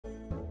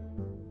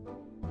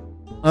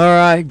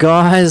Alright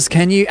guys,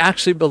 can you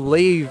actually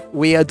believe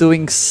we are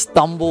doing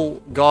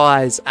Stumble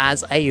Guys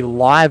as a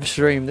live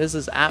stream? This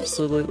is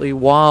absolutely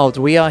wild.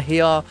 We are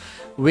here,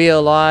 we are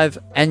live,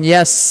 and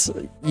yes,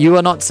 you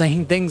are not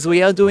seeing things.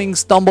 We are doing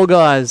Stumble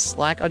Guys,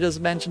 like I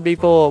just mentioned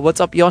before. What's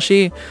up,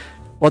 Yoshi?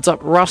 What's up,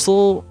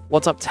 Russell?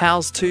 What's up,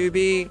 Towels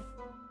Tubi?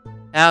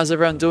 How's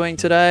everyone doing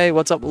today?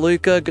 What's up,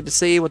 Luca? Good to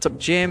see you. What's up,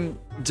 Jim?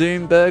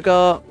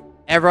 Doomburger?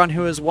 Everyone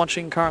who is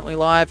watching currently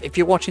live, if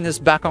you're watching this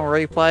back on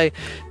replay,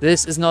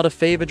 this is not a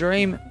fever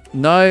dream.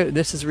 No,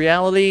 this is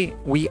reality.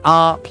 We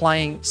are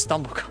playing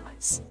Stumble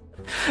Guys.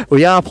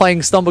 We are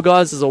playing Stumble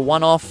Guys as a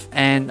one-off,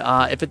 and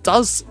if it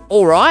does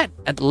all right,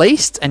 at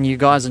least, and you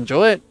guys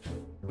enjoy it,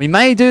 we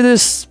may do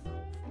this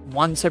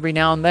once every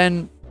now and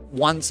then,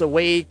 once a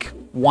week,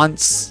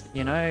 once,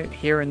 you know,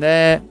 here and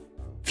there,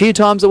 a few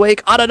times a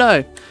week. I don't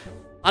know.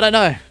 I don't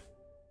know.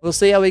 We'll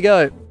see how we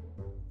go.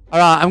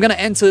 Alright, I'm going to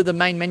enter the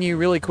main menu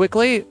really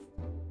quickly.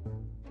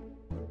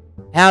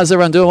 How's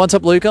everyone doing? What's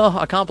up, Luca?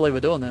 I can't believe we're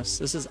doing this.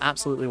 This is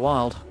absolutely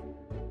wild.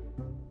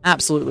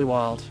 Absolutely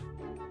wild.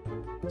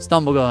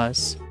 Stumble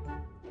Guys.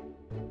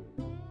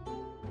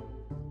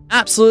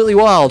 Absolutely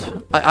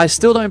wild. I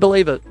still don't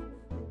believe it.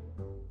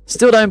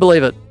 Still don't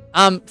believe it.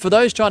 For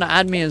those trying to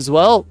add me as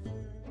well,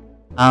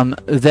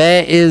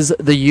 there is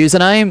the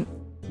username.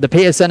 The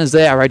PSN is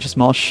there, Outrageous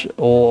Mosh,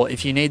 or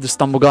if you need the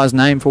Stumble Guys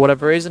name for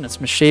whatever reason, it's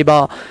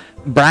Mashiba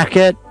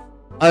bracket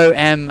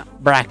OM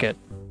bracket.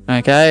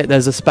 Okay,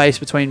 there's a space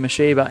between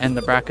Mashiba and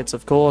the brackets,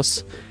 of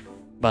course.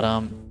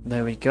 But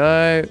there we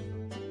go.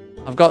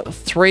 I've got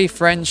 3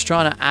 friends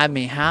trying to add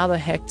me. How the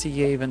heck do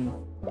you even?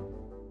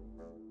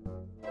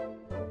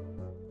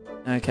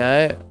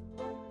 Okay.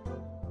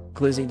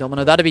 Glizzy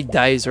Domino. That'd be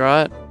Days,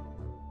 right?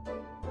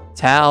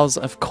 Towels,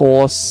 of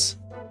course.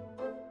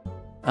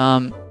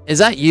 Is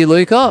that you,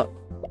 Luca?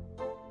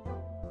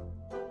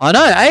 I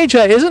know,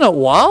 AJ, isn't it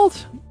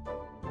wild?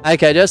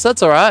 Okay, Jess,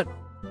 that's alright.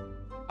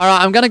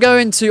 Alright, I'm going to go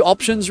into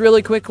options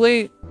really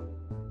quickly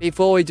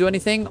before we do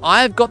anything.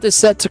 I've got this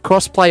set to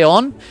crossplay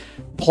on.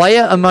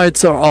 Player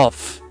emotes are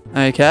off.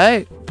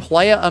 Okay?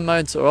 Player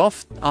emotes are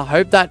off. I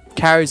hope that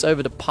carries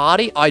over to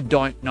party. I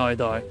don't know,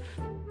 though.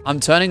 I'm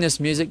turning this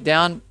music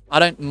down. I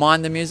don't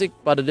mind the music,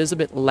 but it is a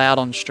bit loud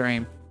on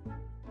stream.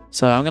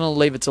 So I'm going to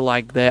leave it to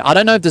like there. I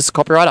don't know if this is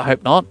copyright. I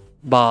hope not.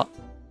 But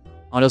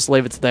I'll just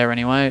leave it to there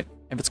anyway.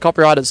 If it's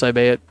copyrighted, so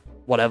be it.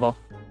 Whatever.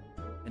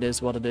 It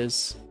is what it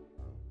is.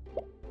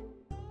 You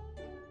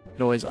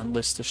could always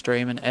unlist the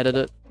stream and edit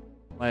it.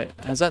 Wait,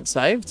 has that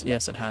saved?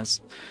 Yes, it has.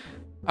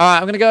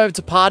 Alright, I'm going to go over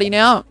to party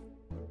now.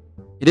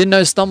 You didn't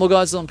know Stumble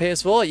Guys is on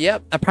PS4?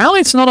 Yep. Apparently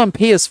it's not on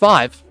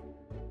PS5.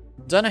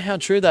 Don't know how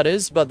true that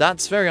is, but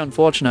that's very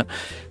unfortunate.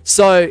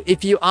 So,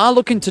 if you are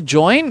looking to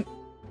join,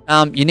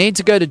 you need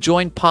to go to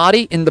join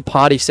party in the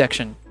party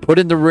section. Put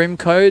in the room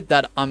code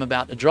that I'm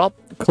about to drop.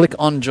 Click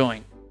on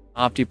join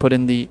after you put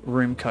in the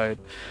room code.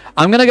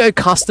 I'm going to go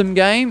custom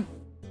game.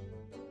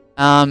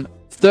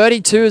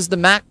 32 is the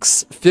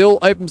max. Fill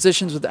open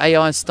positions with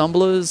AI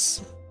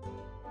stumblers.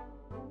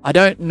 I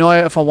don't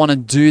know if I want to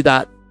do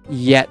that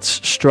yet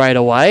straight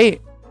away.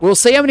 We'll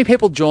see how many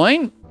people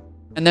join,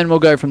 and then we'll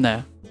go from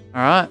there.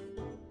 All right.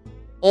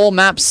 All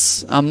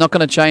maps, I'm not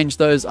going to change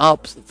those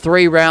up.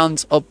 3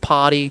 rounds of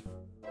party.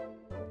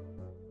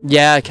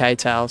 Yeah, okay,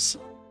 Towels.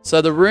 So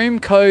the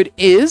room code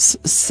is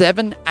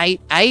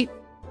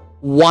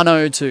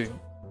 788102.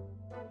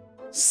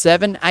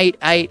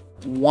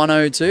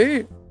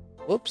 788102.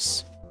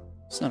 Whoops.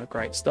 It's not a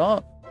great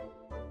start.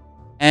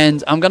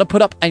 And I'm going to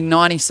put up a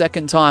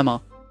 90-second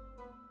timer.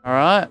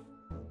 Alright.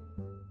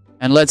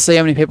 And let's see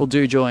how many people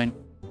do join.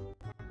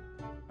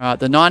 Alright,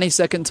 the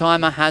 90-second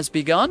timer has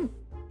begun.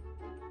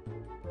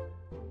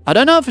 I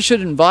don't know if I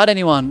should invite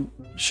anyone.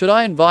 Should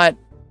I invite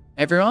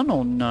everyone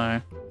or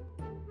no?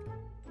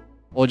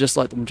 Or just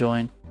let them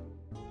join.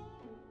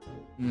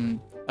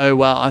 Oh,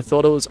 wow. I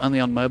thought it was only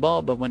on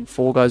mobile, but when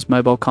Fall Guys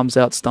mobile comes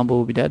out, Stumble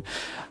will be dead.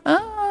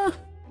 I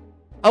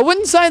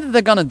wouldn't say that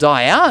they're going to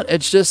die out.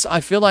 It's just, I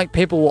feel like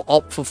people will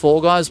opt for Fall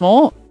Guys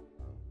more.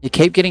 You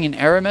keep getting an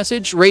error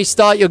message.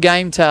 Restart your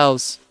game,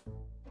 Towels.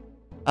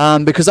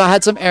 Because I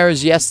had some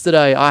errors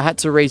yesterday. I had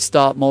to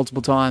restart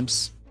multiple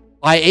times.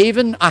 I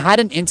had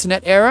an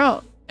internet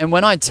error, and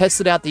when I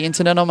tested out the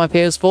internet on my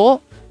PS4,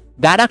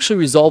 that actually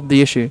resolved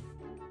the issue.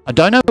 I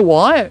don't know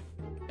why.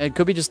 It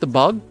could be just a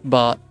bug,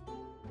 but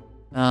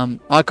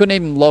I couldn't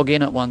even log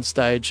in at one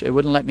stage. It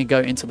wouldn't let me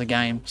go into the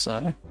game,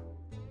 so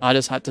I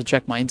just had to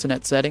check my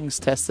internet settings,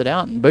 test it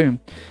out, and boom.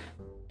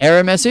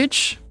 Error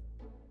message.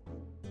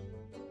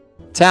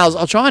 Towels,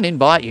 I'll try and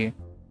invite you.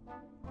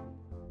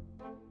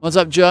 What's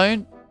up,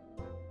 Joan?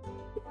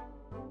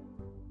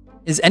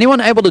 Is anyone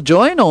able to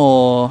join,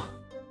 or?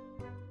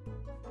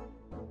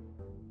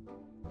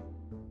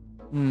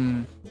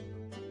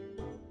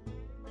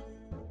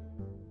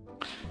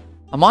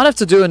 I might have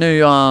to do a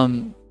new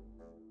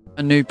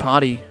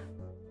party.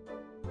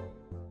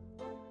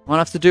 Might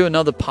have to do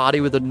another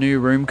party with a new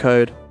room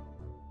code.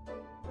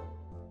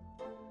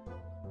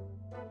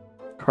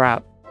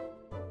 Crap.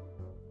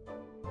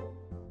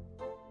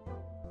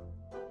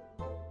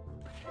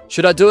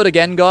 Should I do it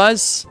again,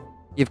 guys?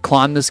 You've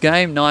climbed this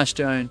game. Nice,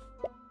 Joan.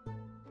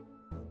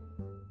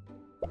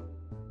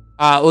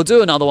 Alright, we'll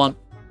do another one.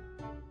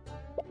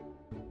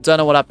 Don't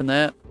know what happened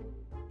there.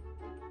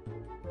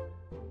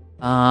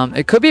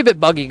 It could be a bit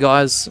buggy,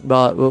 guys,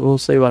 but we'll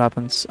see what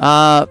happens.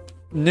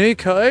 New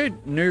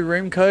code, new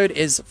room code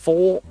is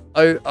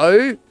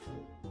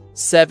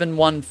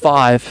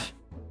 400715.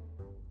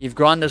 You've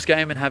grinded this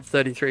game and have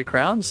 33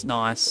 crowns.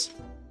 Nice.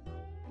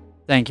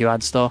 Thank you,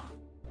 Adstar.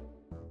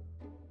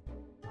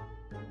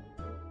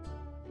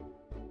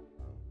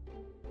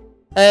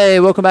 Hey,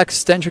 welcome back,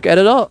 Stentric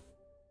Editor.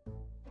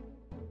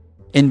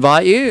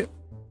 Invite you.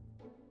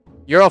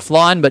 You're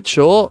offline, but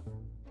sure.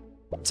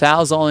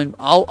 Towers on.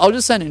 I'll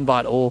just send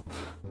invite all.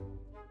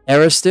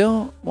 Error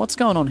still? What's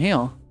going on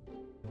here?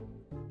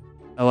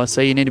 Oh, I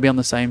see. You need to be on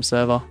the same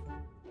server.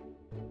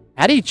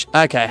 How do you...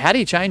 Okay, how do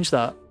you change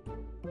that?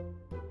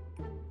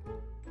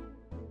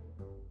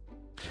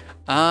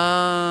 So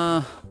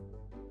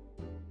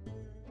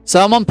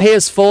I'm on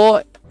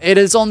PS4. It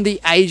is on the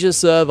Asia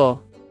server.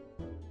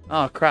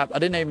 Oh, crap. I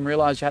didn't even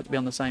realize you had to be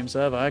on the same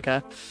server.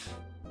 Okay.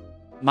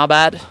 My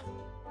bad.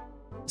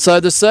 So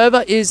the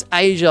server is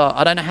Asia.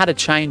 I don't know how to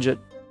change it.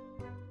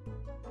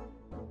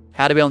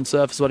 How to be on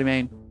Surface, what do you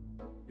mean?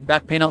 You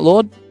back, Peanut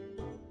Lord?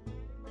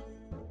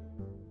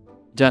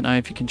 Don't know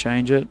if you can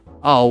change it.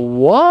 Oh,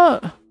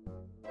 what?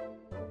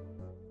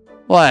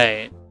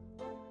 Wait.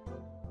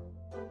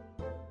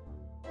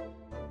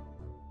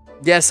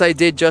 Yes, I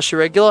did just your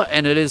regular,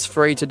 and it is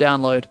free to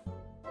download.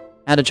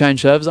 How to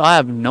change servers? I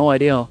have no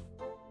idea.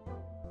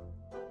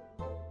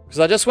 Because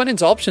I just went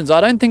into options.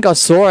 I don't think I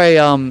saw a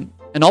an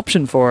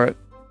option for it.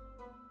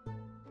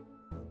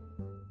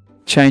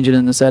 Change it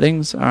in the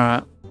settings. All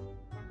right.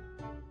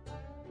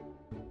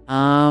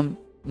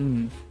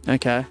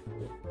 Okay.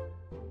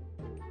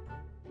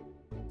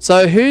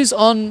 So who's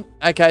on...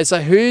 Okay,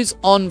 so who's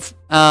on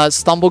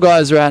Stumble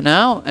Guys right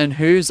now, and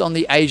who's on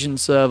the Asian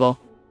server?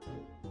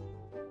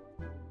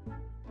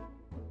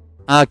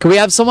 Can we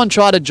have someone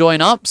try to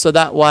join up so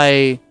that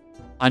way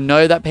I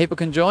know that people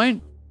can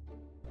join?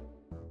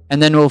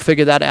 And then we'll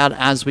figure that out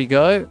as we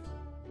go.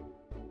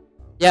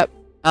 Yep.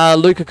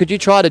 Luca, could you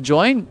try to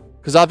join?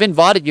 Because I've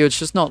invited you. It's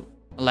just not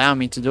allowing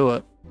me to do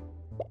it.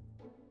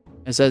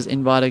 It says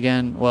invite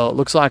again. Well, it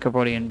looks like I've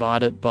already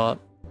invited, but...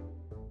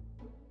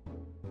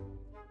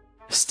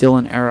 Still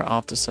an error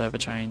after server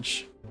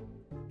change.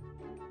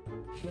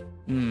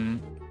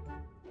 Damn.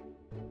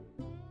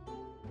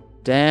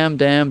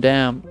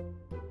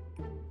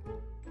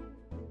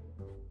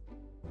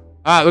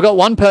 Alright, we've got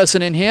one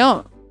person in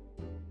here.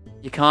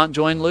 You can't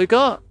join,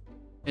 Luca.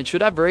 It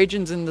should have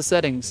regions in the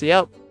settings.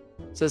 Yep.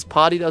 It says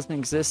party doesn't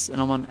exist and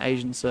I'm on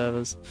Asian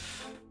servers.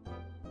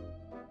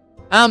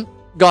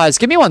 Guys,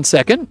 give me 1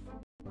 second.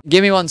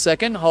 Give me 1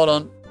 second. Hold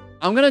on.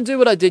 I'm going to do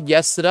what I did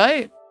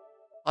yesterday.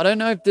 I don't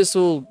know if this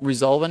will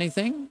resolve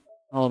anything.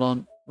 Hold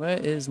on. Where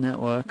is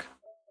network?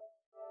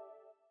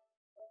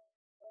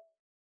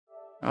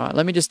 Alright,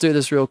 let me just do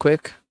this real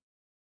quick.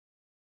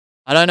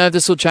 I don't know if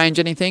this will change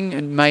anything.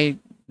 It may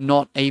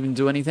not even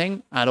do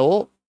anything at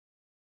all.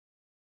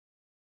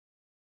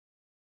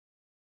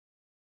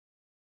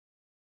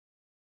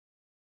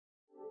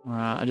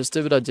 Alright, I just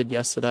did what I did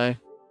yesterday.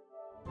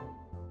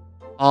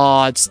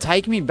 Oh, it's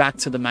taking me back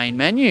to the main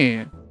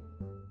menu.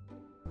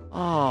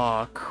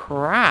 Oh,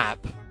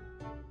 crap.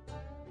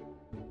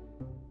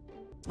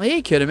 Are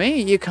you kidding me?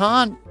 You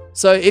can't...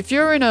 So, if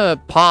you're in a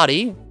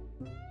party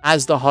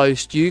as the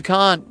host, you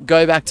can't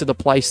go back to the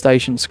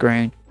PlayStation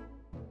screen.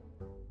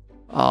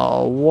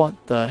 Oh,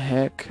 what the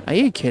heck? Are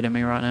you kidding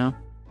me right now?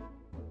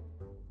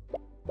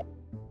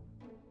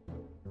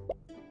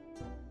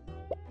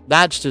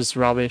 That's just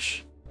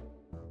rubbish.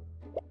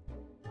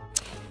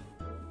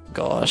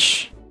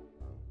 Gosh.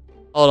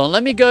 Hold on,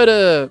 let me go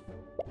to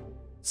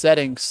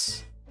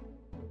settings.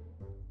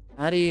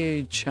 How do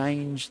you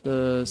change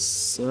the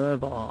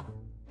server?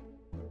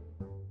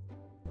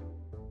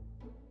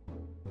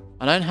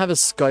 I don't have a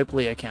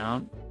Scopely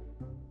account.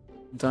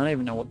 Don't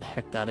even know what the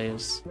heck that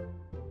is.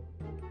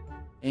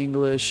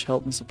 English,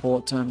 help and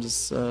support, terms of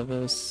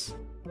service.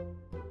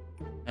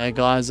 Hey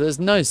guys, there's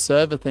no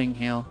server thing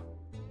here.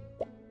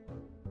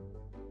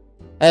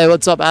 Hey,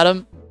 what's up,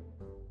 Adam?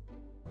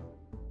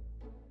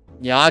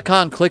 Yeah, I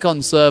can't click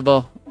on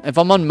server. If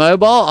I'm on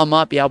mobile, I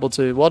might be able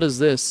to. What is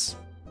this?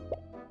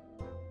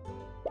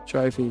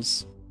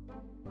 Trophies.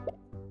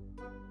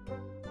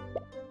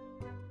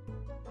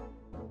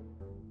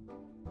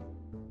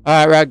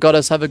 Alright, Rad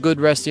Goddess, have a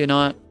good rest of your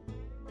night.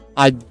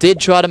 I did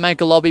try to make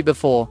a lobby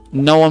before.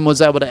 No one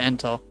was able to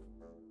enter.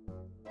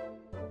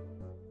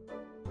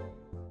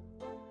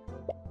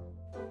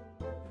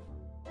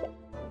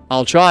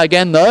 I'll try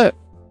again, though.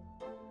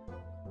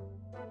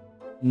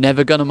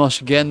 Never gonna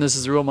mosh again. This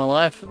is ruined my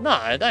life.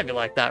 No, don't be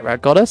like that,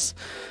 Rat Goddess.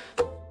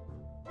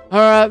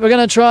 Alright, we're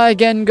gonna try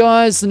again,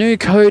 guys. The new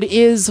code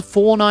is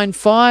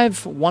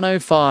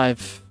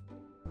 495105.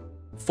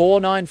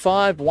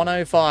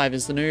 495105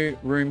 is the new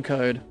room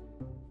code.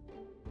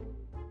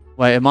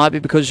 Wait, it might be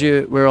because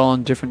we're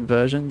on different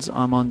versions.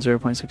 I'm on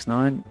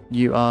 0.69.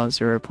 You are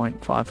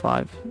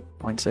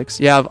 0.55.6.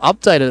 Yeah, I've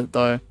updated it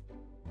though.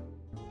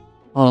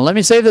 Hold on, let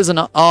me see if there's an...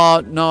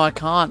 Oh, no, I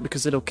can't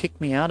because it'll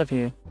kick me out of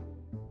here.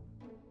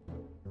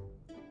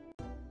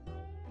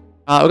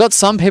 We've got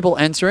some people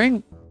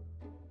entering.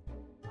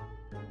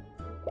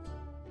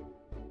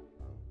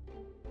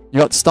 You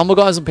got Stumble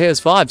Guys on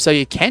PS5, so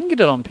you can get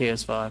it on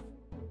PS5.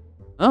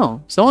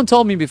 Oh, someone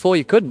told me before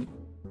you couldn't.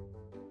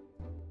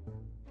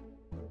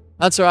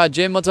 That's alright,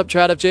 Jim. What's up,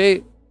 Trout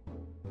FG?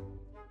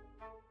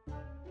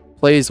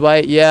 Please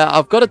wait. Yeah,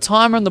 I've got a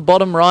timer on the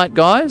bottom right,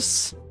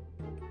 guys.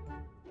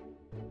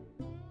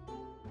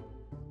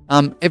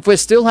 If we're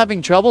still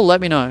having trouble,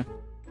 let me know.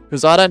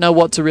 Because I don't know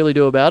what to really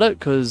do about it,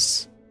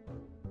 because...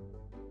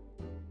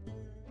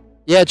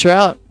 Yeah,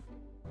 Trout.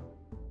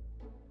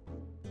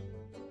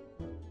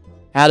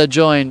 How to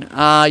join.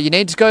 You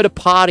need to go to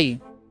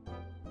party.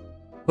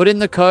 Put in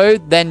the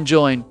code, then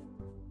join.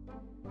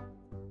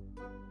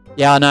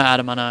 Yeah, I know,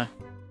 Adam, I know.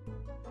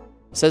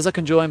 It says I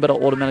can join, but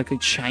I'll automatically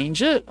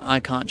change it. I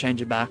can't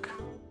change it back.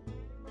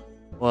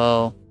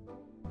 Well...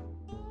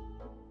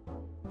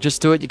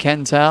 Just do what you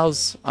can,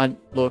 Towels.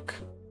 Look.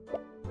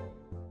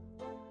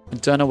 I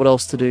don't know what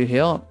else to do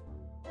here.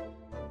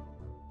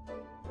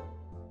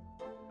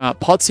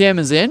 Potsdam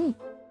is in.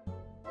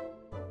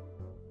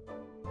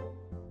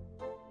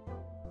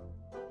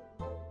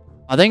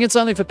 I think it's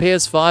only for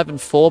PS5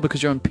 and 4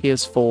 because you're on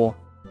PS4.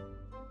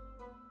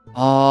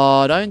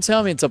 Oh, don't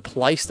tell me it's a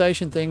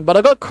PlayStation thing. But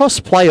I got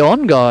crossplay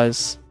on,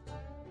 guys.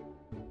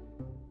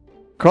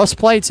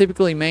 Crossplay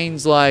typically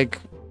means like...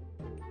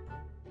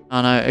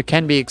 I know, it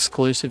can be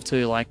exclusive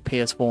to like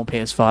PS4 and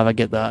PS5, I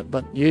get that.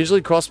 But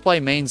usually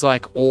crossplay means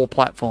like all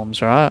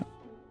platforms, right?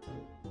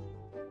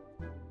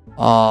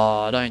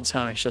 Oh, don't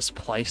tell me it's just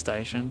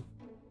PlayStation.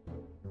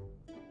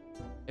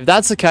 If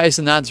that's the case,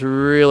 then that's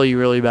really,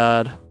 really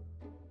bad.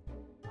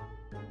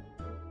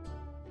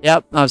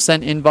 Yep, I've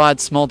sent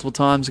invites multiple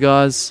times,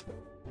 guys.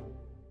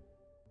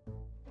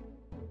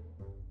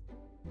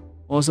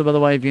 Also, by the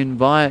way, if you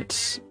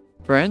invite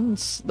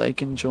friends, they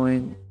can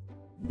join...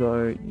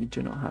 Though you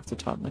do not have to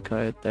type in the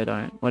code. They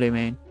don't. What do you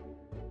mean?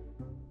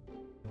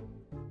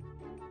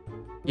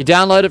 You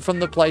download it from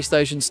the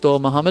PlayStation Store,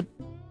 Mohammed.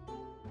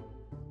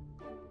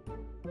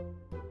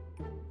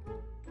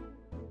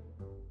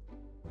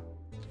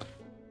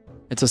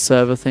 It's a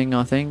server thing,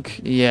 I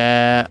think.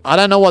 Yeah. I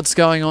don't know what's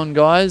going on,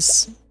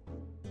 guys.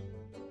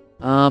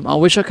 I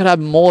wish I could have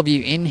more of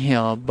you in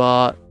here,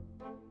 but...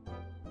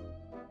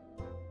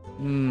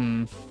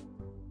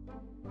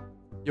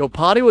 Your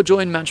party will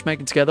join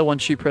matchmaking together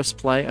once you press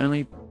play.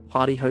 Only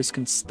party host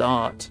can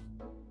start.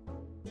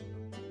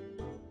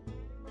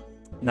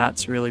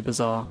 That's really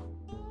bizarre.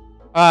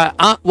 Alright,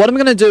 what I'm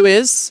going to do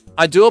is...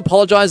 I do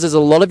apologize, there's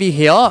a lot of you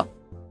here.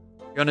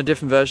 You're on a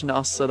different version to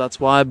us, so that's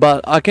why.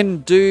 But I can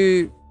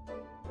do...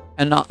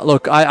 And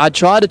look, I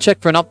tried to check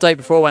for an update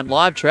before I went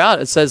live,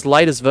 Trout. It says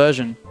latest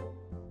version.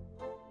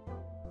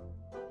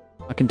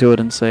 I can do it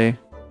and see.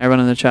 Everyone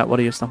in the chat, what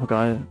are your Stumble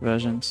Guy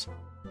versions?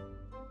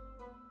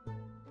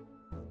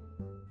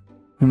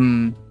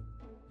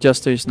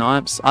 Just do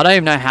snipes. I don't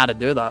even know how to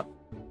do that.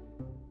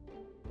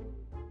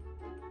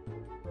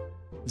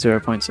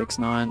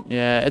 0.69.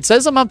 Yeah, it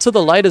says I'm up to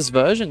the latest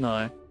version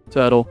though,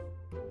 Turtle.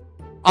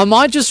 I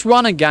might just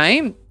run a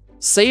game.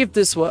 See if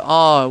this works.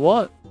 Oh,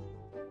 what?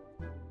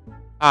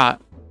 Alright.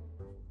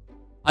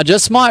 I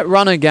just might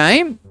run a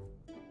game.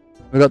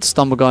 We got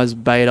Stumble Guys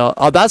beta.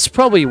 Oh, that's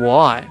probably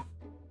why.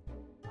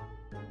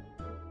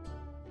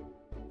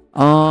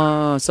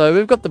 Oh, so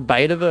we've got the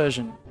beta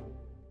version.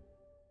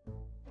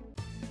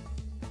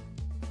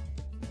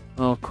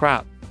 Oh,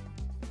 crap.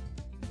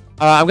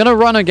 Alright, I'm going to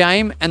run a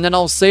game, and then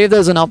I'll see if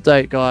there's an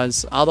update,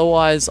 guys.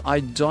 Otherwise, I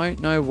don't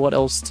know what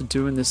else to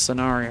do in this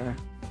scenario.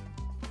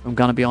 I'm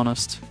going to be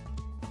honest.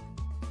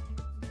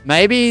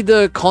 Maybe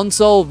the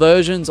console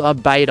versions are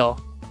beta.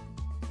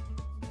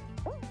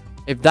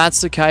 If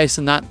that's the case,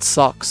 then that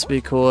sucks,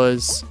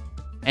 because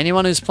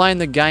anyone who's playing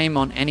the game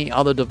on any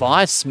other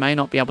device may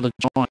not be able to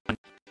join.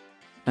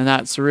 And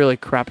that's really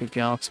crap if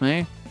you ask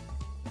me.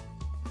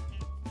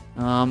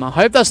 I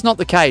hope that's not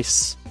the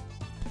case.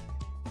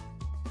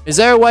 Is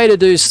there a way to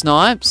do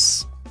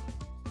snipes?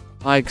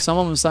 Like,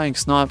 someone was saying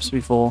snipes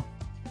before.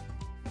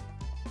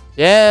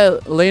 Yeah,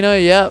 Lino,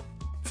 yep.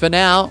 For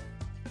now,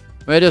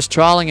 we're just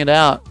trialing it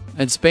out.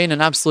 It's been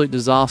an absolute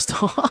disaster.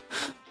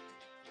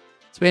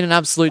 It's been an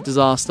absolute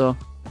disaster.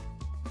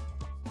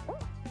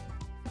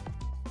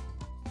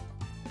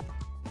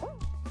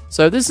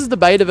 So this is the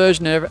beta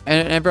version and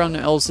everyone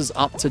else is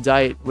up to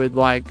date with,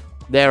 like,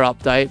 their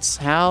updates.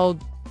 How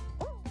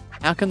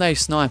can they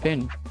snipe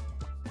in?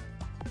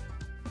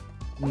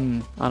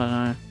 I don't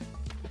know.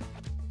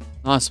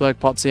 Nice work,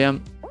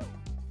 Potsdam.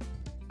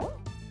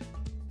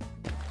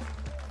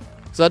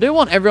 Because I do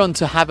want everyone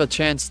to have a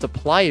chance to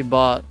play,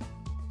 but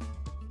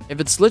if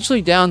it's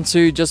literally down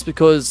to just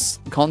because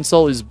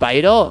console is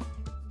beta,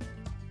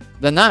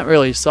 then that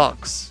really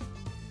sucks.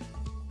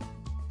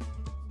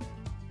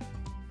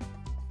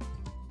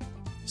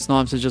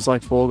 Snipes is just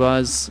like Fall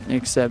Guys,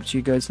 except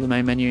you go to the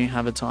main menu and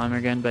have a timer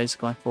again,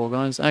 basically like Fall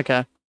Guys.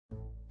 Okay.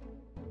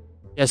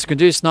 Yes, we can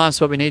do Snipes,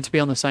 but we need to be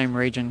on the same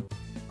region.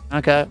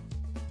 Okay.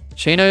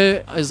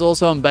 Shino is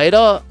also on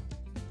beta,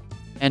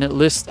 and it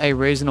lists a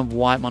reason of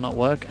why it might not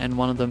work, and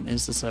one of them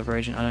is the server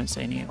region. I don't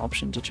see any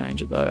option to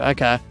change it though.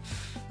 Okay.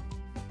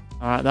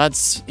 Alright,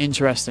 that's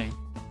interesting.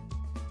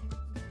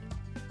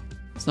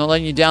 It's not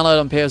letting you download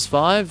on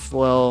PS5?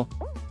 Well,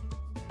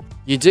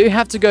 you do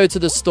have to go to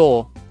the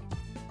store.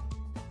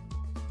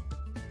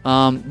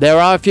 There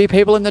are a few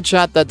people in the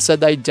chat that said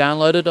they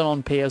downloaded it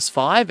on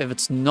PS5. If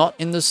it's not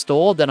in the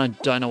store, then I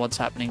don't know what's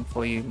happening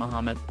for you,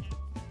 Mohammed.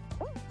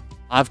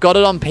 I've got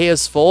it on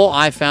PS4.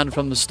 I found it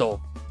from the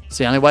store. It's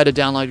the only way to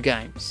download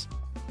games.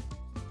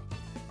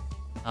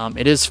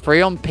 It is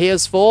free on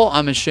PS4.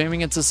 I'm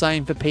assuming it's the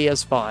same for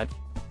PS5.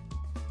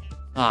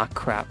 Ah,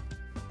 crap.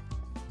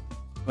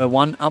 We're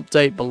one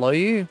update below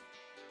you.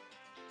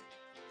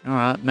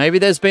 Alright, maybe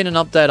there's been an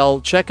update.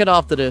 I'll check it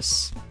after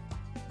this.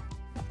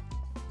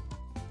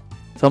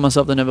 Tell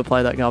myself to never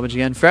play that garbage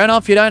again. Fair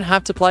enough, you don't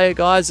have to play it,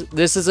 guys.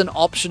 This is an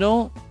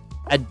optional,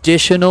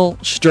 additional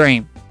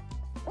stream.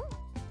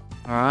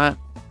 Alright.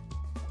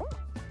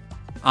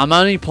 I'm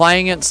only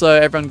playing it so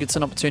everyone gets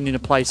an opportunity to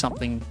play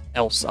something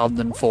else other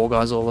than Fall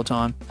Guys all the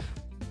time.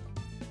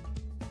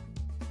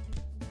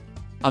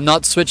 I'm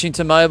not switching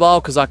to mobile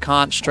because I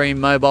can't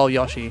stream mobile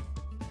Yoshi.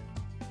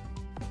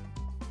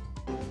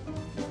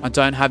 I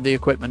don't have the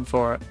equipment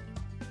for it.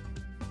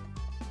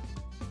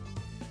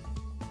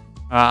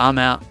 Alright, I'm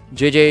out.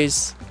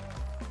 GG's.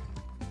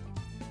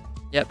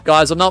 Yep,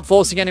 guys, I'm not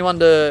forcing anyone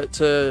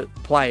to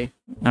play.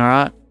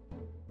 Alright.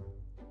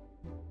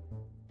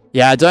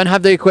 Yeah, I don't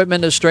have the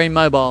equipment to stream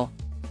mobile.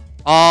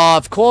 Oh,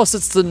 of course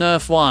it's the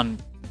Nerf one.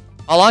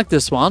 I like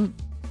this one.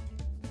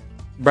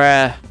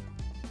 Bruh.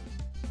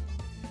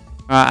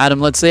 Alright, Adam,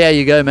 let's see how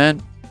you go,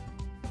 man.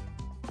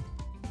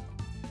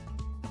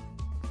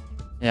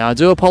 Yeah, I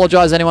do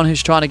apologize anyone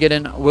who's trying to get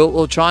in.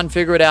 We'll try and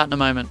figure it out in a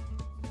moment.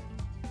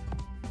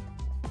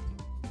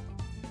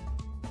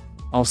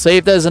 I'll see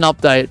if there's an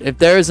update. If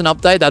there is an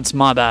update, that's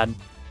my bad.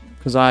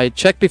 Because I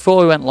checked before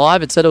we went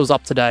live, it said it was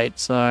up to date,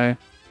 so...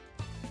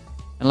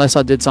 Unless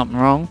I did something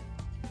wrong.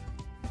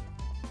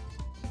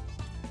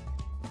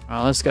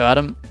 Alright, let's go,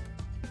 Adam.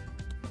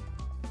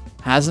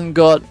 Hasn't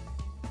got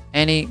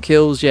any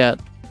kills yet.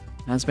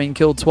 Has been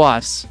killed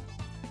twice.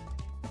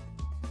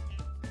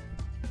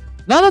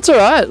 No, that's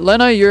alright.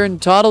 Leno, you're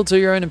entitled to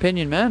your own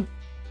opinion, man.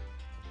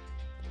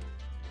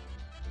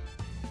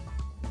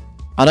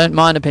 I don't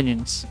mind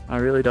opinions. I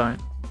really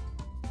don't.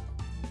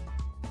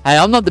 Hey,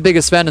 I'm not the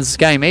biggest fan of this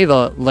game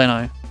either,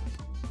 Leno.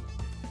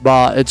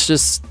 But it's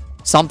just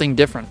something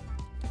different.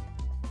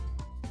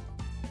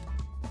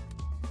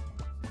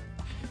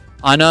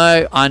 I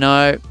know. I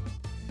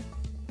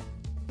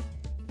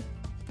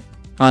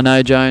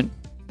know, Joan.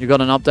 You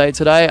got an update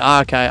today?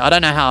 Ah, okay. I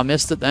don't know how I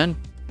missed it then.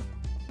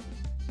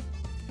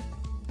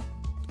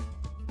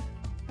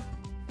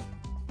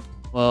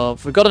 Well,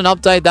 if we got an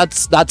update,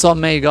 that's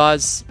on me,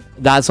 guys.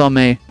 That's on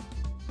me.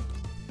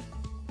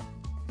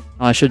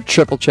 I should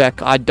triple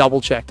check. I double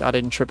checked. I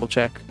didn't triple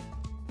check.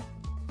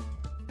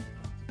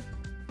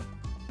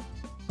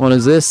 What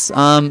is this?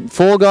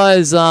 Fall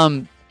Guys,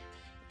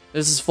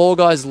 this is Fall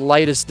Guys'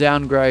 latest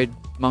downgrade,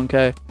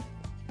 Monko.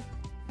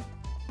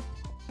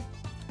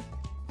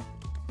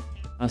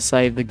 I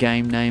saved the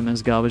game name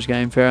as Garbage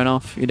Game, fair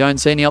enough. You don't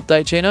see any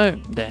update, Chino?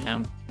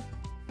 Damn.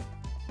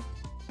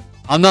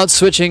 I'm not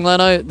switching,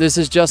 Leno. This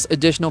is just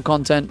additional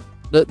content.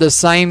 The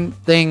same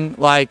thing,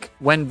 like,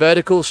 when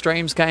vertical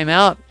streams came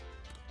out,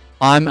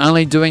 I'm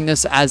only doing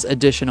this as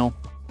additional.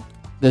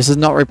 This is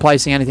not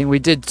replacing anything. We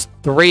did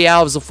 3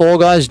 hours of Fall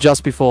Guys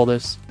just before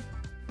this.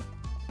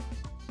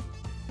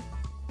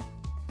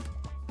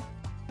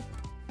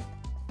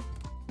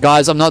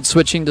 Guys, I'm not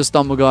switching to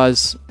Stumble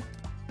Guys.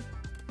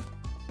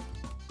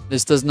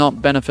 This does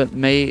not benefit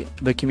me,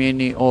 the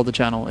community, or the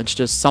channel. It's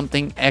just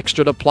something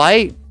extra to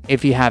play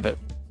if you have it.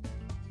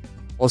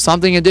 Or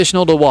something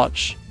additional to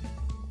watch.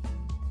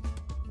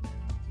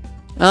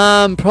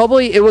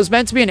 Probably, it was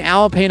meant to be an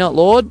hour, Peanut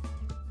Lord.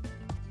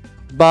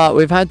 But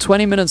we've had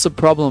 20 minutes of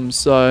problems,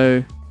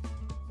 so...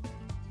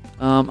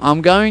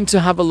 I'm going to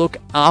have a look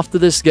after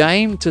this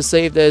game to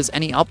see if there's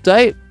any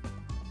update.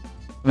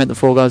 I meant the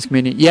Fall Guys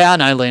community. Yeah, I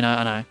know, Lena,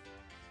 I know.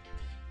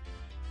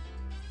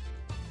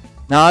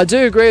 No, I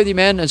do agree with you,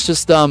 man. It's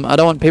just, I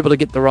don't want people to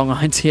get the wrong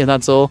idea,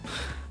 that's all.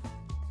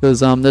 Because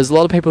there's a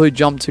lot of people who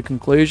jump to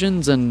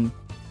conclusions and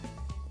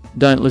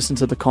don't listen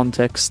to the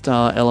context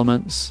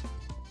elements.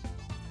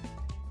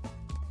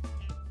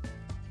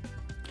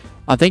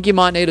 I think you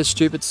might need a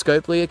stupid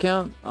Scopely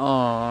account.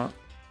 Oh,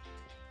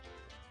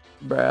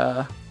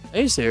 bruh. Are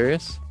you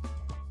serious?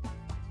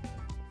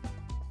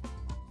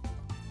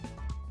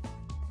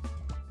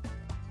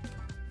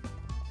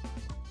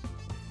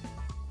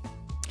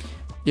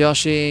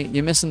 Yoshi,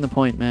 you're missing the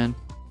point, man.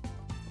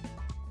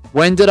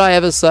 When did I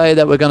ever say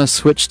that we're going to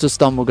switch to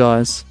Stumble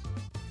Guys?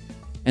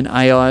 And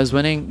AI is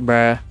winning?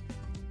 Bruh.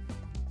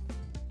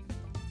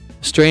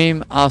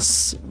 Stream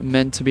us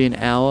meant to be an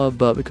hour,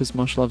 but because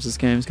Mosh loves this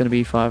game, it's going to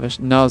be 5 hours.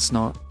 No, it's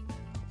not.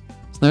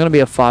 It's not going to be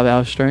a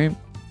 5-hour stream.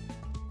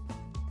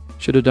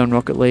 Should have done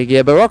Rocket League.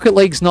 Yeah, but Rocket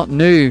League's not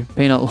new,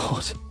 Peanut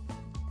Lord.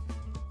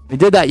 We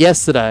did that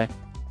yesterday.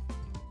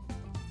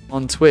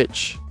 On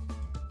Twitch.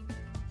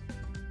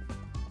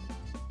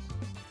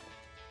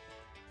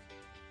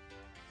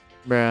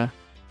 Bruh.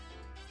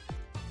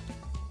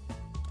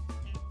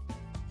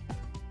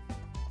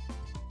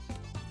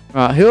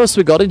 Alright, who else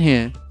we got in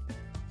here?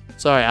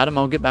 Sorry, Adam,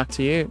 I'll get back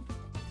to you.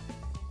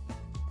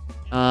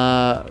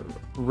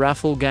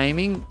 Raffle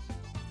Gaming.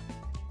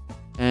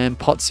 And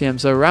Potsiem.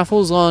 So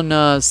Raffle's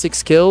on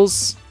 6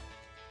 kills.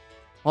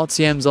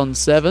 Potsiem's on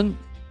 7.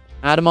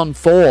 Adam on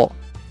 4.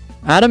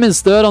 Adam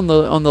is 3rd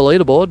on the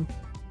leaderboard.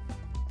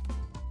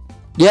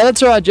 Yeah,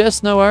 that's alright,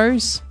 Jess. No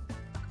worries.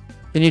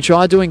 Can you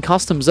try doing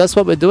customs? That's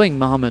what we're doing,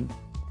 Mohammed.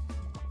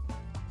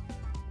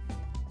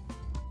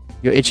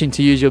 You're itching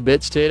to use your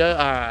bits, Tito?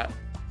 Alright.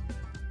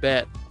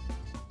 Bet.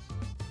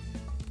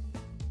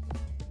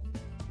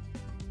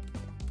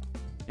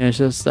 Yeah, it's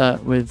just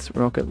that with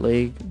Rocket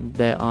League,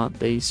 there aren't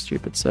these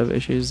stupid server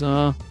issues.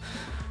 On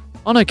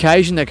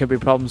occasion, there could be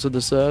problems with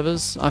the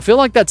servers. I feel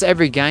like that's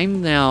every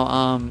game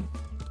now,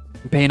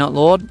 Peanut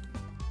Lord.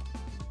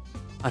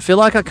 I feel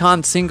like I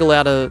can't single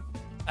out a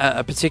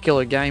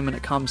particular game when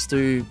it comes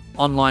to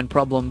online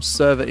problems,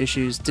 server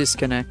issues,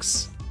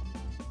 disconnects.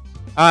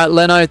 Alright,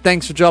 Leno,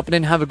 thanks for dropping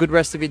in. Have a good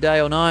rest of your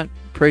day or night.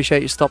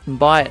 Appreciate you stopping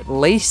by at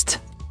least.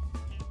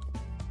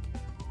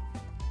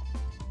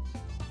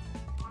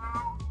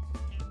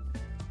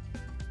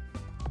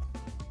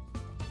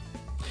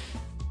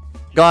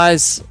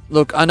 Guys,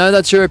 look, I know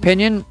that's your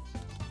opinion.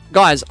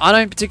 Guys, I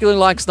don't particularly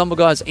like Stumble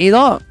Guys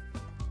either.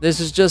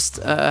 This is just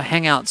a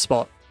hangout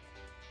spot.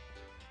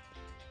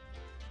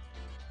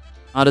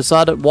 I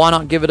decided, why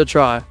not give it a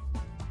try?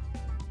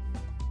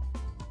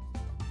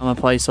 I'm gonna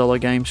play solo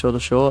game short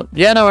of short.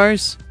 Yeah, no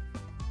worries.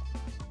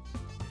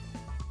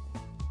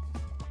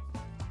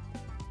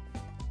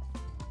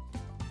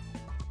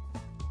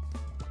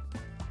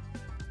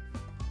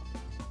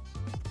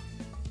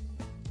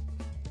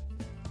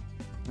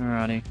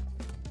 Alrighty.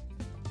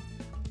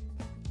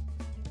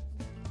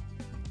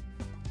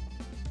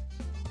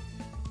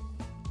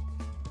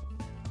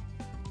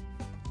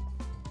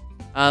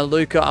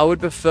 Luca, I would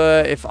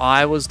prefer if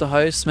I was the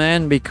host,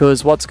 man,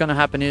 because what's going to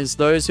happen is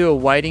those who are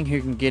waiting who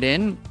can get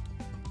in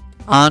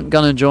aren't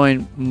going to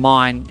join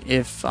mine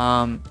if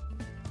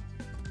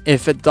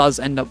it does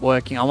end up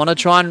working. I want to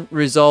try and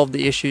resolve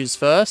the issues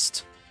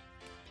first.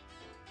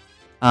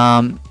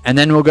 And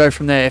then we'll go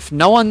from there. If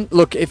no one...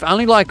 Look, if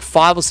only like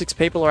 5 or 6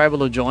 people are able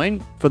to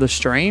join for the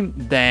stream,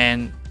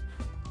 then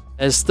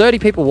there's 30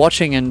 people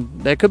watching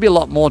and there could be a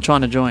lot more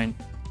trying to join.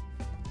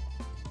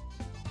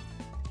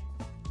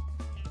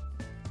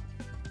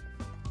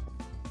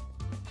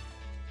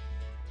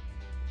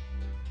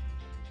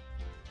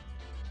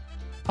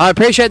 I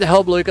appreciate the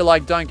help, Luca.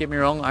 Like, don't get me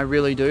wrong, I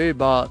really do,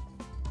 but...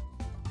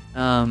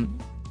 nice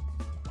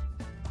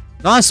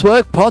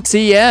work,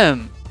 Potsy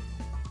M.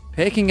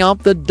 Picking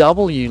up the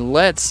W.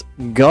 Let's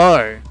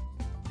go.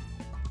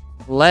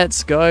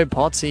 Let's go,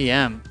 Potsy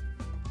M.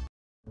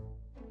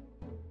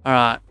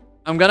 Alright.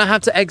 I'm gonna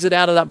have to exit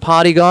out of that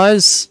party,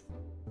 guys.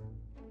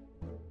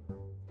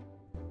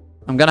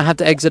 I'm gonna have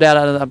to exit out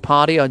of that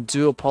party. I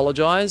do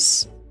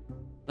apologize.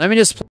 Let me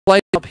just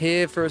place up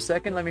here for a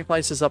second. Let me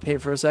place this up here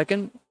for a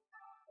second.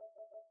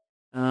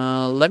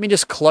 Let me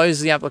just close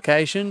the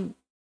application.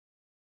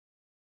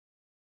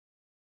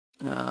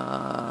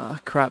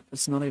 Crap,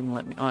 it's not even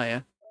letting me.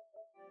 Oh,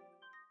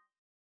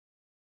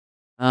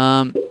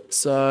 yeah.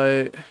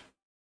 So...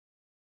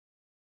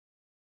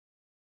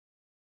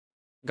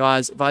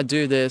 Guys, if I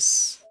do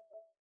this...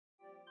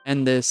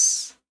 and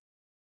this...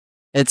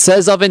 It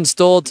says I've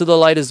installed to the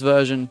latest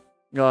version,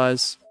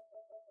 guys.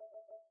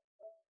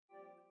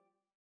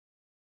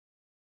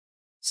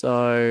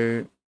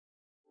 So...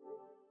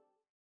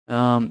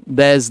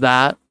 there's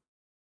that.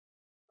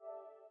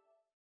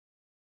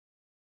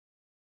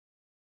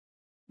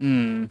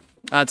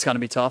 That's gonna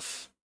be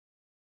tough.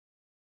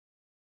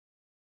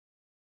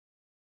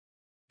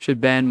 Should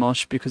ban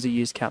Mosh because he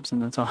used caps in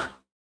the time.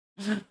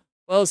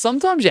 Well,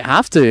 sometimes you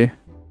have to.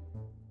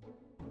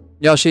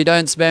 Yoshi,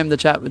 don't spam the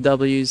chat with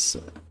W's.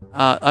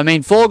 I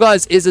mean, Fall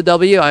Guys is a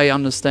W, I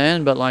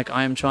understand, but like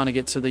I am trying to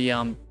get to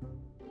the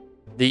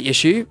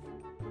issue.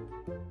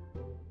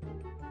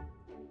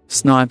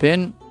 Snipe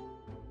in.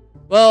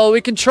 Well,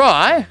 we can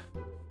try.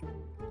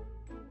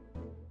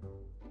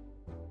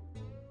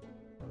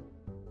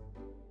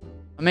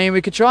 I mean,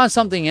 we could try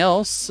something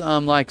else,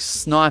 like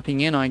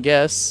sniping in, I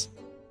guess.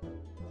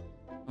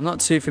 I'm not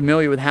too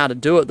familiar with how to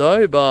do it,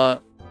 though,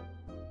 but...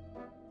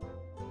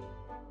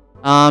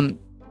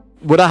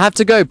 would I have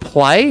to go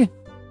play?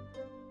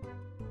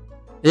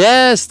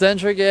 Yeah,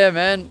 Stentric, yeah,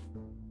 man.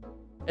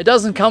 It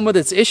doesn't come with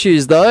its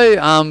issues,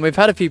 though. We've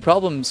had a few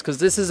problems, because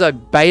this is a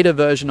beta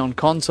version on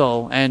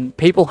console, and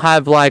people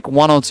have, like,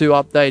 1 or 2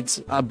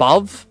 updates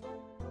above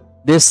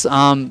this,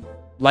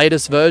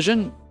 latest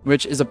version,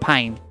 which is a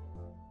pain.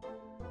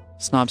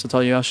 Snipes, I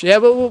told you. Yeah,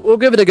 we'll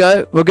give it a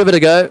go. We'll give it a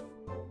go.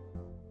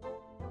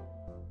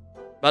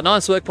 But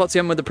nice work,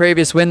 Potsy, with the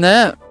previous win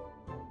there.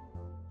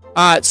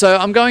 Alright, so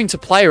I'm going to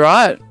play,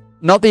 right?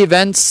 Not the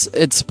events,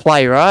 it's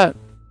play, right?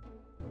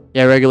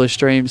 Yeah, regular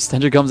streams.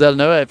 Tendra comes out of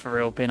nowhere for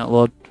real, Peanut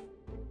Lord.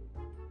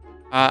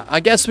 I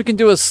guess we can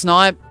do a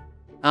snipe.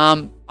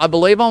 I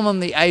believe I'm on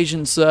the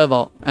Asian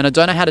server, and I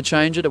don't know how to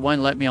change it. It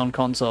won't let me on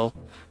console.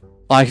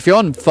 Like, if you're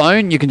on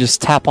phone, you can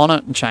just tap on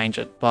it and change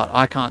it. But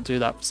I can't do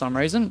that for some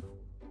reason,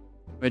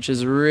 which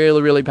is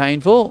really, really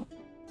painful.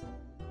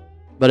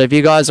 But if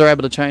you guys are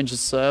able to change the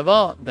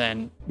server,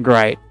 then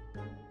great.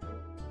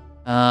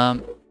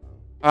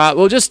 Alright,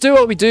 we'll just do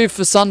what we do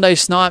for Sunday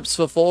snipes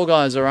for Fall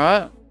Guys,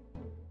 alright?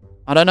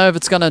 I don't know if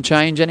it's going to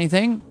change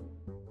anything.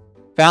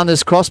 Found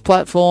this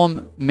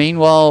cross-platform,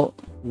 meanwhile,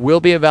 will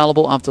be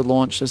available after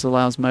launch. This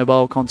allows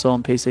mobile, console,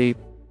 and PC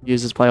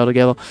users play all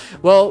together.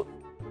 Well,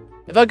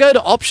 if I go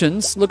to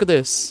options, look at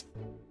this.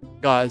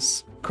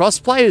 Guys,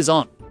 crossplay is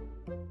on.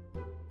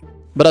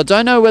 But I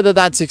don't know whether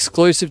that's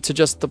exclusive to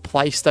just the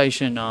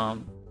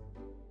PlayStation,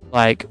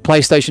 like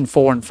PlayStation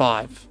 4 and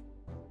 5.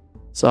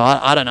 So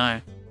I don't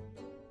know.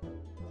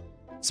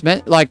 It's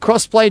meant, like,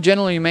 crossplay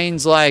generally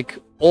means like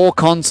all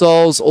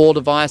consoles, all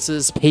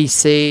devices,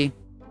 PC.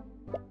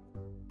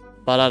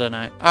 But I don't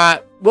know.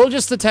 Alright, we'll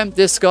just attempt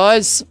this,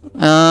 guys.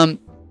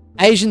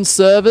 Asian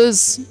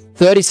servers,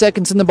 30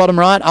 seconds in the bottom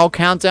right. I'll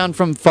count down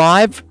from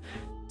 5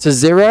 to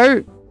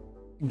 0.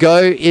 Go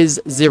is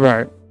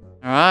 0.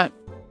 Alright.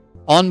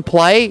 On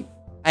play,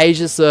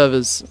 Asia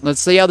servers. Let's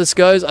see how this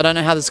goes. I don't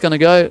know how this is going to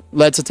go.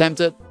 Let's attempt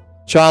it.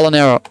 Trial and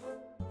error.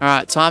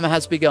 Alright, timer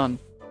has begun.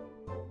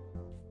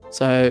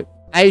 So,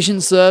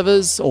 Asian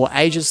servers, or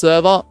Asia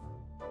server.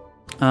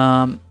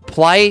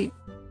 Play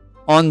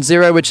on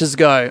 0, which is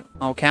go.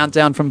 I'll count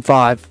down from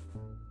 5.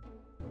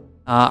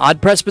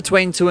 I'd press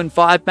between 2 and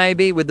 5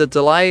 maybe with the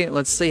delay.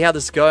 Let's see how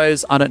this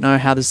goes. I don't know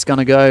how this is going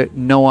to go.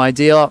 No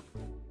idea.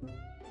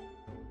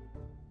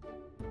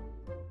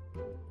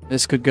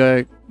 This could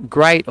go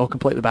great or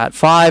completely bad.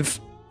 5,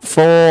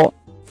 4,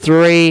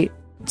 3,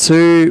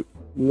 2,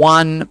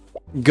 1,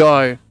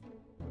 go.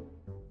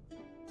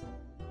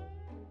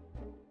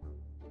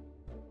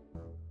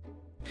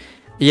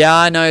 Yeah,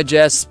 I know,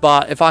 Jess,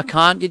 but if I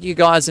can't get you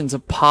guys into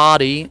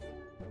party,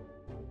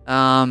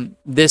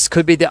 this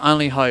could be the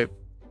only hope.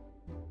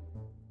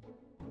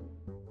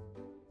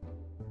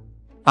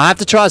 I have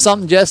to try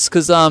something, Jess,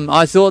 because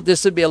I thought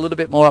this would be a little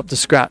bit more up to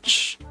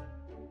scratch,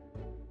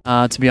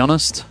 to be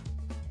honest.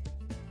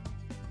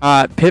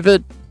 Alright,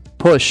 pivot,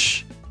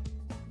 push.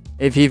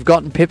 If you've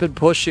gotten pivot,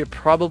 push, you're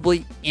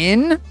probably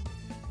in.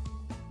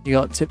 You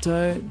got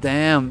tiptoe.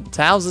 Damn,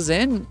 Tails is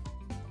in.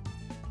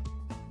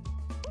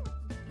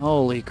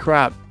 Holy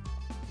crap.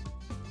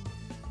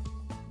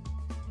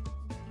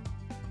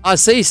 I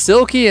see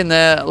Silky in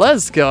there.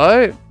 Let's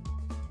go.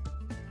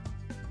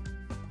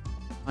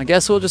 I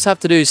guess we'll just have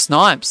to do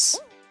snipes.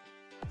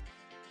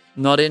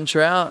 Not in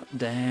Trout.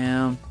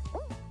 Damn.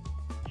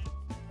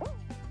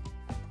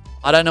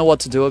 I don't know what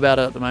to do about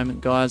it at the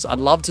moment, guys. I'd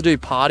love to do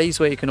parties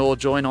where you can all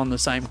join on the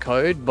same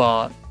code,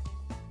 but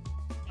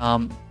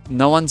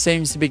no one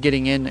seems to be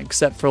getting in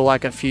except for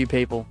like a few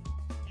people.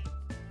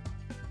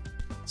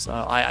 So,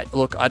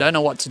 look, I don't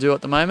know what to do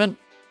at the moment.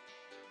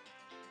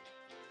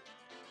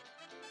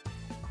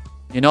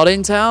 You're not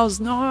in,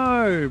 Towers?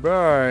 No,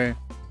 bro.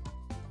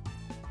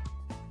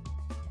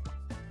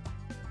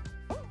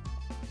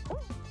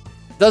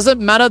 Does it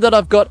matter that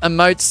I've got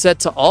emotes set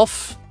to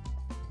off?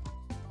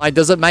 Like,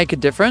 does it make a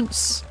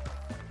difference?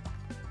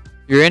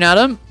 You're in,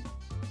 Adam.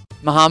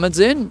 Muhammad's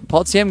in.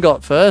 Potsy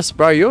got first.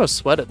 Bro, you're a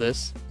sweat at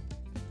this.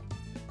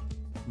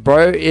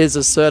 Bro is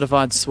a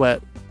certified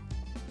sweat.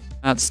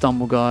 At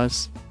Stumble,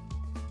 guys.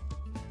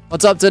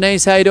 What's up,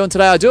 Denise? How you doing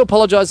today? I do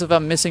apologize if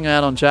I'm missing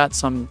out on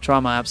chats. I'm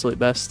trying my absolute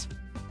best.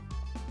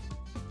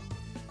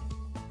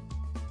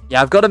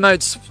 Yeah, I've got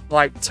emotes,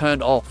 like,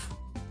 turned off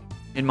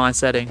in my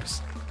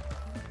settings.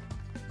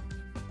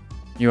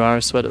 You are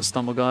a sweat at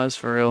Stumble, guys,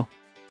 for real.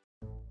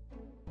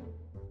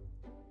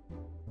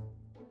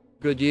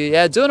 Good year.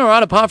 Yeah, doing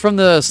alright apart from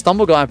the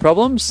Stumble Guy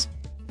problems.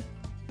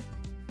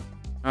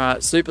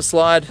 Alright, Super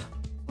Slide.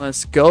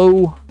 Let's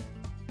go.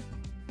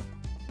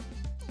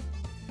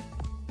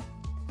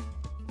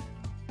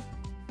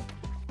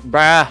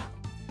 Bruh.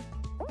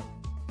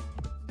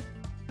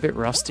 Bit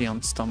rusty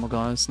on Stumble,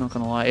 guys, not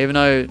gonna lie. Even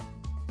though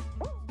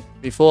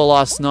before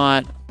last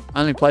night,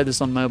 I only played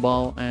this on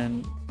mobile,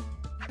 and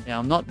yeah,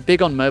 I'm not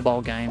big on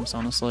mobile games,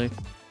 honestly.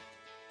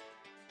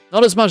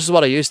 Not as much as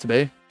what I used to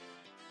be.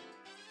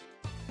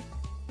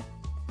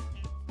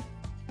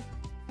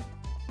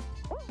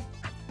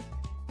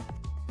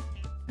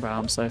 Bro,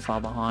 I'm so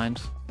far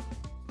behind.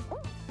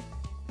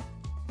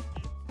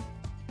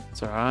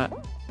 It's alright.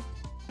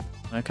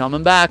 We're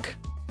coming back.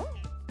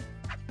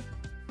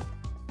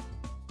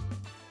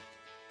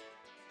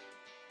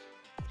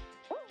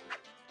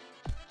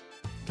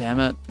 Damn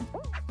it.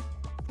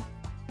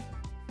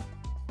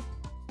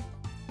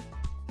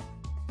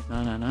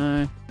 No, no,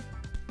 no.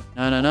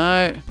 No, no,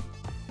 no.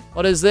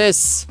 What is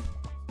this?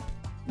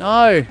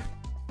 No.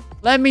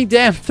 Let me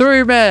damn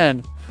through,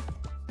 man.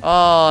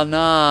 Oh,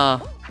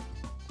 nah.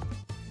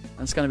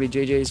 That's going to be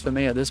GG's for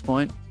me at this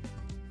point.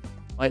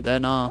 Wait there,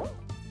 nah.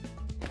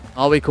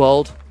 I'll be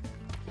qualled.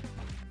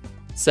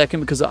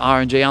 Second because of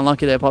RNG.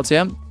 Unlucky there,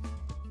 Potsy.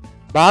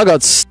 Bro, I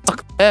got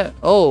stuck there.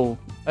 Oh,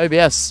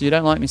 OBS. You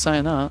don't like me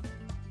saying that.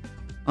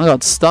 I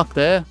got stuck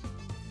there.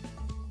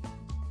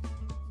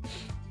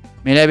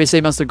 I mean,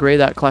 ABC must agree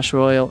that Clash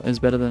Royale is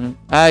better than...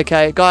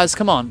 Okay, guys,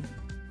 come on.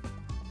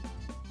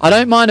 I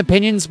don't mind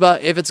opinions,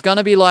 but if it's going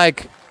to be,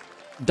 like,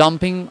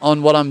 dumping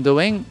on what I'm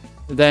doing,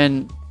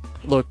 then,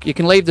 look, you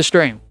can leave the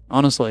stream,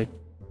 honestly.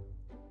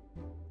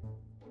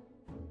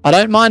 I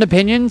don't mind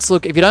opinions.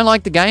 Look, if you don't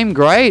like the game,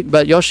 great,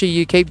 but Yoshi,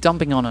 you keep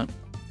dumping on it.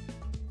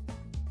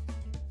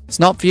 It's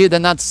not for you,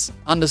 then that's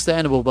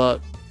understandable,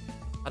 but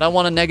I don't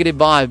want a negative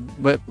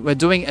vibe. We're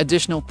doing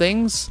additional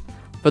things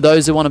for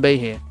those who want to be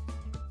here.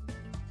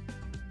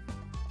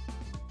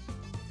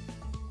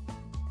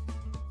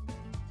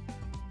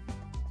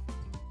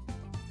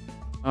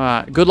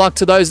 Alright, good luck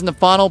to those in the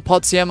final.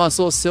 Potsy, I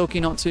saw Silky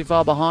not too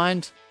far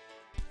behind.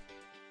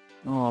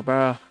 Oh,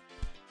 bro.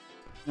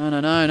 No, no,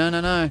 no, no,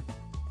 no, no.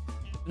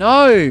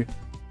 No!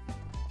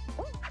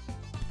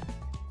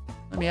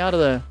 Let me out of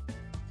there.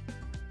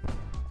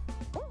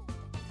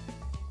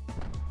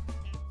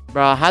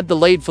 Bro, I had the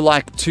lead for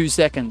like 2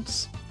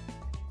 seconds.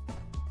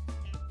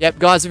 Yep,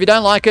 guys, if you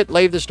don't like it,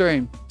 leave the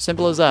stream.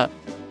 Simple as that.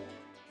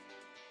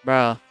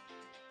 Bruh.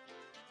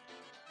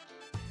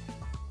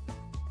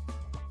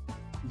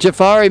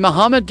 Jafari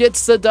Muhammad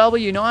gets the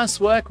W. Nice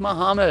work,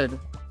 Muhammad.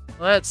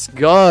 Let's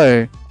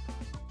go.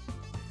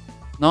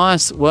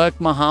 Nice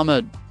work,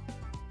 Muhammad.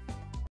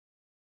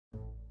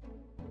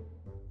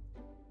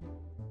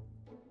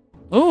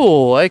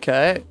 Ooh,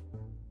 okay.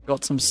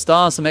 Got some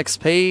stars, some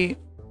XP,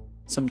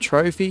 some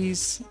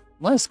trophies.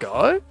 Let's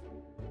go.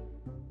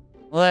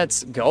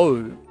 Let's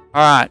go.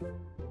 Alright.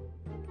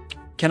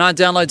 Can I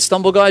download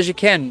Stumble, guys? You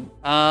can.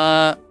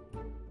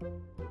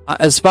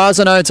 As far as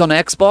I know, it's on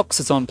Xbox.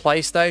 It's on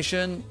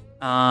PlayStation.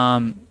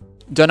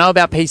 Don't know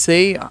about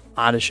PC.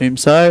 I'd assume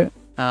so.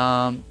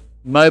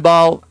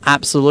 Mobile,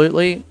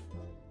 absolutely.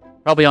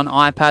 Probably on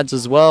iPads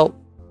as well.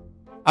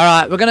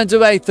 Alright, we're going to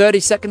do a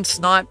 30-second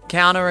snipe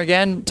counter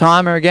again.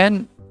 Timer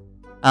again.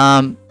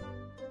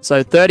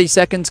 So 30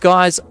 seconds,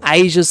 guys.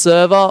 Asia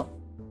server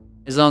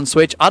is on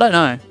Switch. I don't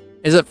know.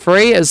 Is it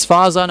free? As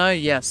far as I know,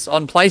 yes.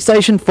 On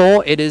PlayStation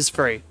 4, it is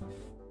free.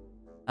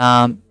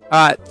 Alright,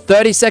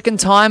 30-second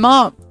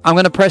timer. I'm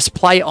going to press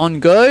play on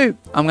go.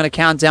 I'm going to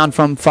count down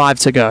from 5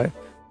 to go.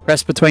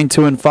 Press between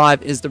 2 and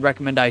 5 is the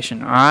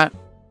recommendation, alright?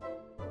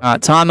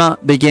 Alright, timer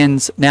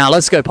begins now.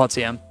 Let's go,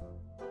 Potsy.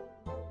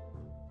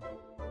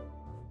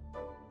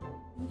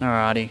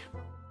 Alrighty.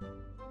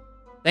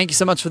 Thank you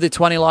so much for the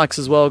 20 likes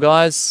as well,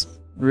 guys.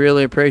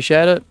 Really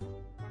appreciate it.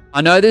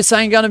 I know this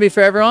ain't going to be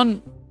for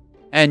everyone,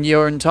 and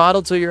you're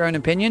entitled to your own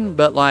opinion,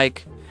 but,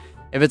 like,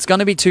 if it's going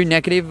to be too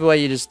negative where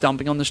you're just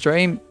dumping on the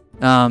stream,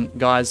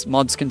 guys,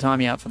 mods can time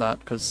me out for that,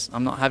 because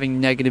I'm not having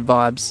negative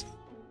vibes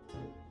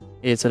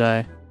here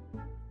today.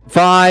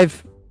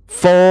 5,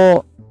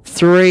 4,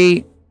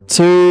 3,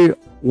 2,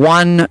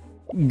 1,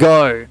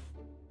 go.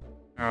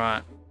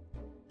 Alright.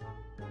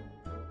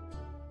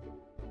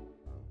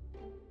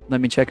 Let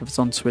me check if it's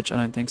on Switch. I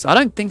don't think so. I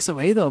don't think so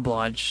either,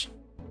 Oblige.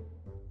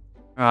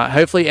 Alright,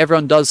 hopefully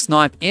everyone does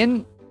snipe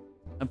in.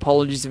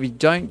 Apologies if you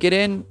don't get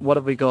in. What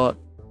have we got?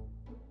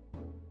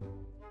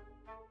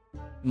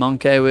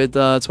 Monkey with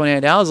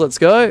 28 hours. Let's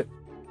go.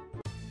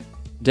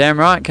 Damn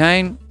right,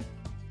 Kane.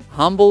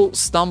 Humble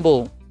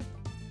stumble.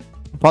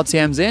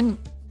 Potsyam's in.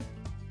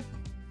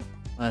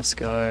 Let's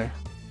go.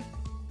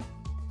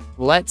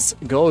 Let's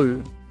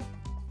go.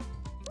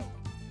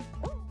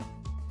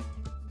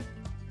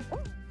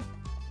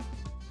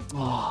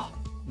 Oh,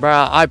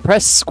 bruh, I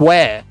pressed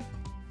square.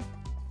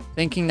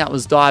 Thinking that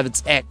was dive.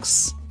 It's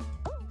X.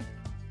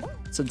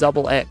 It's a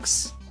double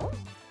X.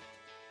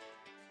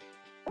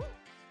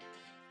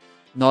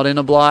 Not in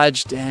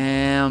oblige.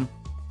 Damn.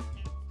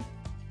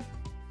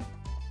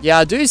 Yeah,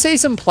 I do see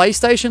some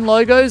PlayStation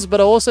logos,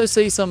 but I also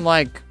see some,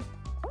 like,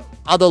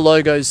 other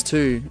logos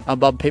too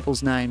above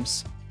people's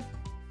names.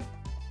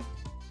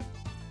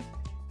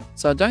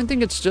 So I don't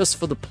think it's just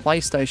for the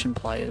PlayStation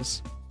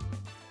players.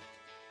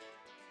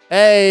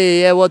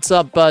 Hey, yeah, what's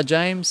up,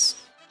 James?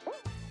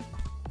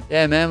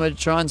 Yeah, man, we're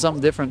trying something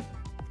different.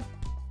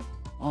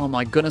 Oh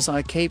my goodness,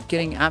 I keep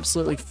getting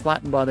absolutely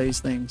flattened by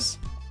these things.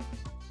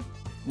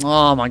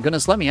 Oh my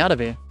goodness, let me out of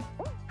here.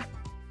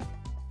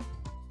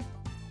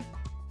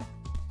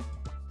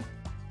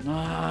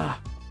 Ah.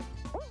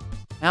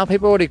 How are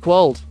people already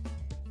quelled?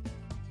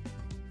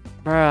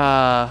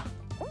 Bruh.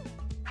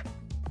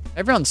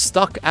 Everyone's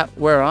stuck at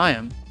where I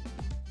am.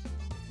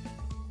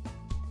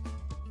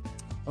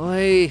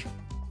 Oi.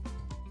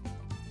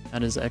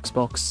 That is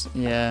Xbox.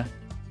 Yeah.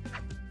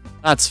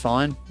 That's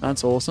fine.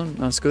 That's awesome.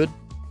 That's good.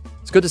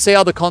 It's good to see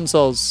other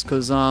consoles,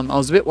 because I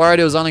was a bit worried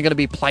it was only going to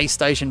be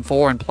PlayStation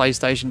 4 and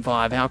PlayStation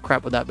 5. How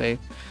crap would that be?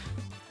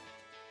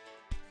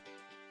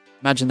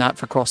 Imagine that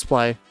for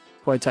crossplay.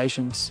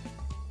 Quotations.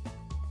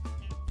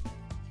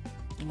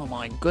 Oh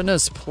my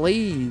goodness,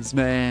 please,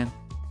 man.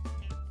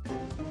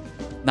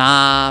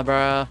 Nah,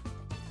 bruh.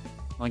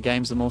 My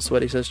games are more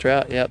sweaty, says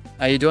Trout. Yep.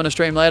 Are you doing a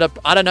stream later?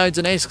 I don't know,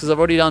 Denise, because I've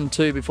already done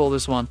 2 before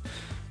this one.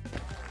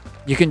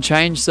 You can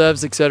change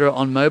serves, etc.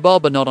 on mobile,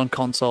 but not on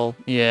console.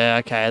 Yeah,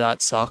 okay,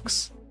 that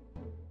sucks.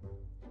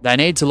 They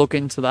need to look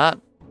into that.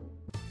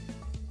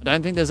 I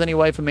don't think there's any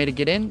way for me to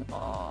get in.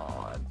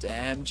 Oh,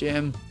 damn,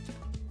 Jim.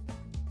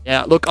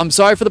 Yeah, look, I'm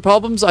sorry for the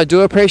problems. I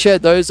do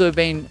appreciate those who have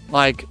been,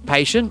 like,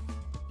 patient.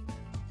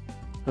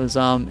 Because,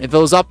 if it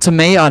was up to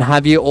me, I'd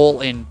have you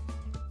all in.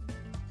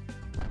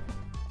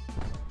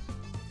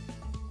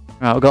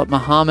 Alright, we've got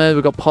Muhammad,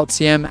 we've got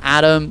Potsiem,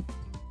 Adam,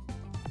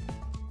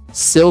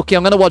 Silky.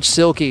 I'm going to watch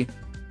Silky.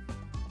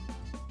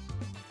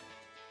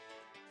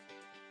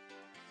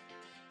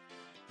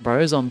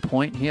 Bro's on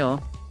point here.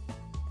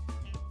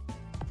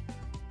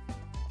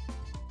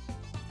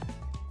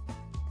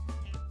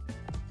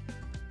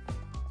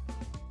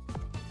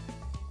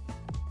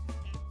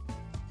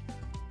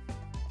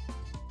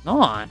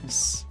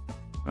 Nice.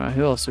 Alright,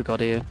 who else we got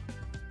here?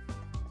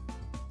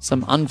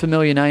 Some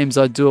unfamiliar names,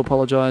 I do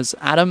apologize.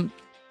 Adam.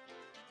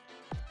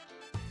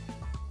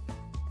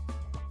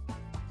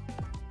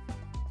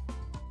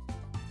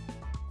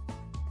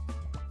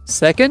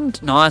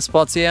 Second. Nice,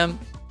 Potsiem.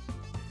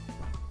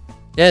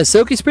 Yeah,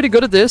 Silky's pretty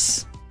good at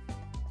this.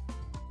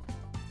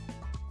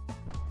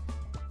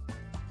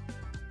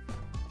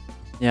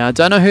 Yeah, I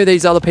don't know who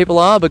these other people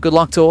are, but good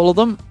luck to all of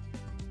them.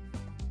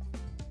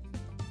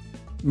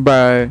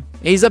 Bro,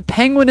 he's a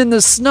penguin in the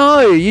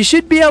snow. You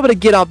should be able to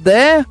get up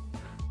there.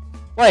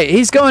 Wait,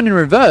 he's going in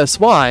reverse.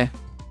 Why?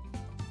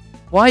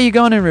 Why are you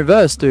going in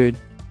reverse, dude?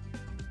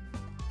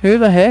 Who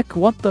the heck?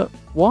 What the?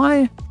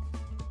 Why?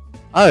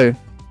 Oh.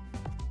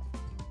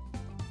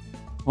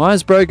 Why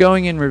is bro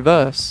going in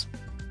reverse?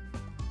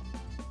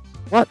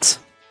 What?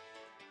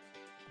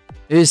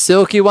 Who's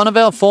Silky? One of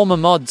our former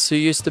mods who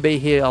used to be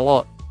here a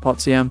lot.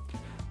 Potsiem.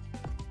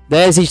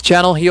 There's his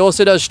channel. He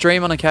also does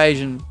stream on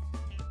occasion.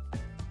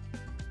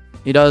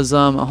 He does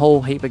a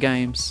whole heap of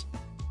games.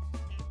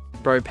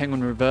 Bro,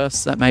 penguin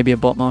reverse. That may be a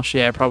bot mosh.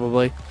 Yeah,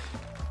 probably.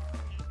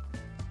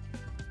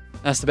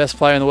 That's the best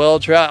player in the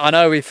world, Trout. I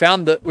know, we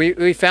found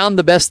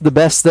the best of the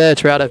best there,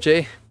 Trout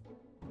FG.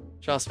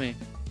 Trust me.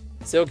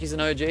 Silky's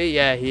an OG?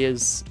 Yeah, he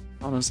is.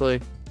 Honestly.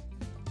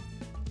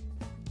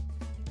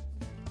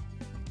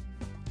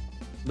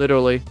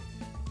 Literally.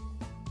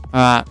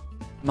 Alright.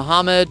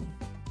 Muhammad.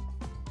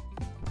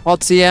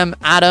 Potsiem.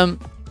 Adam.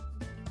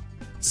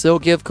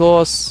 Silky, of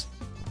course.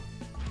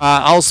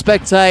 I'll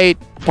spectate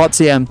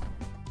Potsiem.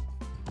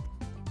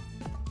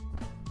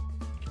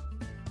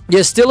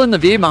 You're still in the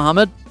view,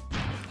 Muhammad.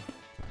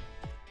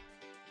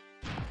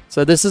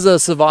 So this is a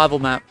survival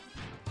map.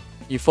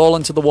 You fall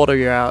into the water,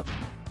 you're out.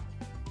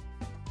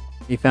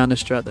 You found a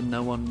strat that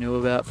no one knew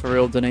about, for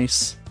real,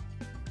 Denise.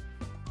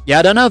 Yeah,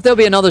 I don't know if there'll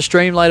be another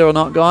stream later or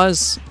not,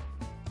 guys.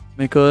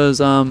 Because,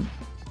 and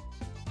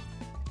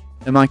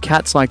my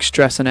cat's, like,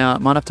 stressing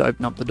out. Might have to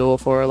open up the door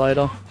for her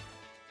later.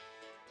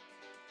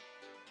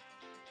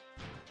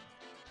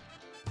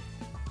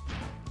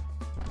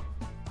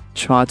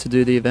 Try to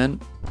do the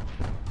event.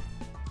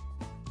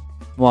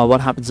 Wow,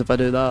 what happens if I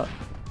do that?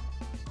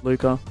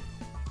 Luca.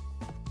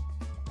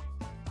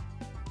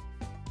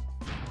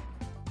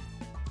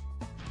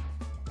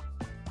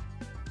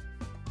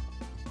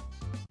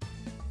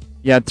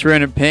 Yeah,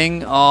 300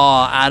 ping.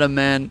 Oh, Adam,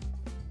 man.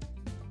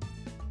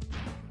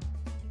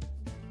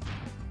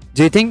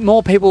 Do you think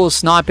more people will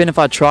snipe in if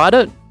I tried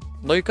it,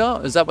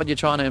 Luca? Is that what you're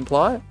trying to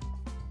imply?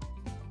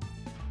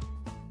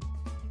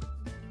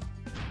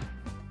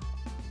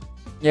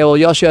 Yeah, well,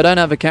 Yoshi, I don't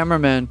have a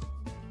cameraman.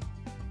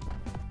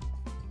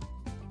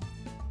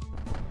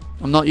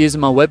 I'm not using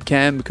my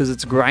webcam because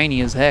it's grainy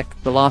as heck.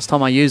 The last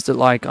time I used it,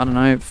 like, I don't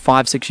know,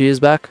 5-6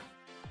 years back.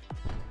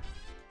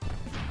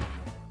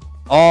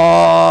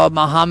 Oh,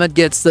 Muhammad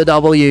gets the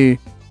W.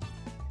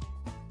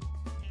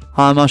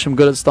 Hi, Mush, I'm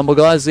good at Stumble,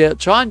 guys. Yeah,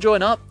 try and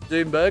join up,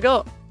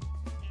 Doomburger.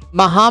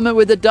 Muhammad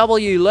with the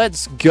W.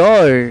 Let's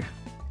go.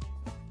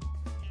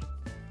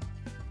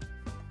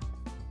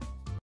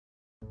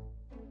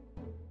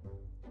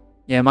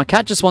 Yeah, my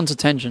cat just wants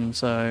attention,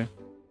 so...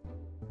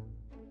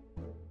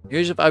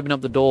 Usually if I open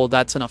up the door,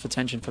 that's enough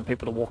attention for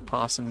people to walk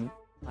past and,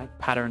 like,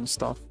 patter and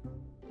stuff.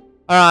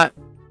 Alright.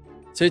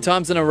 2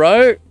 times in a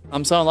row.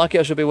 I'm so unlucky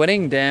I should be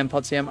winning. Damn,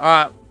 Potsiem.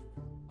 Alright.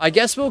 I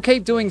guess we'll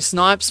keep doing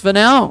snipes for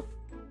now.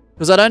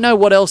 Because I don't know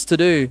what else to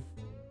do.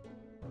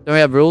 Do we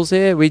have rules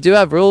here? We do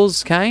have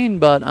rules, Kane,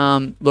 but,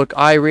 look,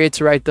 I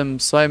reiterate them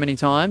so many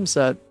times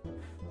that,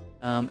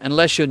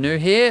 unless you're new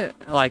here,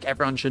 like,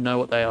 everyone should know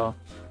what they are.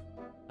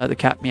 The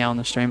cat meow on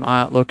the stream.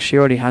 Alright, look, she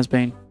already has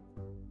been.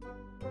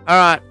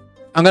 Alright.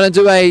 I'm going to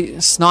do a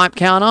snipe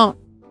counter.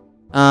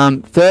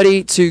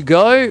 30 to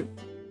go.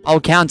 I'll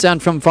count down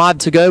from 5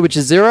 to go, which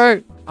is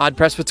 0. I'd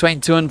press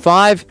between 2 and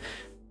 5.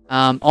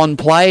 On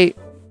play.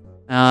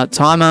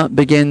 Timer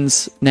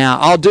begins now.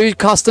 I'll do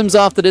customs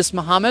after this,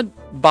 Muhammad.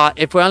 But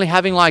if we're only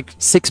having like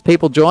 6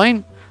 people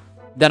join,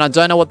 then I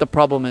don't know what the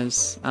problem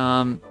is.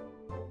 And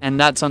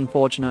that's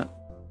unfortunate.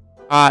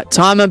 Alright,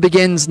 timer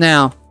begins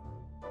now.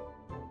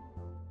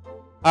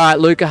 Alright,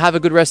 Luca, have a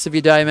good rest of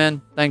your day,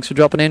 man. Thanks for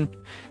dropping in.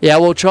 Yeah,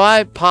 we'll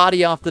try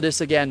party after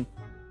this again.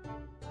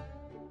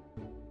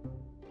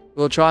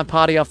 We'll try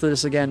party after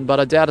this again, but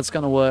I doubt it's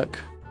going to work.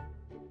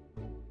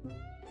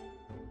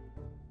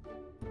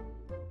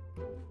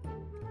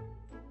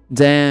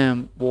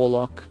 Damn,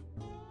 Warlock.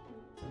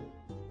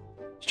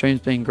 Stream's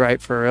been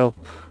great for real.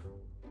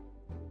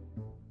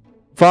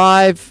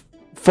 5,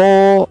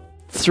 4,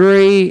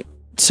 3,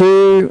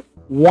 2,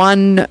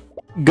 1,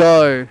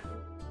 go.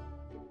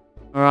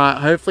 Alright,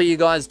 hopefully you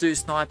guys do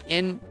snipe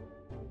in.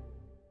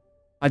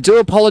 I do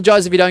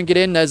apologize if you don't get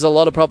in. There's a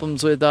lot of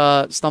problems with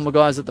Stumble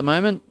Guys at the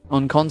moment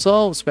on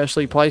console,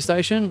 especially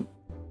PlayStation.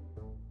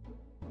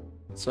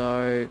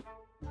 So...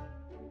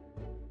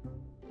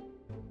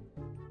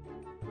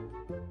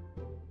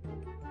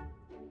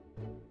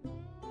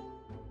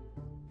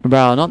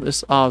 Bro, not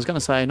this. Oh, I was going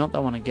to say, not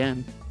that one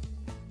again.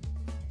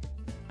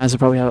 As I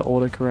probably have it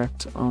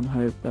autocorrect on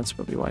Hope. That's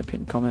probably why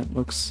pinned comment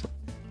looks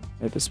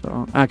a bit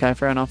wrong. Okay,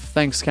 fair enough.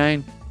 Thanks,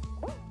 Kane.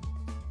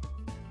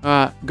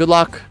 Alright, good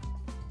luck.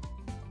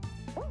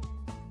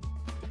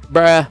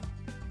 Bruh.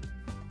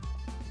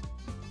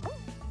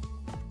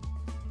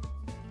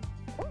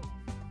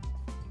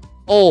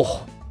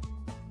 Oh.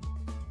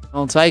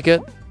 I'll take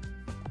it.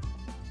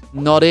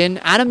 Not in.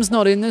 Adam's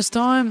not in this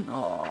time.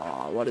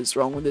 Oh, what is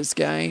wrong with this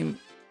game?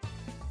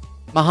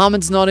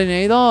 Muhammad's not in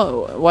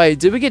either. Wait,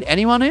 did we get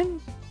anyone in?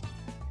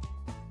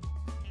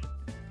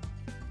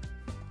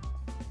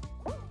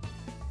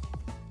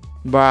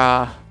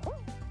 Bruh.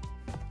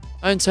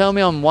 Don't tell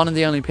me I'm one of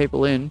the only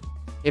people in.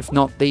 If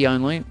not the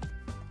only.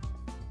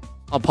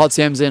 Oh,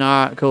 Potsiem's in.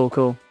 Alright, cool,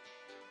 cool.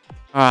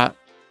 Alright.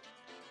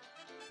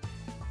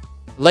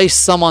 At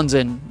least someone's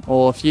in.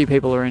 Or a few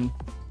people are in.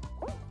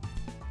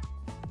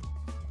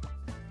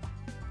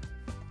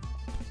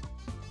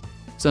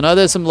 So I know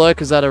there's some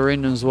lurkers that are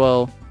in as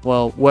well.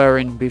 Well, were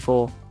in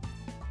before.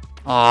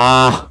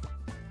 Ah.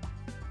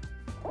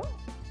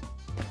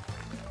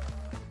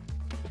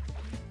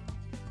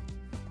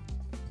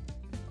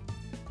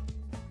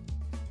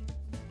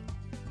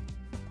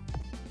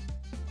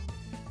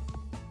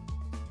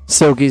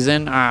 Silky's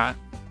in. Alright.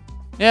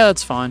 Yeah,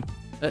 that's fine.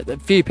 A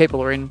few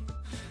people are in.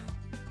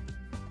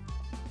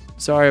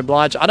 Sorry,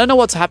 oblige. I don't know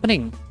what's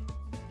happening.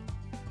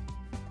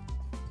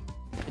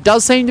 It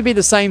does seem to be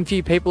the same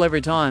few people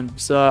every time.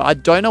 So I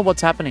don't know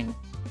what's happening.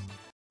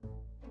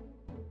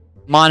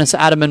 Minus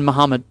Adam and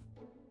Muhammad.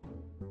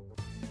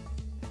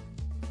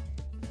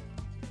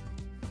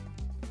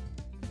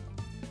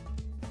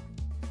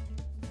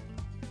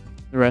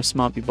 The rest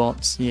might be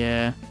bots.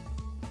 Yeah.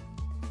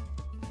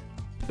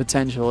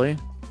 Potentially.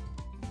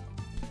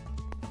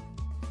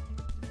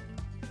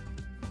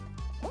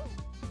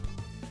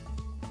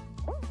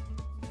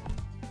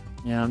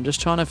 Yeah, I'm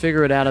just trying to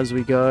figure it out as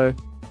we go.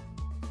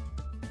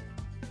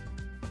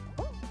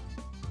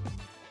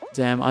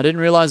 Damn, I didn't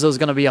realize there was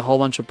going to be a whole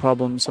bunch of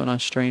problems when I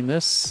streamed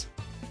this.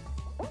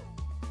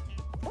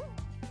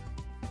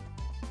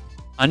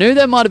 I knew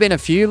there might have been a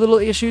few little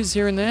issues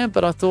here and there,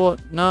 but I thought,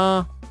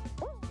 nah.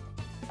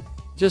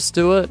 Just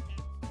do it.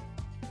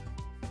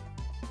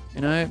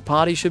 You know,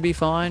 party should be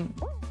fine.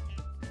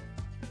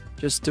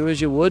 Just do as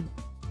you would.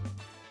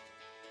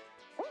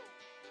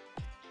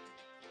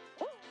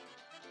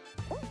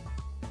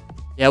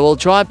 Yeah, we'll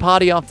try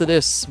party after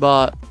this,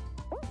 but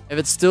if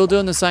it's still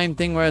doing the same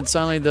thing where it's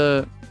only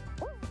the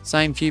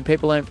same few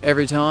people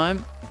every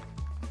time.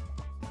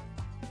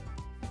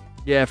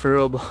 Yeah, for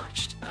real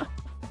obliged.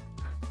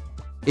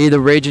 Either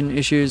region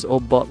issues or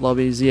bot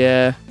lobbies,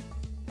 yeah.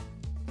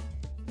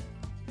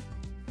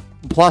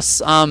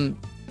 Plus,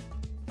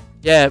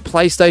 yeah,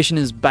 PlayStation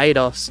is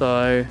beta,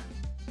 so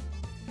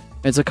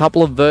it's a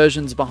couple of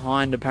versions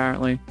behind,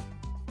 apparently.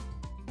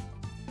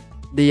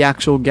 The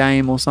actual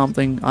game or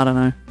something, I don't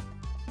know.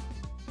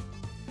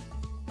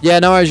 Yeah,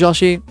 no worries,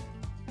 Yoshi.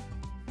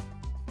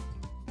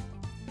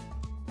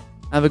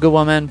 Have a good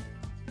one, man.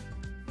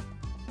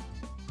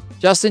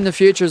 Just in the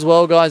future as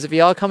well, guys, if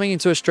you are coming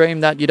into a stream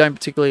that you don't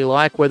particularly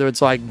like, whether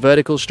it's like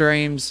vertical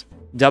streams,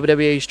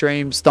 WWE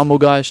streams, Stumble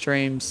Guy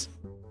streams,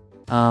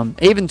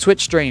 even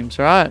Twitch streams,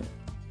 right?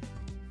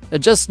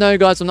 Just know,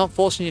 guys, I'm not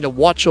forcing you to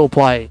watch or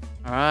play,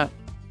 alright?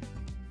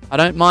 I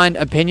don't mind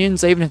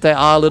opinions, even if they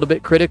are a little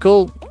bit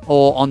critical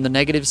or on the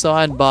negative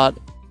side, but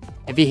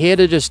if you're here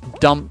to just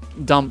dump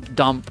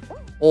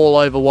all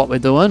over what we're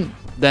doing,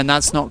 then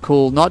that's not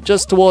cool. Not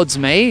just towards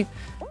me,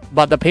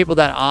 but the people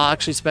that are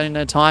actually spending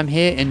their time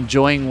here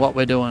enjoying what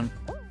we're doing.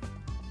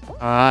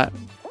 Alright?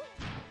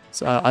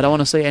 So I don't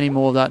want to see any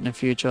more of that in the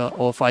future.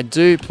 Or if I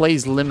do,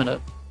 please limit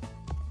it.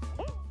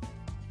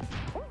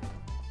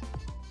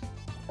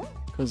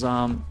 Because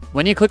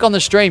when you click on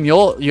the stream,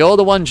 you're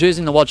the one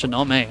choosing to watch it,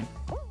 not me.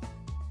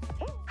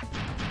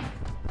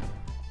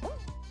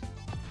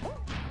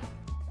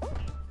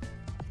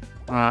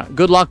 Alright,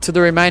 good luck to the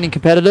remaining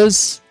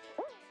competitors.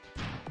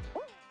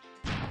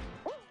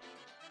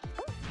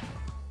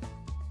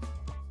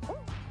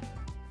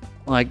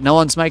 Like, no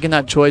one's making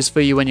that choice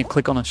for you when you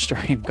click on a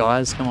stream,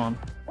 guys. Come on.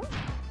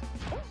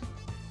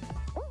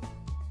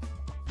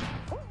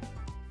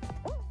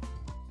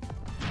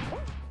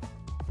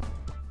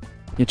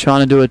 You're trying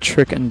to do a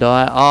trick and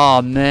die.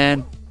 Oh,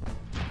 man.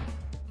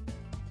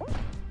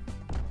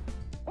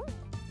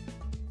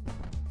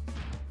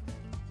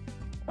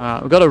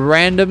 Alright, we've got a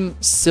random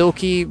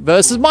Silky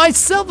versus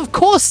myself, of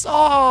course.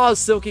 Oh,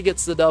 Silky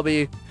gets the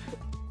W.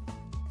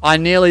 I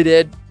nearly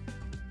did.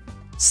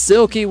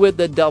 Silky with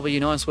the W.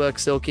 Nice work,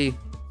 Silky.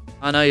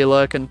 I know you're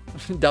lurking.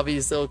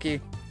 W,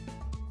 Silky.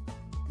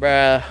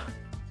 Bruh.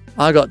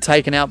 I got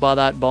taken out by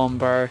that bomb,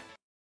 bro.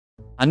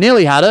 I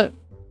nearly had it.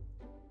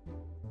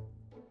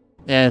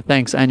 Yeah,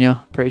 thanks,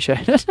 Anya.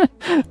 Appreciate it.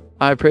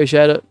 I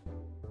appreciate it.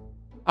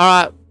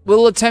 Alright,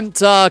 we'll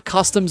attempt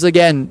customs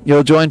again.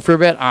 You'll join for a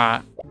bit?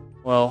 Alright.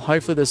 Well,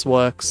 hopefully this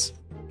works.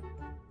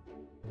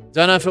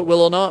 Don't know if it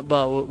will or not,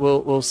 but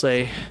we'll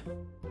see.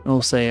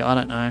 We'll see. I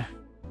don't know.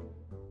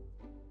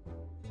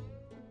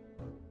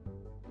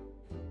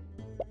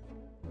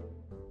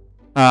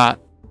 Alright.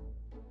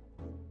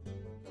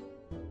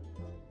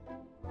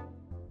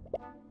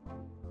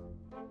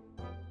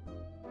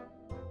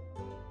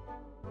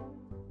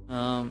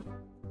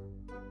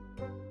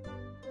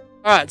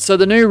 Alright, so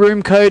the new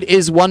room code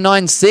is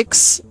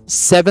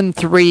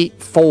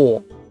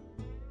 196734.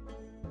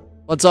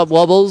 What's up,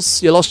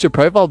 Wobbles? You lost your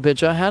profile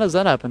picture. How does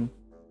that happen?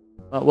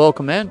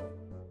 Welcome, man.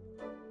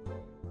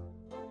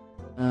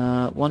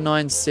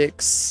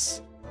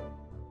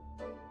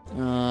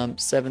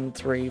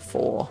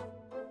 196734.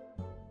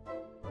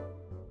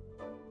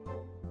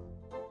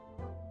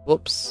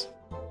 Whoops.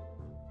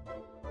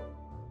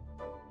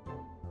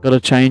 Gotta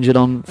change it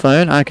on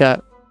phone. Okay.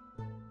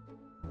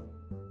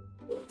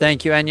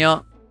 Thank you,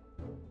 Anya.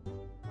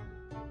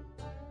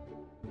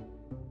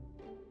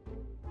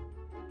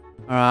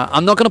 Alright,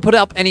 I'm not going to put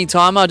up any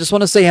timer. I just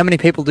want to see how many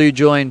people do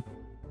join.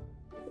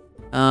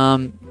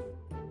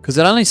 Because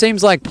it only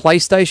seems like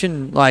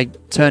PlayStation,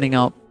 like, turning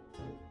up.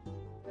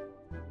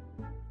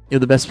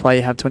 You're the best player,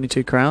 you have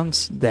 22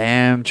 crowns.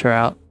 Damn,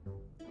 Trout.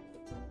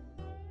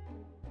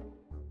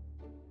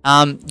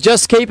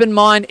 Just keep in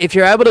mind, if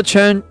you're able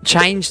to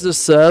change the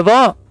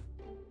server,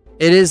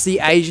 it is the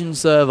Asian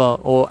server,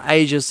 or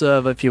Asia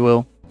server, if you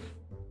will.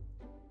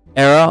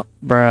 Error?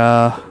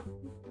 Bruh.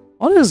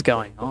 What is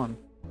going on?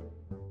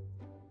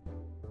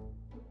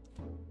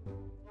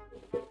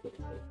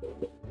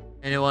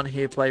 Anyone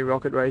here play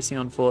Rocket Racing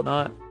on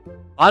Fortnite?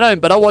 I don't,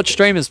 but I watch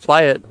streamers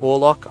play it.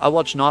 Warlock. I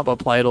watch Nightbot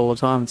play it all the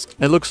time.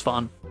 It looks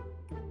fun.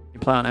 You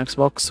play on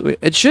Xbox.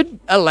 It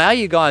should allow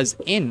you guys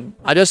in.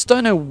 I just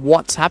don't know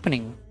what's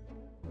happening.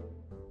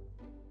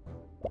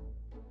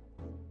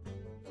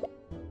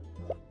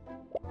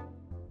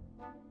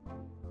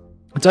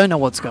 I don't know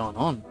what's going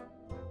on.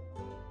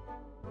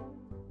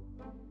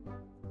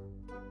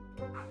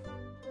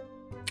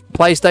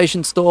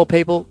 PlayStation Store,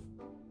 people.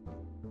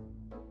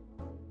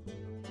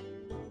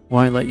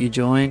 Won't let you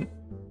join.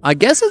 I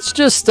guess it's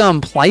just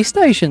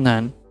PlayStation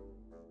then.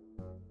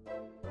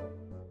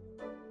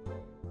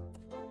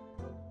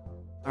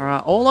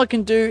 Alright, all I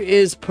can do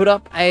is put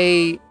up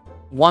a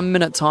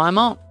 1-minute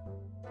timer.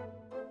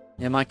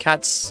 Yeah, my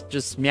cat's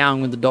just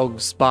meowing with the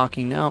dog's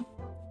barking now.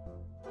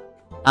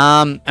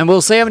 And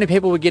we'll see how many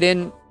people we get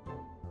in.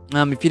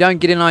 If you don't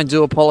get in, I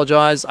do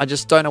apologize. I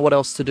just don't know what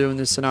else to do in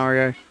this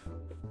scenario.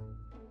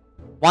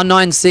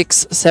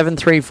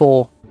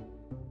 196734.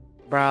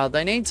 Bruh,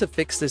 they need to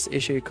fix this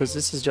issue because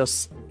this is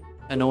just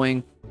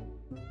annoying.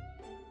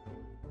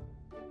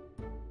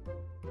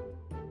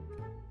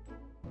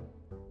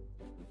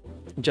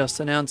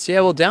 Just announced. Yeah,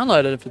 we'll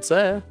download it if it's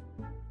there.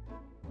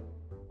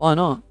 Why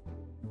not?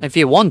 If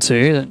you want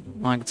to, then,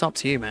 like, it's up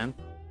to you, man.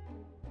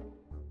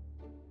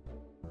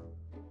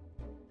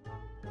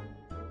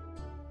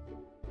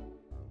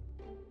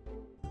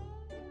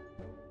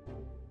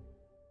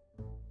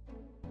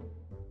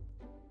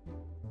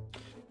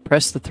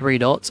 Press the 3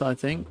 dots, I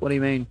think. What do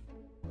you mean?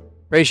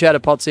 Appreciate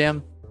it,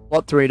 Potsium.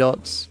 What 3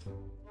 dots?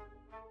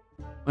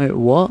 Wait,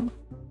 what?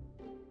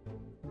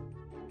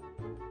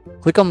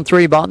 Click on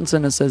 3 buttons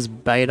and it says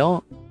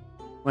beta.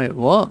 Wait,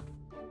 what?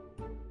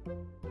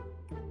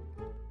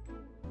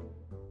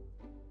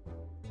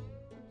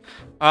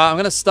 I'm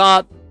going to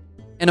start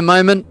in a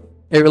moment.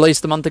 It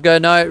released a month ago.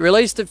 No, it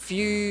released a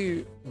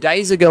few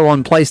days ago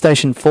on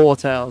PlayStation 4,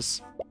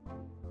 Tales.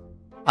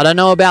 I don't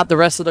know about the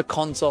rest of the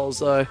consoles,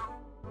 though.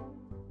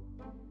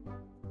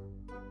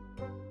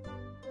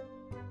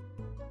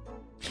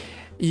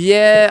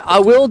 Yeah, I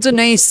will,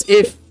 Denise,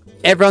 if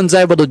everyone's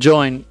able to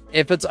join.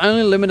 If it's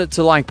only limited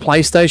to, like,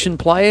 PlayStation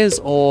players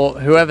or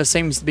whoever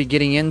seems to be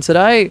getting in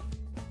today,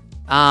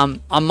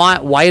 I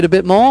might wait a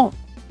bit more.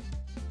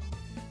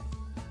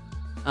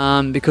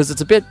 Because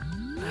it's a bit...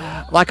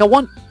 Like, I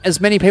want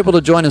as many people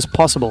to join as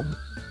possible.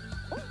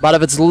 But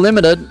if it's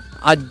limited,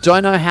 I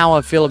don't know how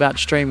I feel about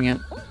streaming it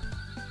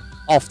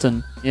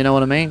often. You know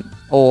what I mean?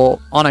 Or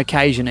on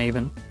occasion,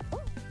 even.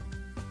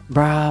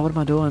 Bruh, what am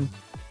I doing?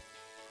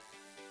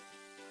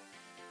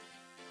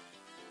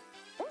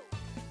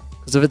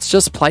 Because if it's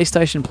just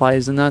PlayStation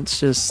players, then that's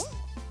just...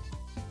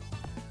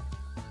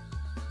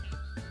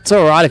 It's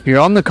alright if you're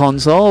on the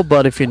console,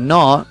 but if you're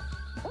not,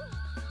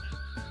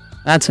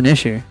 that's an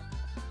issue.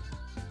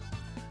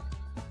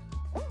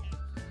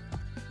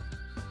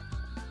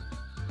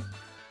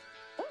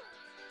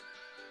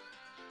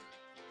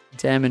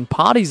 Damn, in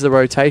parties, the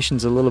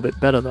rotation's a little bit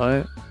better,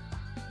 though.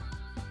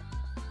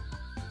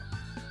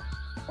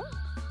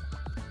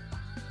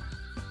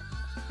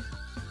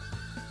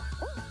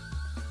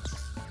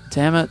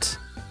 Damn it.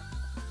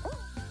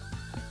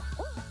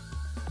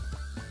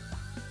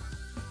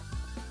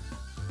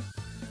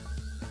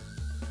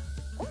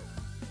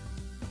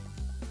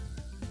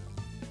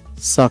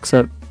 Sucks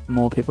that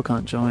more people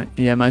can't join.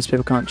 Yeah, most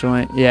people can't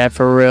join. Yeah,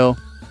 for real.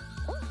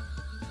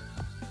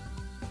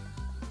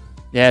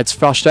 Yeah, it's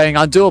frustrating.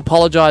 I do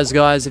apologize,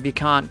 guys, if you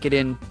can't get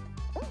in.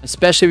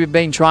 Especially if you've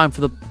been trying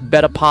for the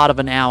better part of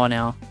an hour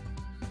now.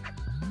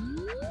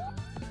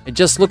 It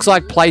just looks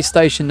like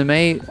PlayStation to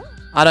me.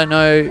 I don't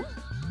know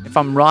if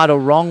I'm right or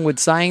wrong with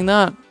saying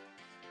that.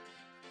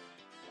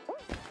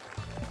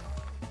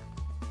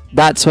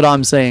 That's what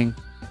I'm seeing.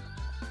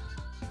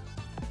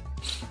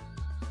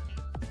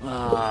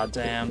 Ah,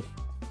 damn.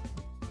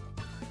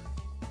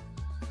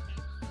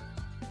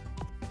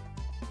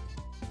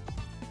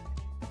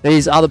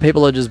 These other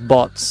people are just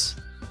bots.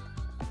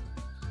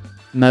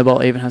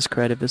 Mobile even has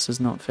creative. This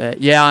is not fair.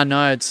 Yeah, I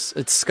know. It's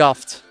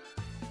scuffed.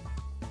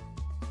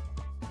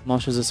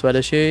 Mosh is a sweat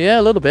issue. Yeah,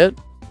 a little bit.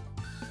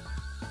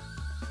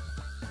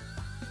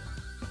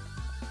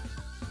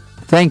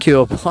 Thank you,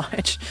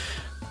 Oblige.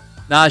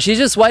 Nah, she's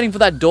just waiting for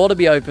that door to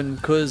be open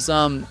because,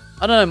 I don't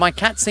know, my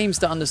cat seems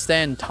to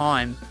understand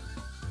time.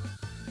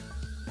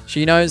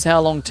 She knows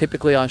how long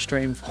typically I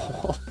stream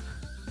for.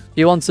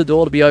 She wants the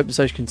door to be open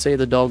so she can see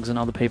the dogs and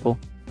other people.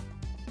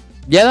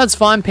 Yeah, that's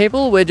fine,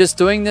 people. We're just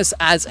doing this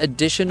as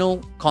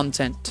additional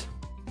content.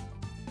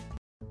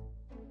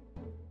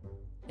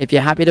 If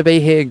you're happy to be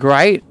here,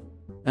 great.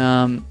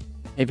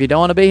 If you don't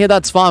want to be here,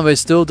 that's fine. We're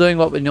still doing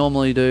what we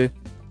normally do.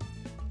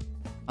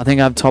 I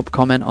think I have top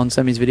comment on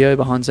Semi's video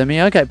behind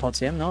Semi. Okay,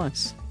 Potsy,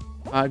 nice.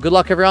 Alright, good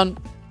luck, everyone.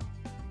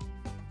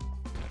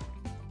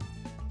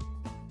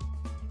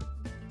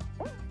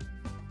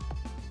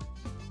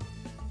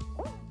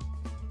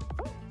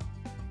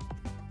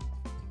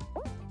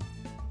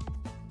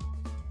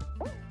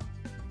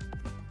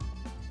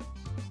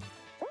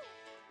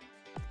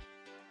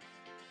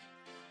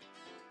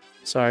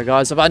 Sorry,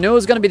 guys. If I knew it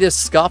was going to be this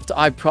scuffed,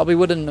 I probably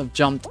wouldn't have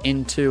jumped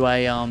into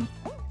a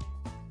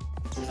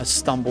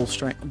stumble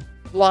stream.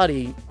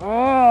 Bloody. Oh,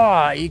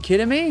 are you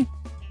kidding me?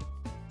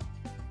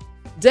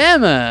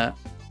 Damn it.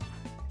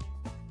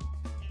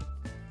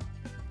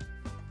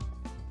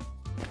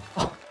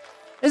 Oh,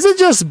 is it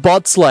just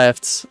bots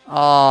left? Oh,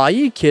 are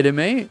you kidding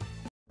me?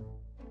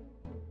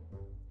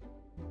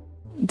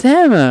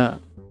 Damn it.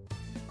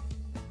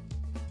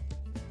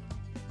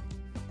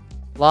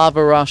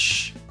 Lava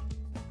rush.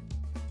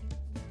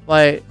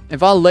 Wait,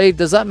 if I leave,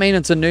 does that mean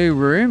it's a new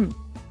room?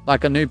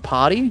 Like a new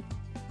party?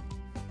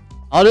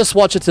 I'll just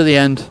watch it to the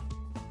end.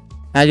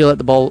 How do you let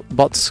the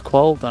bots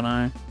quell? Don't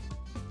know.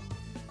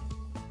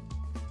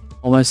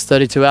 Almost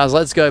 32 hours.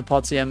 Let's go,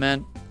 Potsy,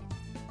 man.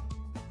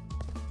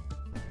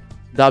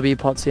 W,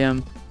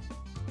 Potsy.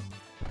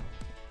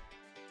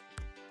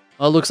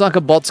 Well, it looks like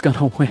a bot's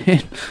gonna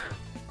win.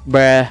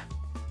 Bruh.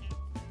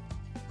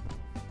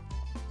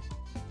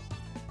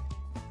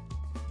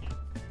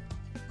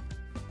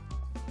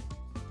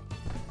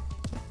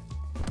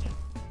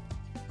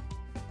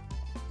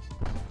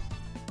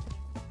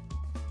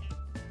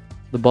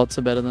 The bots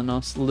are better than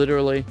us,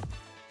 literally.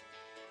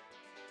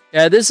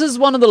 Yeah, this is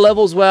one of the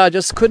levels where I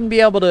just couldn't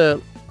be able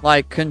to,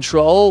 like,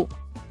 control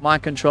my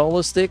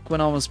controller stick when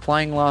I was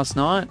playing last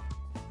night.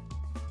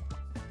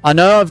 I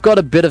know I've got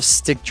a bit of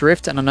stick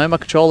drift, and I know my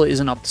controller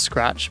isn't up to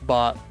scratch,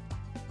 but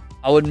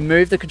I would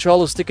move the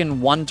controller stick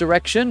in one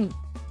direction,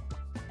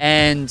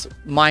 and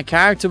my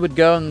character would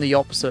go in the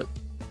opposite.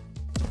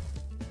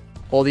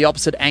 Or the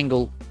opposite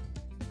angle.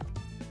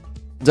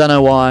 Don't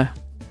know why.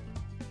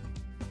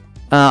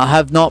 I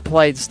have not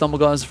played Stumble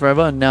Guys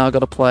forever, and now I've got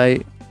to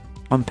play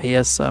on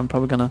PS, so I'm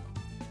probably going to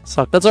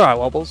suck. That's alright,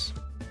 Wobbles.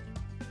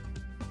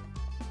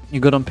 You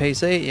good on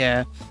PC?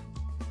 Yeah.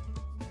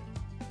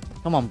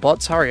 Come on,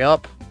 bots, hurry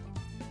up.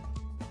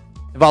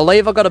 If I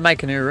leave, I've got to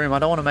make a new room. I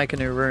don't want to make a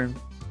new room.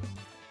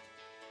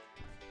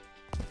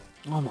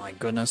 Oh my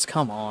goodness,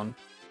 come on.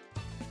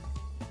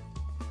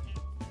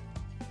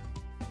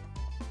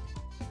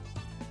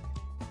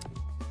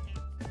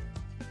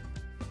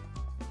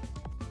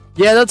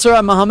 Yeah, that's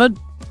alright, Mohammed.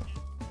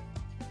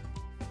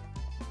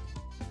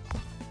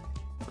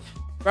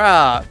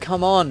 Bruh,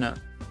 come on.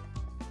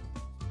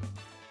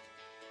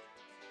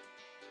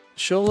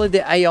 Surely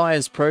the AI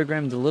is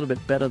programmed a little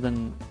bit better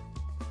than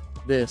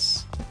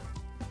this.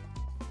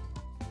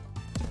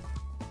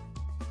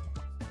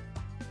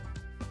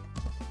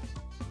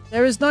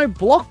 There is no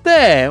block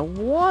there.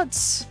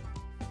 What?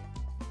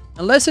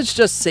 Unless it's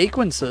just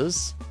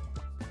sequences.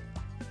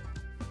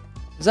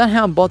 Is that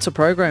how bots are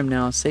programmed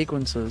now?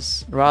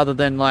 Sequences. Rather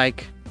than,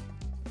 like,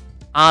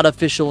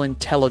 artificial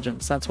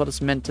intelligence. That's what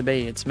it's meant to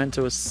be. It's meant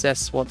to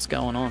assess what's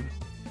going on.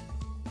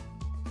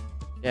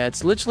 Yeah,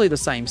 it's literally the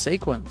same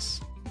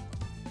sequence.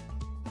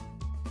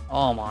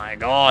 Oh my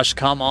gosh,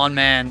 come on,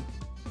 man.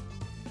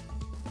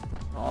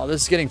 Oh,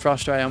 this is getting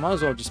frustrating. I might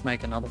as well just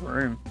make another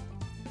room.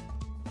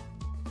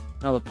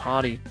 Another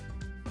party.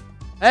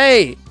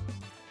 Hey!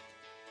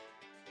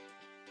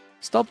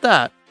 Stop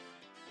that.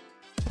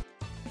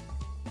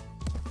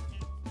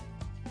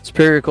 It's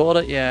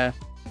pre-recorded, yeah.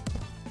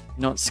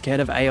 Not scared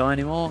of AI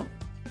anymore.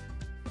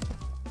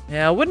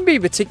 Yeah, I wouldn't be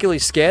particularly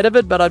scared of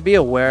it, but I'd be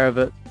aware of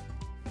it.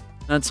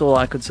 That's all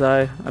I could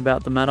say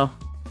about the matter.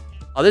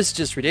 Oh, this is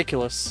just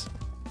ridiculous.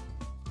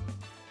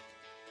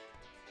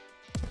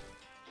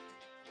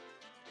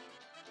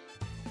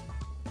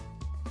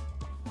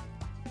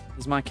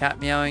 Is my cat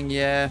meowing?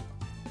 Yeah.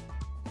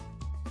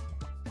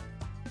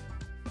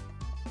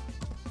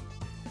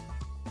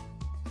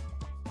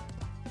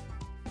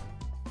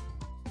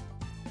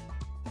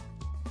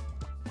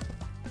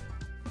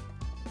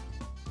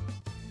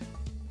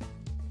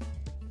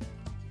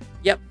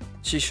 Yep,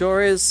 she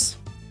sure is.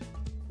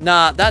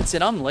 Nah, that's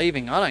it. I'm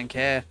leaving. I don't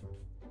care.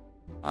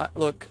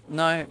 Look,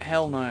 no,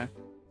 hell no.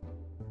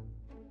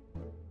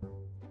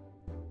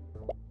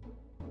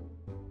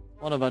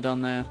 What have I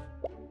done there?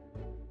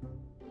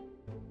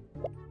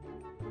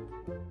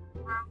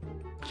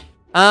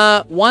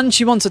 One,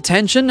 she wants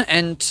attention,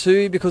 and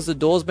two, because the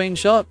door's been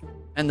shut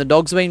and the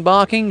dog's been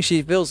barking,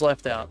 she feels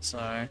left out,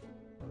 so...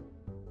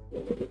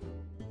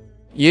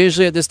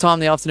 Usually at this time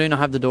in the afternoon, I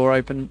have the door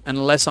open,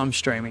 unless I'm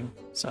streaming.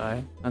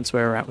 So, that's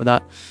where we're at with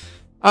that.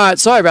 Alright,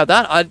 sorry about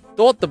that. I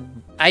thought the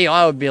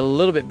AI would be a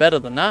little bit better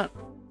than that.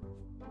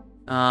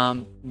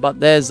 But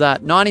there's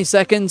that. 90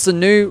 seconds, a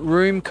new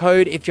room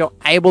code if you're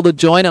able to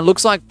join. It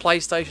looks like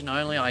PlayStation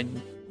only. I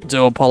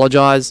do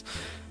apologize.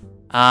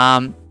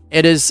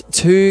 It is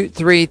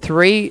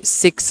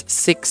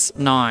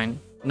 233669.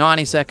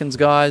 90 seconds,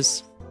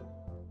 guys.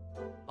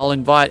 I'll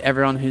invite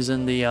everyone who's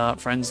in the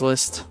friends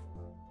list.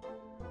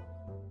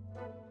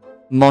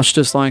 Mosh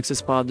just likes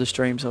this part of the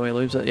stream, so he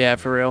leaves it. Yeah,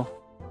 for real.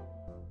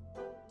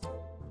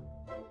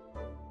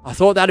 I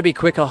thought that'd be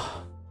quicker.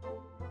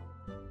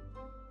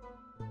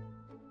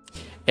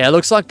 Yeah, it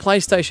looks like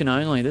PlayStation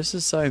only. This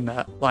is so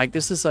bad. Like,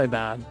 this is so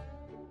bad.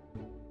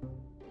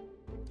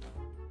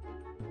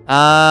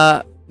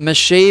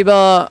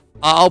 Mashiba.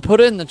 I'll put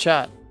it in the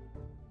chat.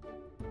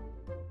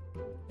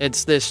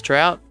 It's this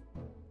trout.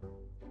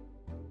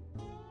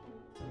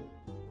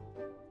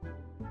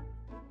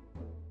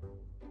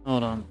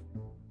 Hold on.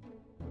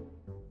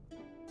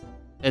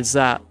 It's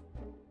that.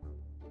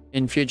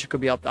 In future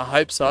could be up. I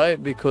hope so,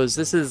 because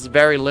this is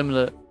very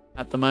limited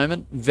at the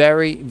moment.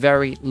 Very,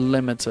 very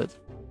limited.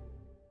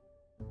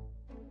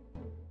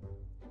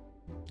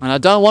 And I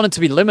don't want it to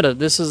be limited.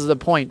 This is the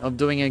point of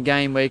doing a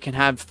game where you can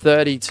have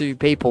 32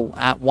 people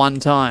at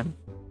one time.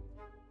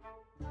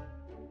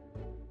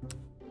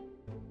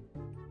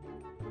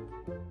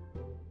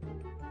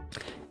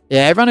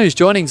 Yeah, everyone who's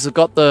joining has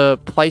got the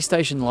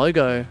PlayStation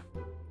logo.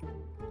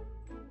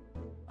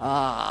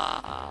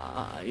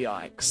 Ah,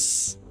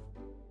 yikes.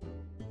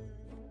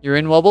 You're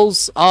in,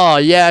 Wobbles? Oh,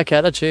 yeah, okay,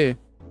 that's you.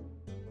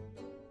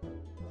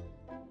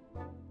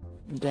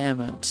 Damn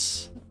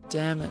it.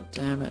 Damn it,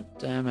 damn it,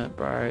 damn it,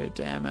 bro.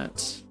 Damn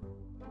it.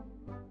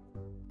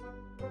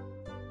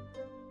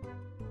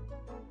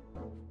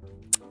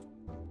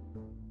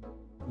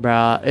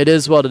 Bruh, it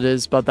is what it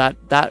is, but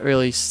that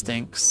really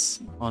stinks,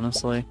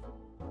 honestly.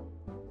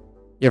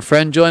 Your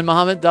friend joined,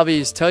 Mohammed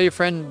W's. Tell your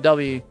friend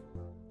W.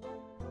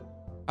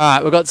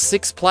 Alright, we've got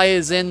 6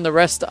 players in. The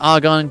rest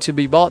are going to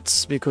be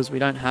bots because we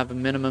don't have a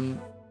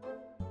minimum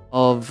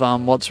of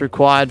what's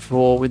required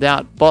for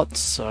without bots,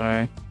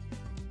 so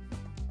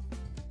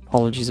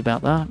apologies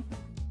about that.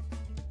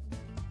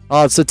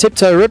 Oh, it's a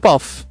Tiptoe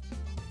ripoff.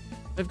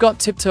 We've got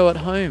Tiptoe at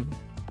home.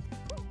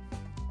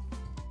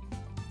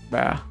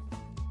 Bruh.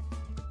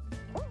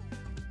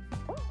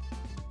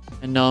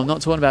 And no, I'm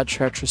not talking about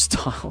treacherous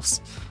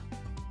tiles.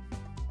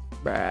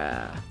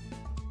 Bruh.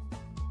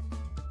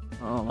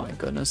 Oh my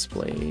goodness,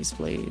 please,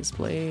 please,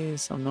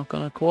 please. I'm not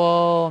gonna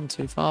qual. I'm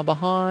too far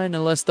behind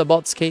unless the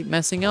bots keep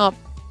messing up.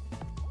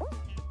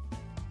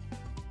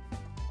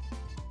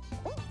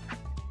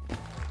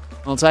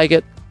 I'll take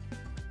it.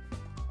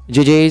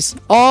 GG's.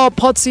 Oh,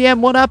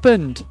 PotCM, what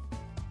happened?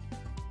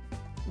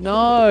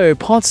 No,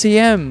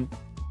 PotCM.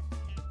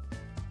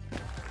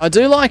 I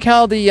do like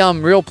how the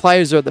real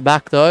players are at the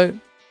back though.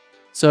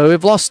 So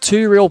we've lost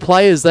 2 real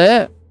players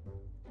there.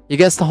 You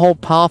guessed the whole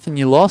path and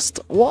you lost?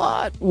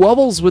 What?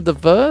 Wobbles with the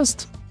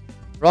first?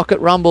 Rocket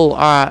Rumble.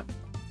 Alright.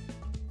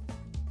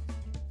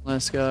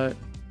 Let's go.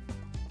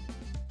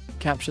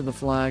 Capture the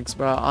flags,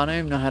 bro. I don't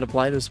even know how to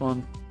play this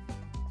one.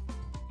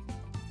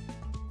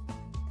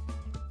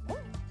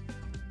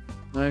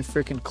 No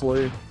freaking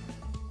clue.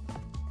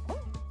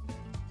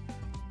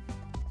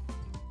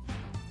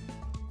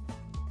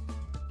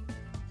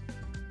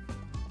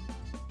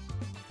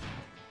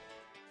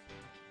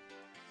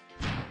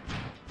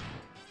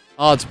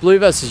 Oh, it's blue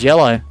versus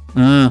yellow.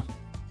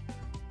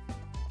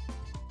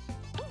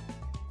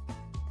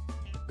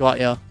 Got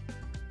ya.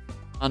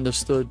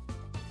 Understood.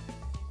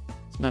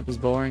 This map is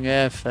boring.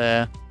 Yeah,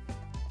 fair.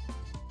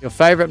 Your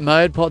favorite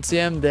mode,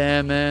 PotCM?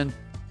 Damn, man.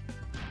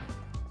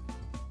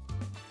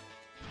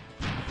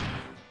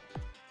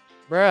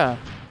 Bruh.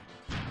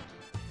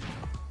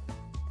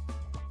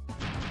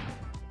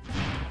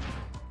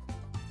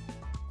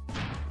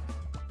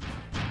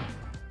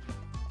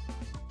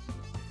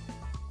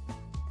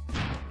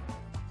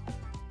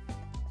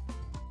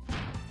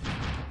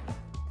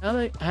 How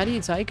do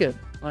you take it?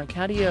 Like,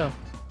 how do you...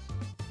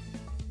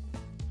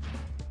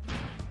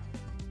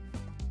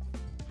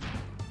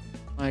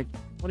 Like,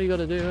 what do you got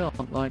to do?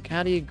 Like,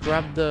 how do you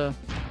grab the...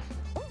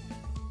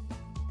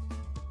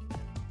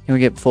 Can we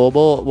get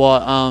 4-ball?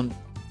 What,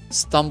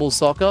 Stumble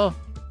Soccer?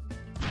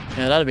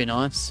 Yeah, that'd be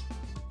nice.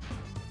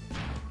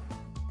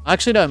 I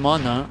actually don't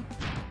mind that.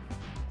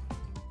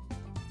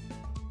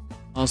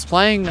 I was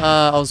playing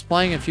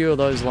a few of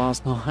those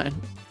last night.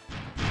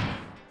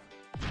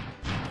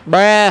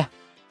 Bruh!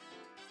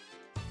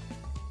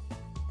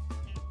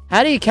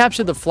 How do you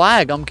capture the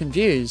flag? I'm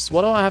confused.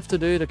 What do I have to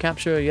do to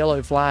capture a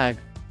yellow flag?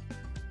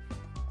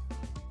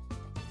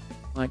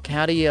 Like,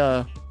 how do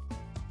you...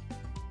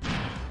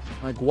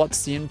 Like,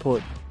 what's the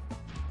input?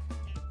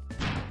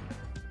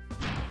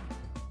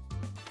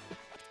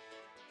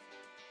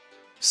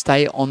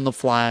 Stay on the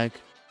flag.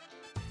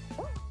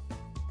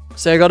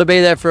 So you got to be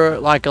there for,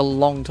 like, a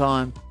long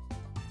time.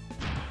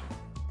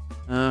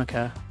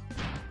 Okay.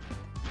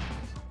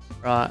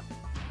 Right.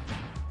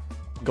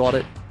 Got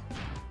it.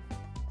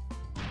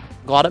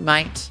 Got it,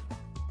 mate.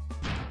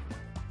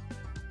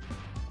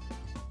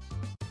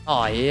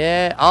 Oh,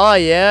 yeah. Oh,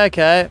 yeah,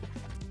 okay.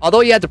 I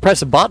thought you had to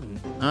press a button.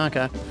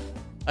 Okay.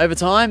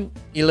 Overtime.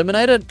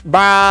 Eliminated.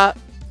 Bah.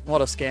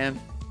 What a scam.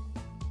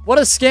 What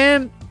a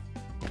scam.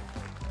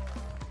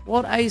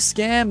 What a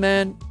scam,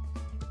 man.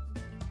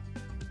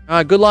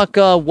 Alright, good luck,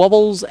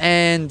 Wobbles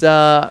and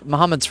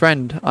Muhammad's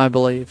friend, I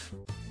believe.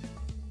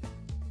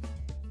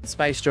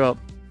 Space drop.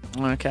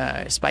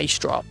 Okay, space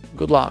drop.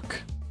 Good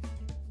luck.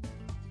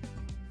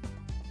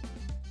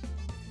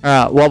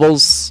 Alright,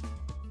 Wobbles.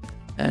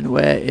 And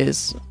where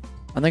is...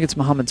 I think it's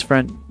Muhammad's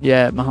friend.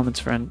 Yeah, Muhammad's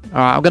friend.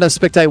 Alright, I'm gonna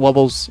spectate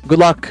Wobbles. Good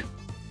luck.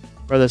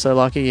 Bro, they're so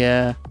lucky,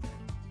 yeah.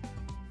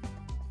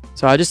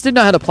 So I just didn't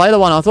know how to play the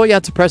one. I thought you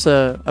had to press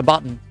a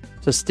button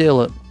to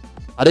steal it.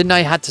 I didn't know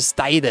you had to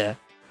stay there.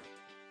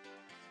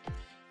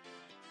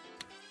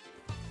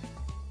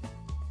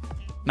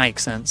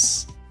 Makes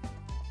sense.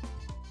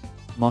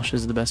 Mosh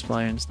is the best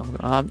player and stuff.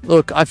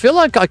 Look, I feel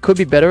like I could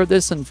be better at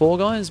this than Fall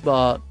Guys,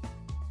 but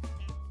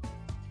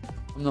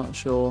I'm not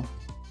sure.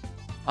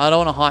 I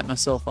don't want to hype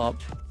myself up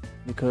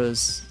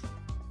because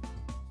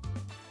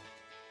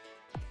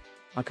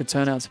I could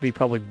turn out to be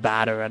probably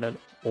badder at it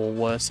or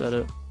worse at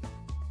it.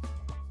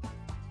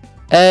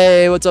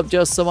 Hey, what's up,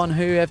 Just Someone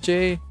Who,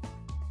 FG?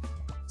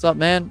 What's up,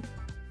 man?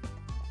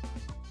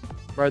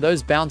 Bro,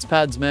 those bounce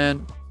pads,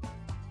 man.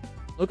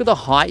 Look at the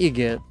height you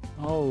get.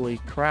 Holy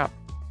crap.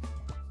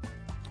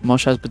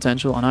 Mosh has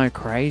potential. I know,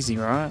 crazy,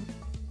 right?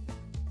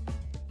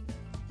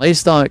 At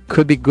least I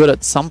could be good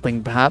at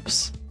something,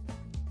 perhaps.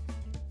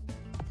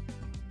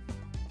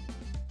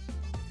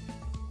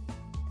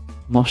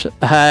 Mosh.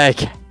 Hey,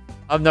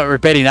 I'm not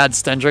repeating that,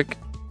 Stendrick.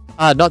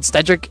 Not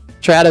Stendrick.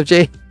 Trout of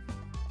G.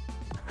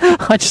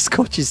 I just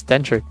called you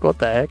Stendrick. What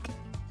the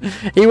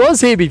heck? He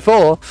was here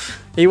before.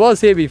 He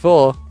was here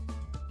before.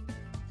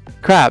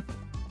 Crap.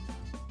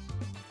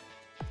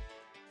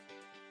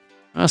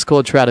 I just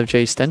called Trout of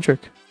G Stendrick.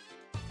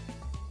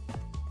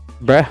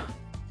 Bruh.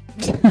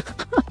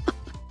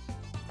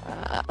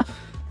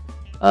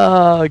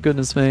 Oh,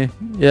 goodness me.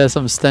 Yes,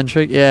 I'm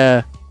Stendrick.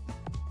 Yeah.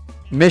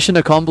 Mission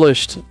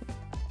accomplished.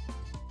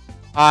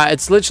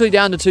 It's literally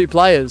down to 2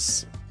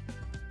 players.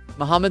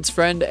 Muhammad's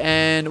friend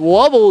and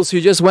Wobbles,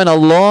 who just went a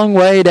long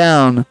way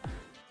down.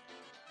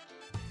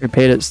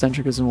 Repeat it,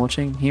 Stendrick isn't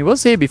watching. He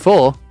was here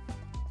before.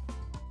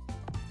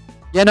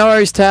 Yeah, no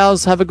worries,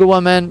 Towels. Have a good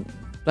one, man.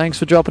 Thanks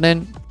for dropping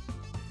in.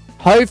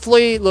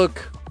 Hopefully,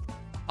 look,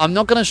 I'm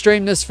not going to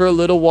stream this for a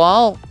little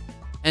while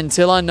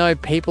until I know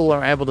people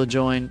are able to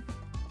join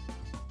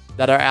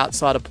that are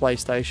outside of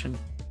PlayStation.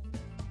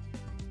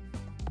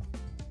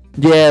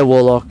 Yeah,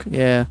 Warlock.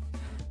 Yeah.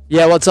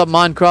 Yeah, what's up,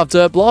 Minecraft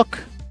Dirt Block?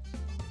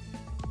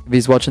 If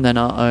he's watching, then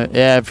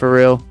yeah, for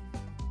real.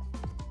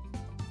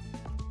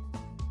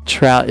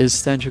 Trout is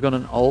Stendrick on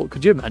an ult.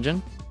 Could you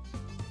imagine?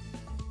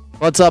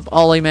 What's up,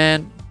 Ollie,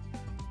 man?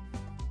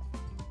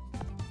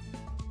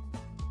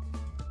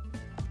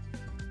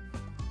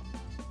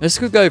 This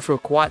could go for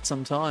quite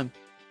some time.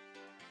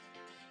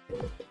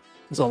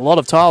 There's a lot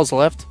of tiles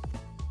left.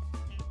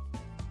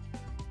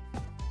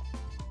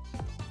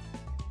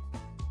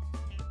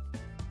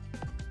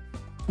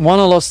 One,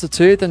 I lost a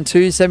tooth, and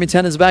 2,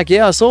 semi-tenors back.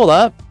 Yeah, I saw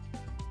that.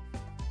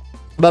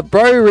 But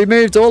bro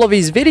removed all of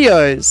his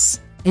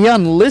videos. He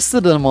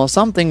unlisted them or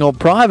something, or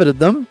privated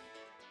them.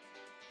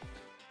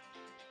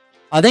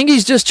 I think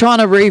he's just trying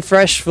to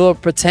refresh for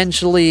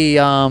potentially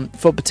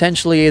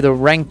either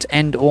ranked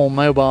and or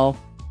mobile.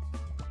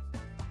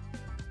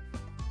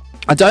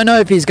 I don't know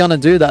if he's gonna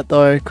do that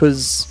though,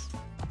 because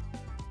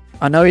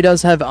I know he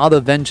does have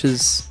other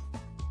ventures.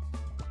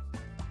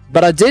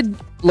 But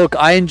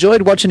I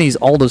enjoyed watching his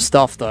older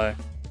stuff though.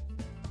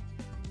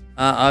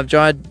 I've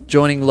tried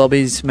joining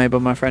lobbies made by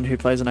my friend who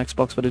plays on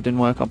Xbox, but it didn't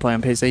work. I'll play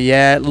on PC.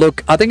 Yeah,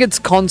 look, I think it's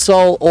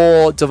console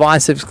or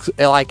device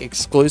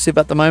exclusive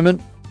at the moment.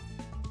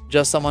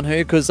 Just Someone Who,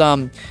 because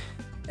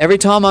every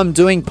time I'm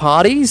doing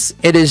parties,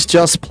 it is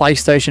just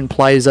PlayStation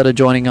players that are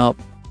joining up.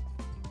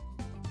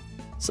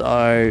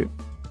 So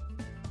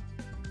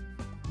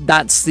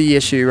That's the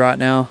issue right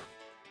now.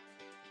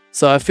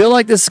 So I feel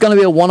like this is going to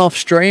be a one-off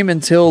stream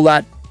until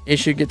that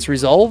issue gets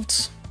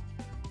resolved.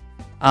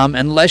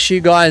 Unless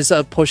you guys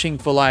are pushing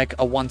for like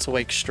a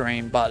once-a-week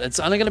stream. But it's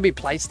only going to be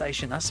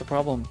PlayStation. That's the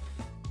problem.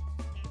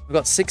 We've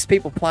got 6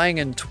 people playing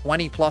and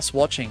 20 plus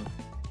watching.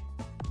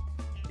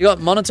 You got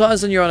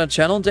monetized and you're on a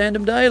channel,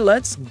 Dandem Day.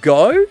 Let's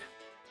go.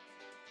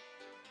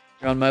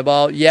 You're on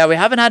mobile. Yeah, we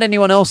haven't had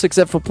anyone else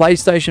except for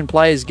PlayStation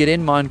players get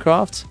in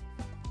Minecraft.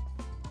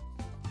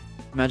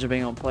 Imagine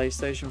being on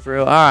PlayStation for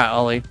real. Alright,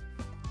 Ollie.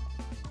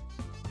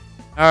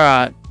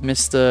 Alright,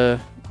 Mr.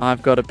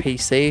 I've got a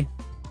PC.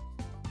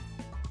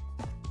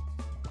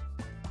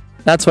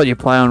 That's what you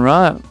play on,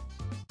 right?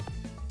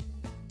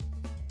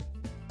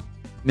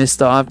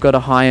 Mr. I've got a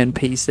high-end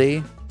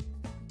PC.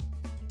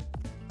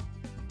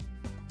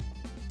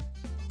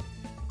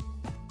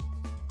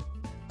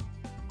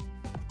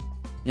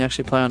 You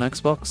actually play on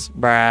Xbox?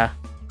 Bruh.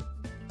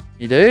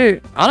 You do?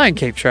 I don't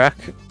keep track.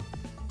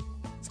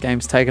 This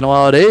game's taking a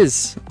while. It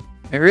is.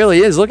 It really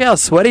is. Look how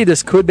sweaty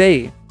this could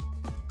be.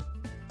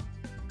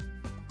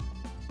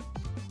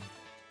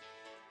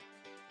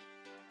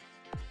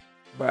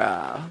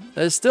 Bruh.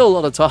 There's still a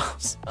lot of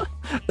tiles.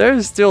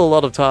 There's still a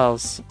lot of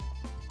tiles.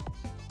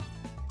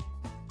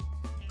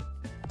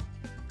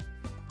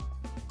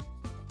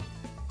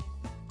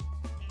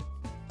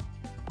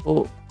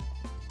 Oh.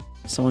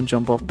 Someone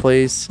jump off,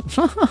 please.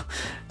 Oh,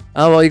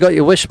 well, you got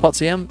your wish,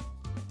 Potsy.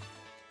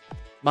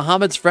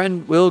 Muhammad's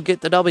friend will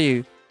get the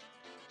W.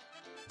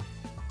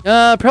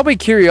 Probably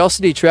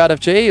Curiosity, Trout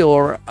FG,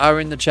 or are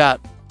in the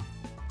chat.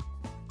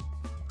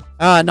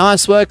 Alright,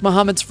 nice work,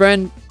 Muhammad's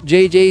friend.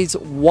 GG's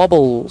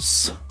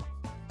Wobbles.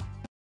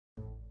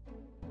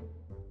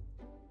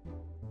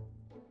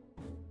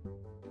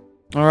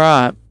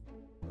 Alright.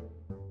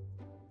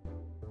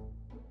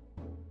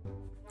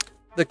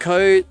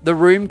 The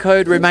room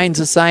code remains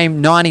the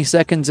same. 90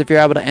 seconds if you're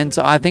able to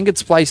enter. I think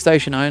it's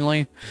PlayStation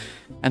only.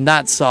 And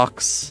that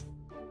sucks.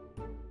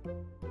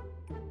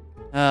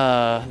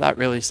 That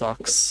really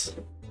sucks.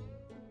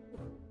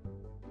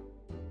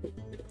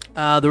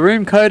 The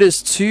room code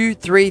is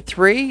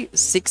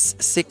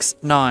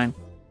 233669.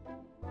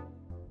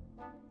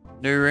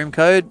 New room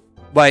code?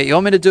 Wait, you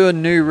want me to do a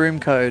new room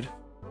code?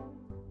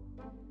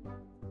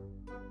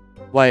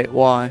 Wait,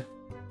 why?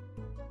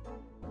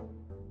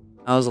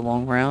 That was a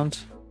long round.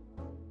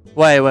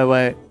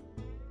 Wait.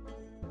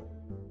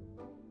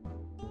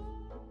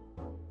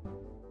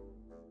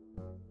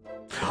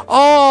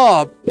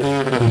 Oh!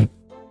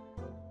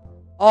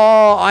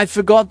 Oh, I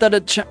forgot that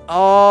it...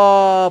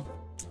 Oh...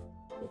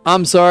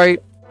 I'm sorry.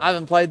 I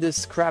haven't played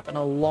this crap in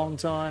a long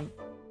time.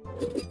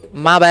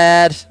 My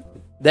bad.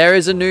 There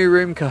is a new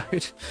room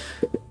code.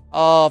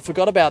 Oh,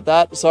 forgot about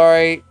that.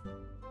 Sorry.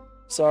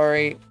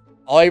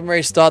 I'll even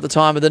restart the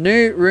timer. The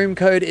new room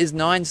code is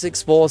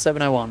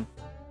 964701.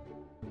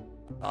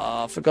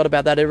 Oh, forgot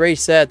about that. It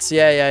resets.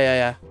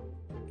 Yeah.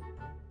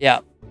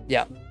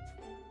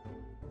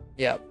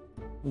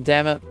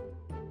 Damn it.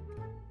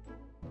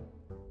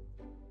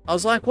 I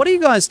was like, what are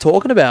you guys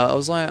talking about? I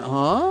was like,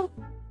 huh?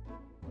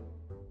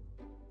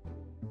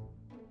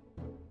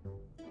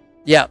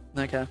 Yeah,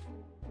 okay.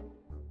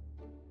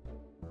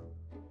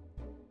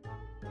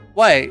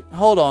 Wait,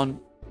 hold on.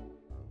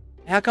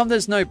 How come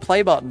there's no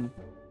play button?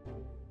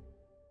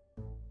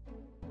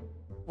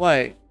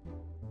 Wait.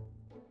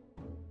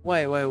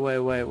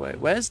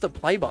 Where's the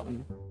play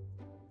button?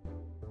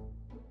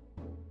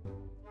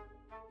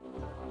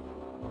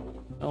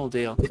 Oh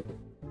dear.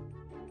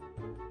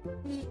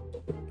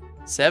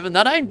 7?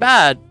 That ain't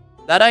bad.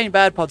 That ain't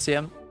bad,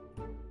 Potsy.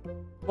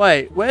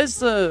 Wait, where's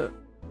the...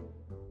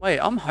 Wait,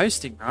 I'm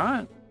hosting,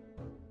 right?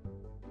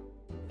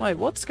 Wait,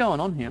 what's going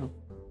on here?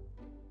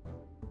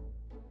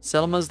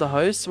 Selma's the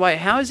host? Wait,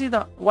 how is he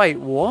the... Wait,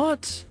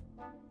 what?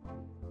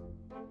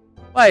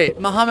 Wait,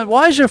 Mohammed,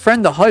 why is your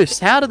friend the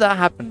host? How did that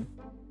happen?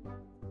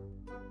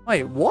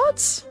 Wait,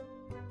 what?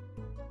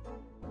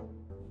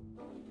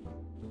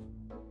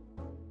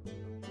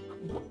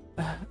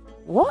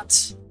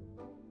 What?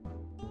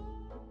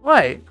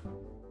 Wait.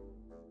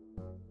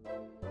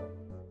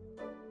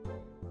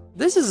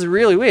 This is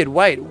really weird.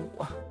 Wait.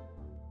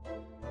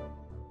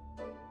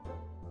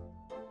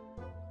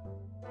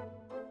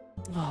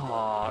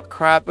 Oh,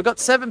 crap. We've got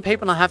 7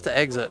 people and I have to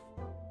exit.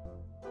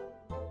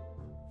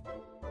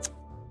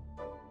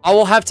 I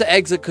will have to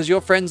exit because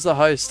your friend's the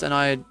host and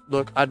I'd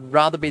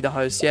rather be the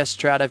host. Yes,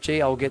 Trout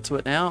FG, I'll get to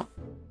it now.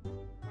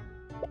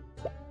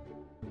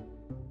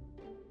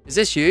 Is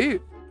this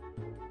you?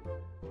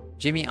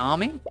 Jimmy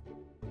Army?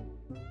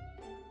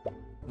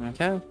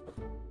 Okay.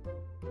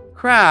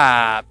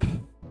 Crap.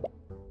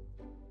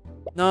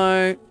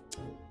 No.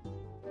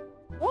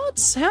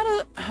 What?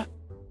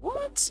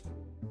 What?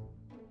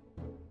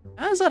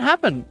 How does that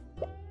happen?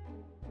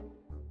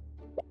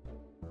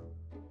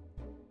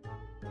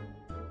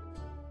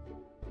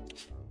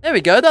 There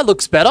we go. That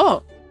looks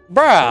better.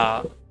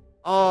 Bruh.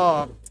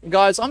 Oh,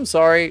 guys, I'm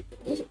sorry.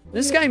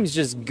 This game's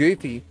just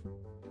goofy.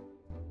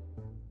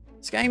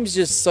 This game's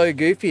just so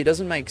goofy. It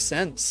doesn't make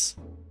sense.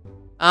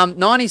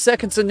 90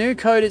 seconds. The new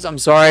code is, I'm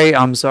sorry.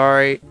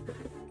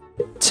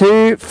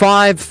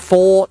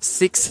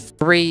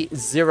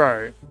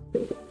 254630.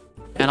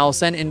 And I'll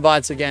send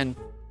invites again.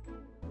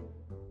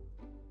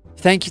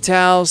 Thank you,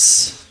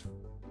 Towels.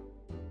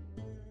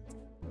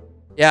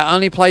 Yeah,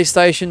 only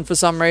PlayStation for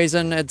some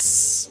reason.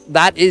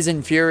 That is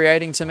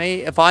infuriating to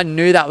me. If I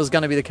knew that was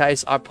going to be the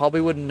case, I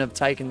probably wouldn't have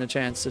taken the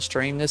chance to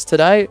stream this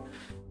today.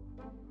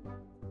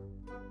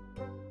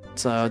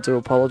 So I do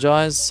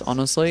apologize,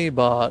 honestly,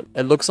 but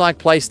it looks like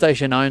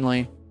PlayStation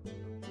only.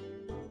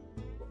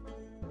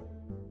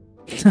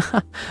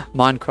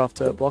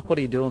 Minecraft block. What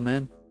are you doing,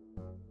 man?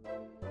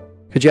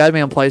 Could you add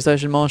me on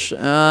PlayStation, Mosh?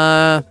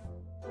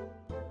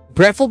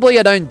 Preferably,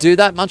 I don't do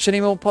that much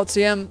anymore,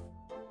 Potsiem,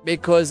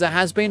 because there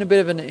has been a bit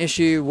of an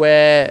issue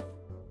where,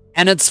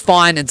 and it's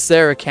fine, it's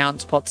their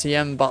accounts,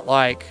 Potsiem, but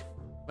like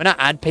when I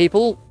add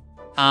people,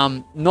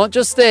 not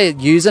just their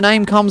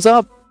username comes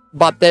up,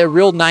 but their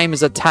real name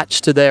is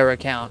attached to their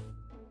account.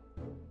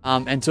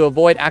 And to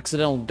avoid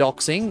accidental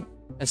doxing,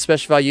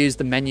 especially if I use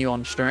the menu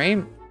on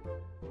stream,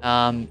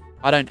 I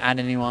don't add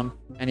anyone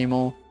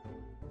anymore.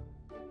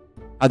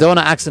 I don't want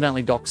to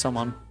accidentally dox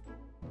someone.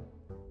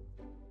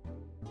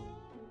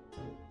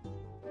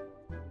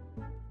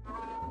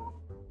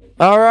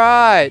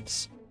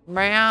 Alright.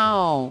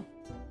 Meow.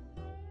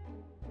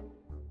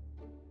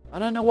 I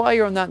don't know why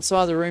you're on that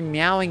side of the room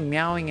meowing,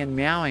 meowing, and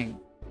meowing.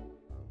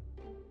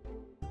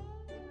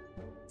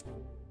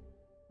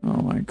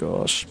 Oh my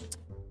gosh.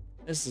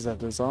 This is a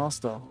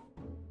disaster.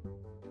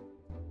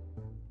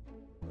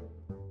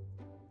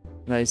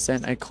 They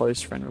sent a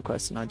close friend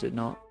request and I did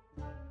not.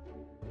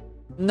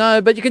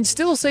 No, but you can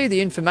still see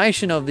the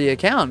information of the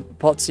account,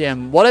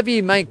 Potsiem. Whatever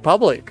you make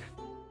public.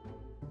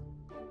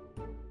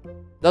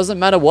 Doesn't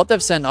matter what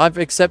they've sent. I've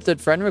accepted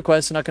friend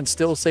requests and I can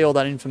still see all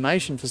that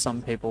information for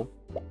some people.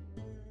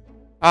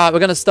 Alright, we're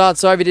going to start.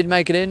 Sorry if you didn't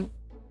make it in.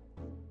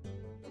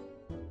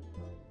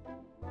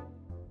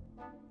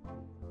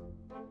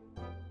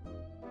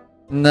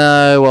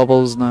 No,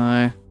 Wobbles,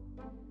 no.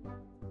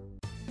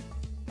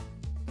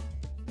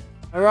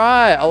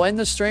 Alright, I'll end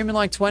the stream in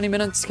like 20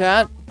 minutes,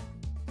 Cat.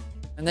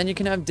 And then you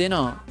can have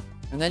dinner.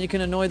 And then you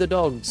can annoy the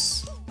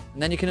dogs.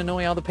 And then you can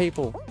annoy other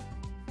people.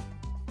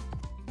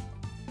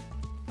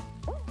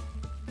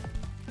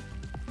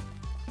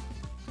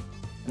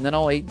 And then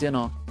I'll eat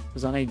dinner.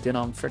 Because I need dinner.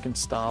 I'm freaking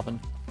starving.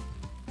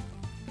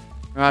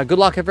 Alright, good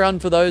luck everyone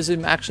for those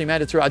who actually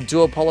made it through. I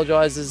do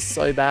apologize. This is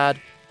so bad.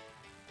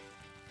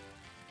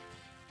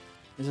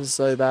 This is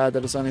so bad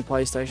that it's only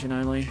PlayStation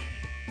only.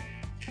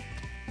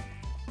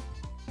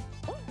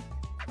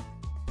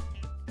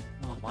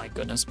 Oh my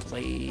goodness,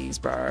 please,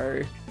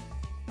 bro.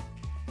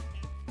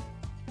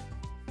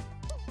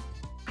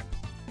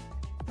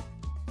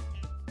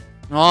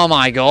 Oh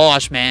my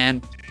gosh,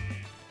 man.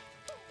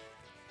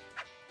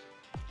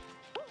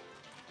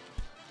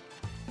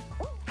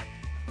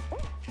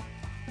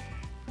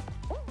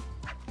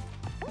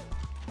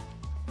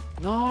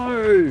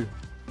 No!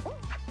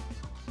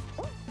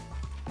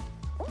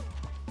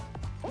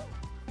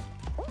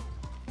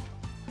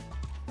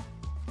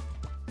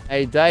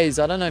 Hey, Days,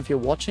 I don't know if you're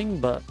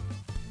watching, but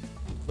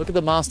look at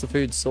the Master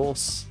Food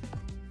sauce.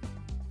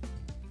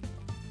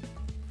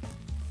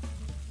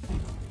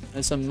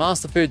 There's some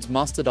Master Foods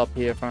mustard up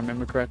here, if I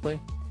remember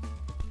correctly.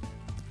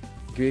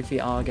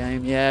 Goofy R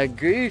game. Yeah,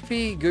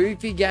 goofy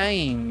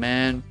game,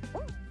 man.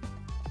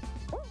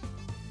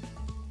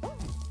 Oh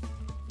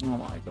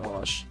my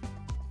gosh.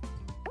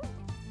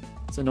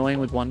 It's annoying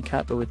with one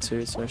cat, but with two,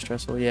 it's so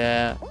stressful.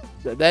 Yeah.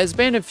 There's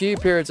been a few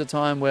periods of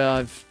time where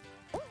I've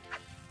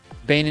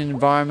been in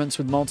environments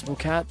with multiple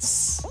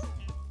cats.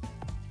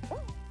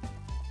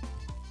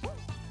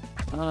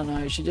 I don't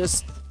know,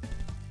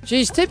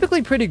 she's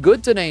typically pretty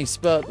good, Denise,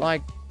 but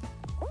like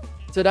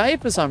today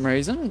for some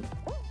reason,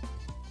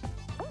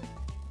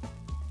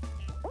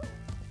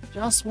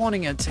 just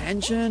wanting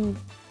attention.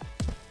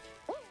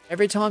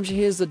 Every time she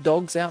hears the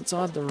dogs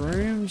outside the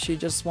room, she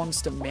just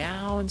wants to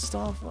meow and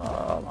stuff.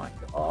 Oh my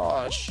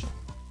gosh.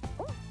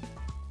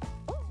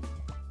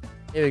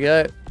 Here we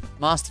go.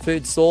 Master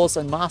Food sauce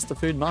and Master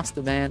Food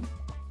mustard, man.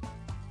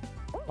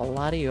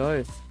 Bloody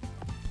oath.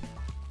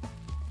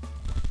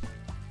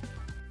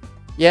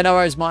 Yeah, no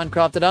worries,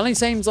 Minecraft. It only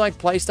seems like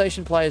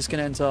PlayStation players can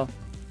enter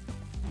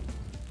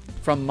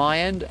from my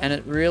end, and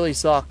it really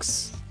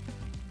sucks.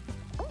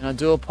 And I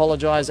do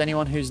apologize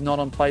anyone who's not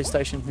on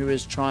PlayStation who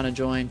is trying to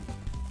join.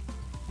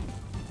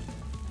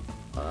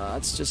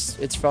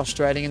 It's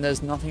frustrating and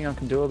there's nothing I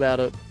can do about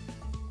it.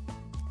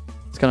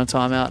 It's gonna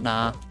time out?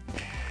 Nah.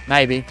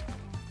 Maybe.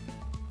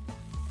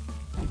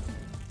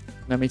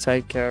 Let me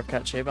take care of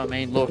Cat Sheep. I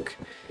mean, look,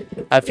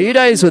 a few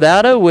days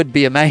without her would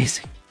be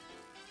amazing.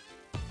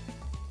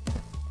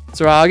 It's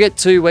alright, I'll get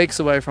 2 weeks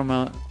away from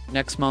her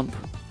next month.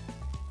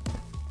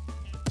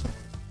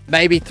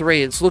 Maybe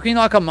 3. It's looking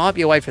like I might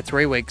be away for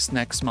 3 weeks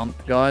next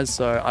month, guys,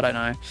 so I don't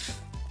know.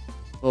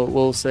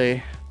 We'll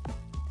see.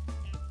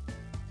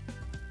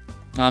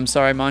 I'm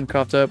sorry,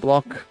 Minecraft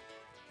block.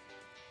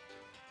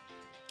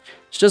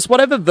 It's just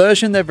whatever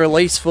version they've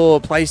released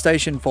for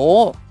PlayStation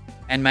 4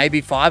 and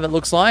maybe 5 it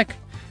looks like.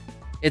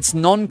 It's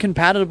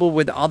non-compatible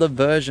with other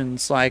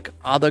versions, like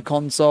other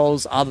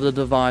consoles, other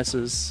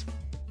devices.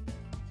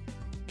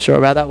 Sure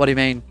about that? What do you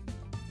mean?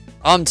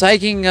 I'm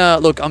taking,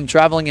 look, I'm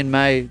traveling in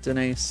May,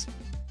 Denise.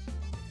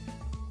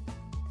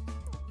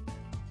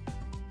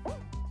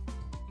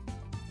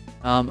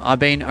 I've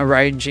been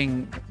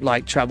arranging,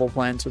 like, travel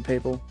plans with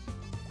people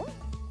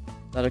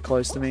that are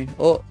close to me.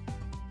 Oh.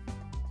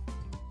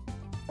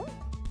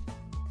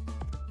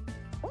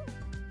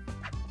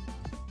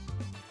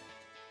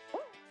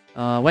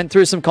 Went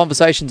through some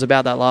conversations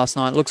about that last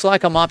night. Looks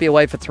like I might be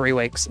away for 3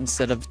 weeks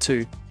instead of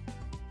 2.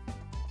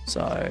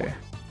 So,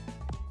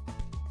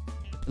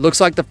 it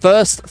looks like the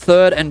 1st,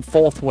 3rd, and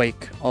 4th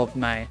week of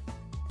May.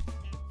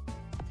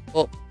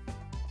 Oh,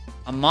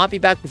 I might be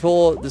back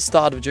before the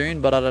start of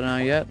June, but I don't know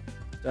yet.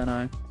 Don't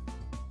know.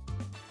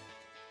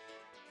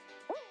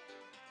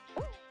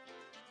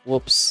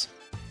 Whoops.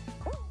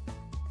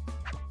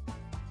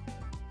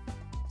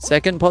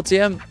 Second,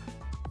 Potium.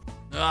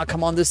 Ah,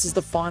 come on, this is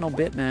the final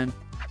bit, man.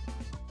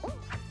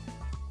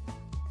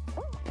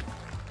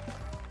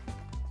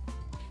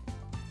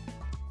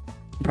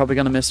 Probably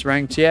gonna miss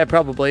ranked. Yeah,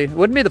 probably. It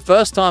wouldn't be the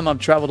first time I've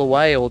traveled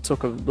away or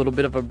took a little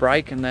bit of a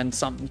break and then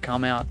something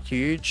come out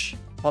huge.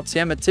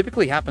 Potsdam, it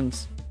typically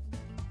happens.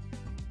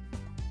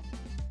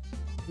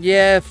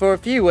 Yeah, for a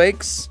few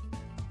weeks.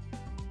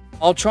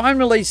 I'll try and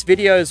release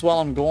videos while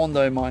I'm gone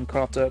though,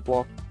 Minecraft Dirt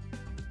Block.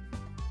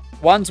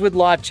 Ones with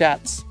live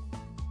chats.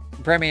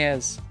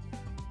 Premieres.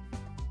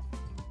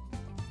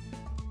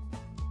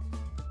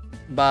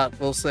 But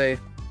we'll see.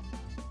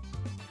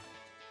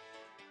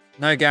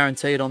 No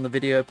guaranteed on the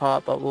video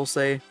part, but we'll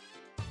see.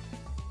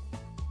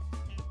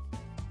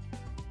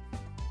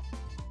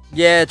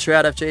 Yeah,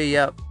 Trout FG,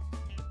 yep.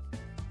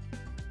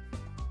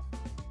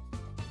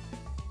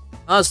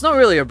 It's not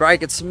really a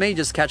break, it's me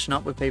just catching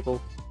up with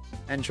people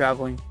and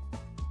traveling.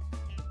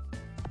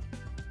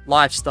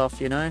 Life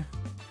stuff, you know?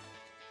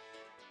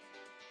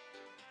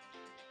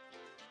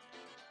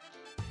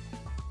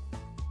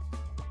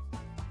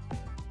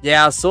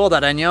 Yeah, I saw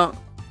that, Enya.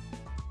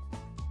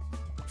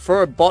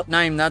 For a bot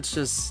name, that's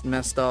just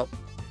messed up.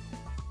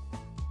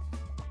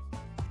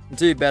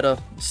 Do better,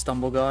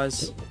 Stumble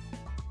guys.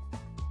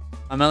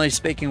 I'm only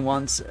speaking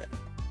once,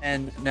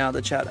 and now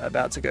the chat are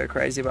about to go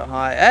crazy, but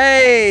hi.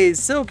 Hey,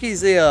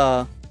 Silky's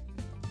here.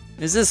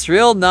 Is this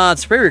real? Nah,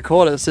 it's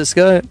pre-recorded,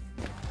 Cisco.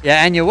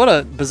 Yeah, Anya, what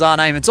a bizarre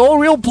name. It's all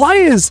real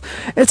players.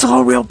 It's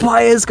all real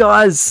players,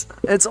 guys.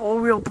 It's all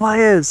real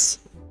players.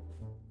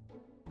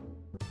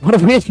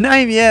 What a weird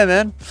name, yeah,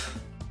 man.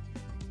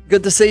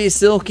 Good to see you,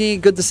 Silky.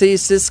 Good to see you,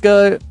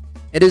 Cisco.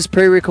 It is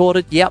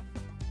pre-recorded. Yep.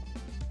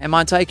 Am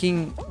I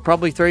taking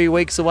probably 3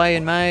 weeks away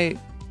in May?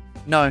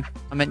 No.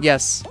 I meant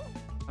yes.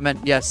 I meant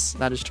yes.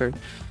 That is true.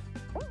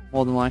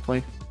 More than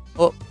likely.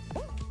 Oh.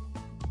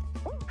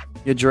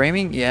 You're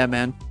dreaming? Yeah,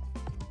 man.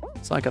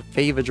 It's like a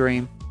fever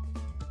dream.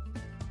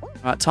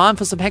 Alright, time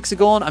for some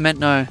hexagon. I meant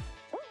no.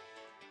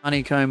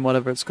 Honeycomb,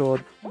 whatever it's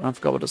called. I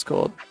forgot what it's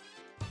called.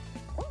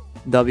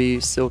 W,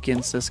 Silky,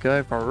 and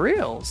Cisco. For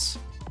reals.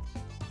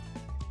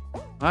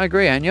 I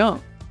agree,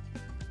 Anya.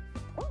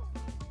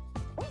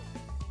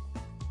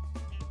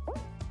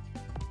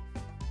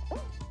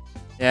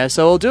 Yeah,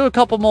 so we'll do a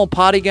couple more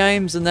party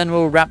games and then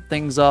we'll wrap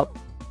things up.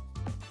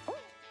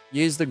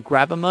 Use the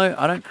grab emote?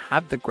 I don't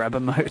have the grab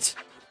emote.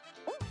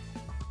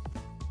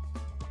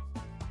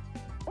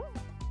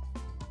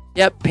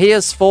 Yep,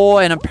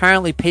 PS4 and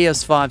apparently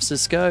PS5,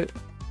 Cisco.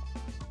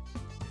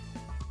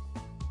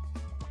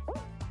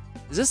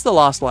 Is this the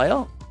last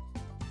layer?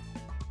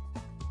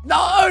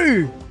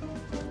 No!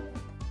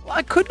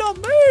 I could not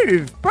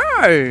move,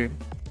 bro.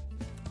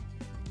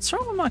 What's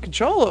wrong with my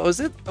controller? Or is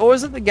it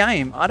the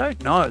game? I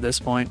don't know at this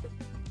point.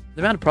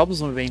 The amount of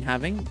problems we've been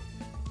having.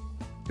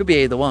 Could be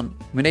either one.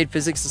 We need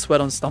physics to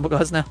sweat on Stumble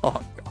guys now.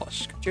 Oh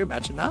gosh, could you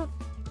imagine that?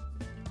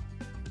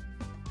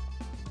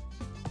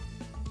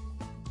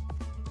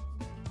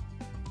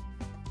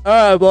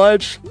 Alright,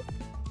 Blige.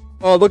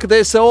 Oh, look at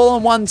this. They're all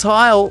on one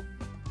tile.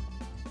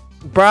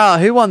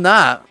 Bruh, who won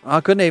that? I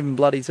couldn't even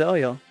bloody tell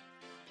you.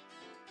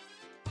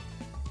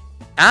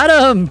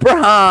 Adam,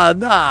 bruh.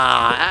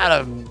 Nah,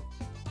 Adam.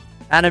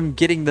 Adam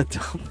getting the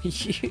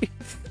W.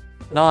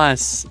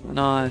 Nice,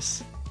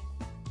 nice.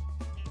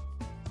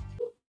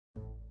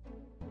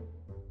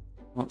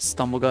 What,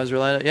 Stumble guys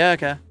related? Yeah,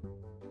 okay.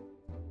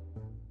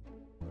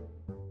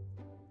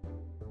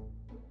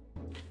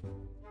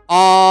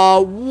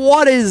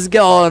 What is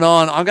going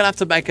on? I'm gonna have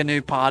to make a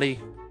new party.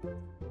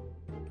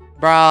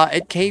 Bruh,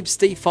 it keeps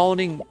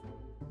defaulting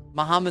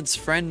Muhammad's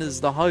friend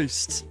as the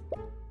host.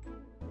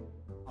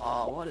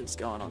 Oh, what is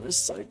going on? This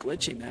is so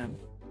glitchy, man.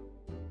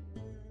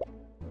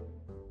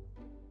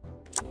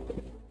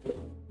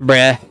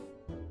 Bruh.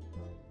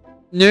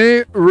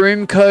 New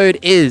room code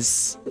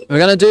is... We're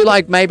gonna do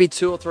like maybe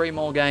 2 or 3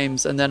 more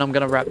games and then I'm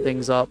gonna wrap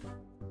things up.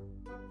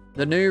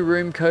 The new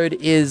room code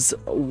is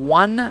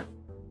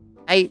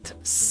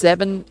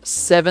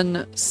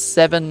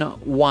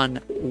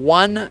 187771.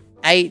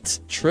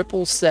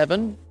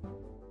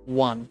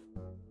 18777-1.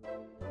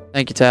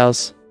 Thank you,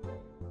 Towers.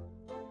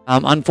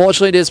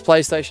 Unfortunately, it is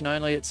PlayStation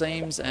only, it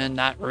seems, and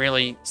that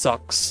really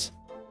sucks.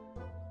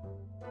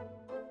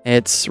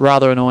 It's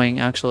rather annoying,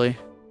 actually.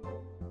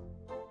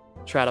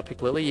 Try to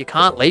pick Lily. You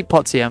can't leave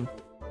Potsdam.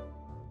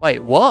 Wait,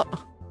 what?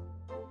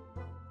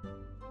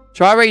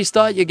 Try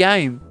restart your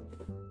game.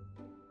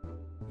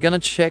 Gonna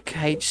check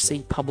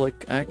HC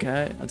public.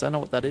 Okay, I don't know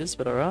what that is,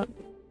 but alright.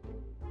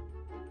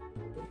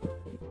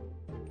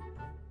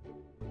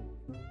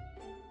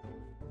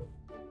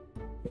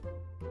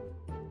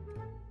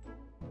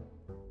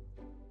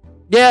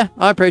 Yeah,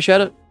 I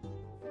appreciate it.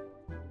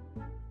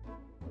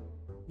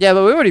 Yeah,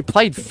 but we already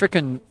played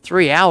frickin'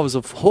 3 hours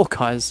of Fall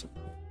Guys,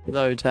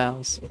 though,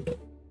 Towels.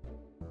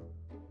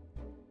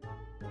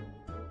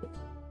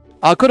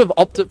 I could have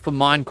opted for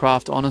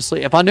Minecraft,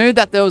 honestly. If I knew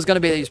that there was going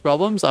to be these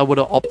problems, I would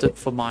have opted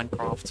for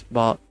Minecraft.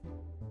 But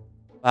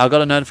I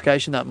got a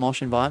notification that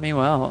Mosh invited me.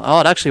 Wow. Oh,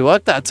 it actually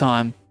worked that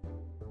time.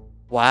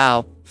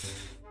 Wow.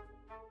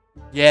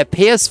 Yeah,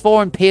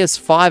 PS4 and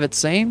PS5, it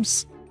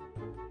seems.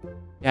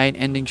 Yeah, ain't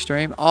ending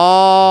stream.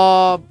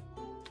 Oh,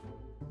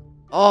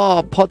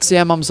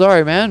 Potsdam, I'm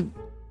sorry, man.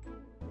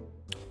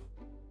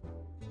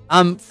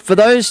 For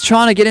those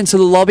trying to get into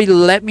the lobby,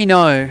 let me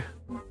know.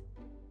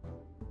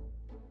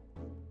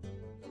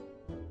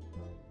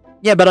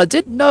 Yeah, but I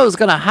didn't know it was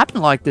going to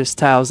happen like this,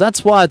 Tails.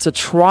 That's why it's a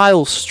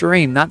trial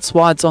stream. That's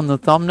why it's on the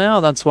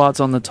thumbnail. That's why it's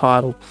on the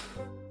title.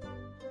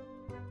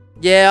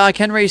 Yeah, I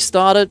can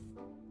restart it.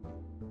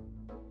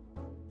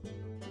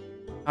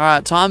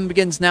 Alright, time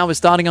begins now. We're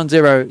starting on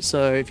 0.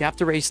 So if you have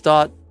to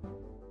restart,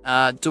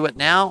 do it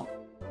now.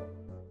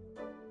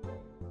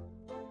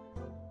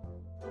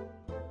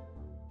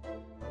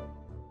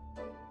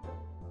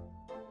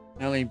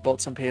 I only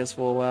bought some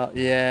PS4. Wow,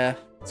 yeah,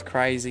 it's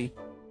crazy.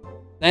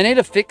 They need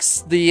to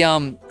fix the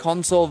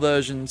console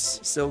versions,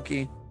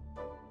 Silky.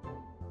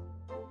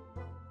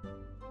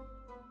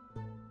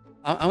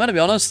 I'm going to be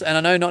honest, and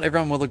I know not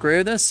everyone will agree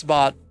with this,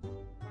 but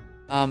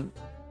even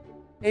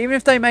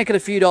if they make it a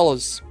few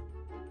dollars,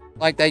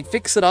 like they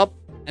fix it up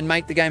and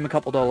make the game a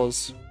couple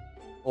dollars,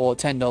 or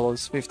 $10,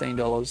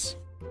 $15,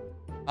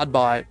 I'd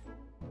buy it.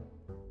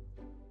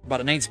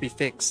 But it needs to be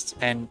fixed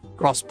and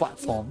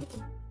cross-platform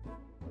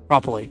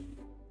properly.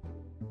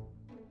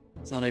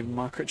 It's not even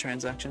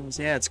microtransactions.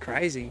 Yeah, it's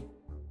crazy.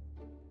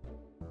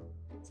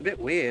 It's a bit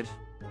weird.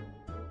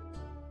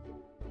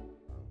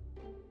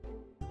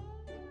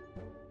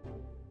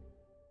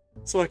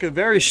 It's like a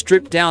very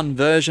stripped down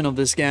version of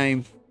this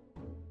game.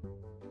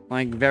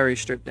 Like, very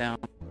stripped down.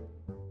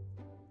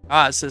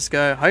 Alright,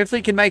 Cisco. Hopefully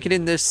you can make it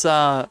in this,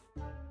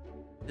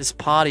 this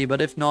party, but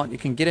if not, you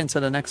can get into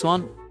the next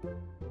one.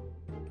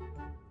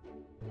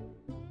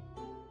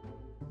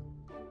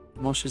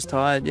 Mosh is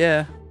tired,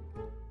 yeah.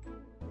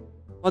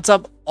 What's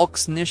up,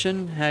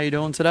 Oxnition? How you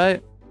doing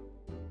today?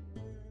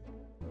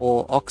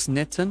 Or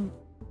Oxnitten?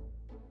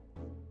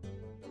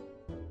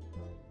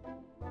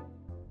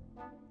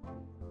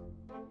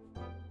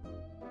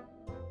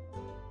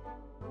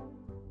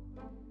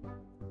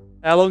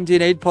 How long do you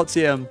need,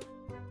 Potsium?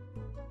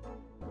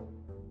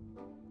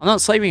 I'm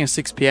not sleeping at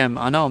 6 PM.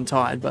 I know I'm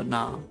tired, but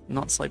nah, I'm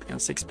not sleeping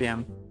at 6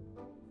 PM.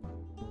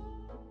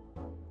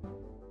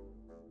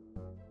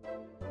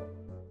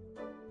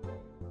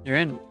 You're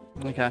in?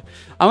 Okay.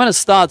 I'm going to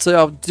start,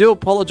 so I do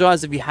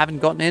apologize if you haven't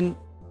gotten in,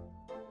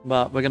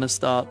 but we're going to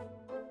start.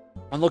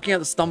 I'm looking at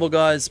the Stumble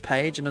Guys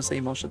page, and I see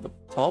Mosh at the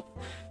top,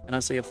 and I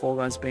see a Fall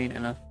Guys bean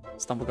and a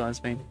Stumble Guys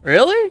bean.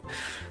 Really?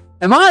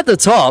 Am I at the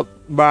top?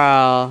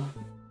 Bruh.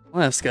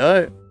 Let's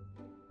go.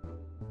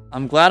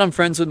 I'm glad I'm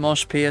friends with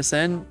Mosh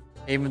PSN,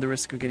 even with the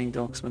risk of getting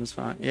doxed when it's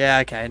fine. Yeah,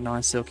 okay,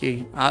 nice,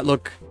 Silky.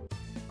 Look,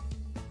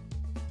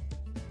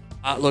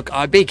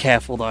 be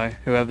careful, though,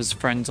 whoever's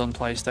friends on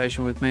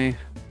PlayStation with me.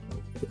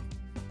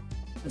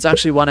 It's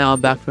actually 1 hour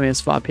back for me. It's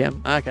 5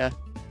 PM. Okay.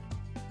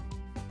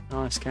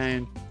 Nice,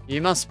 Kane.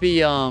 You must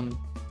be,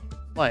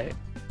 wait.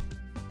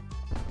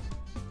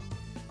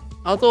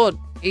 I thought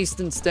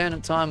Eastern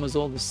Standard Time was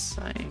all the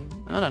same.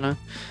 I don't know.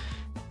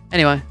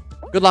 Anyway,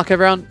 good luck,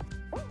 everyone.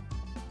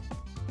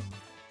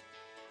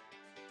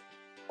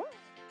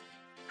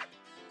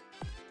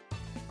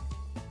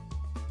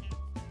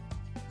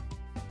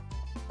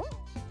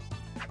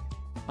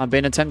 I've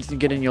been attempting to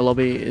get in your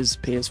lobby. Is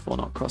PS4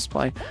 not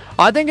crossplay?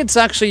 I think it's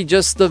actually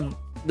just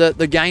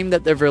the game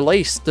that they've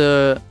released,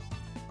 the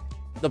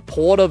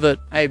port of it,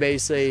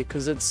 ABC,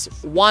 because it's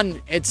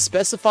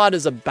specified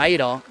as a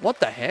beta.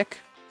 What the heck?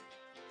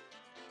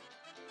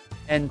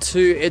 And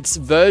 2, it's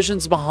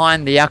versions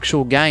behind the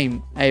actual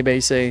game,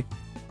 ABC.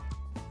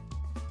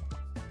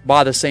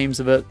 By the seams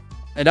of it.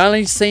 It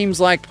only seems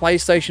like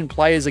PlayStation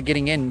players are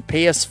getting in.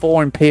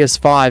 PS4 and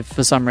PS5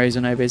 for some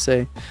reason,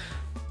 ABC.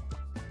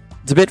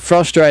 It's a bit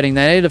frustrating.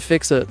 They need to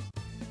fix it.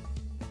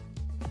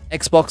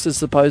 Xbox is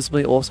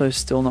supposedly also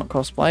still not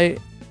crossplay.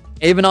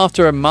 Even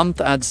after a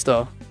month,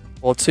 Adster.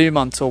 Or 2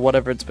 months, or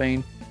whatever it's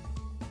been.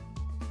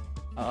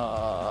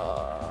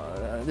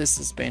 This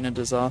has been a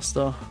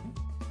disaster.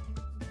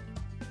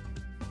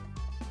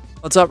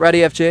 What's up, Ready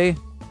FG?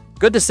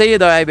 Good to see you,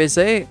 though,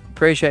 ABC.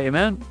 Appreciate you,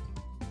 man.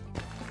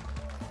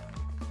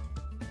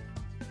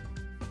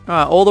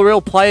 Alright, all the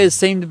real players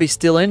seem to be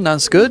still in.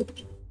 That's good.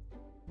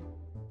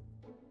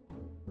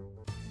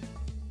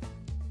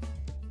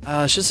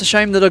 It's just a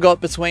shame that I got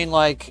between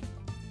like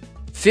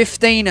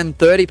 15 and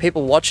 30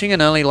 people watching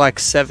and only like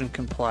 7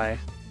 can play.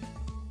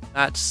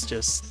 That's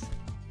just...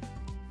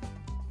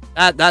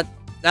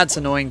 That's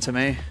annoying to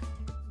me.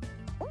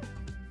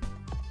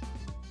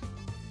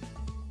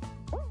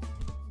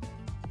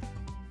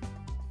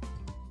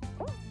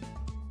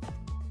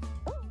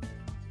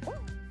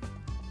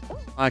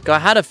 Like, I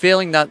had a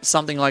feeling that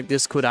something like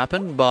this could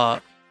happen,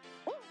 but...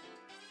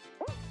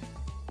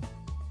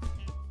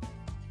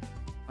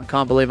 I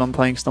can't believe I'm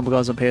playing Stumble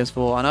Guys on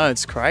PS4. I know,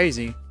 it's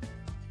crazy.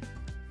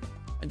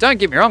 And don't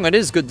get me wrong, it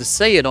is good to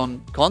see it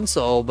on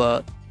console,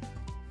 but...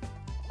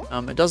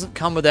 it doesn't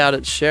come without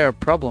its share of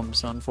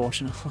problems,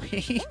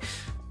 unfortunately.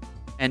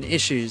 And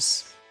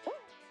issues.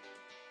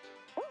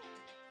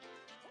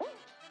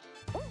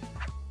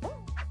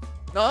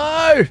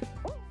 No!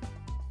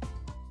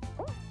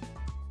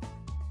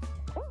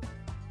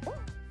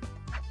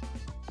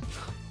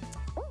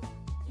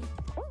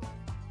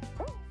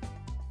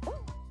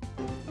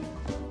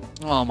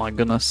 Oh my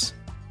goodness.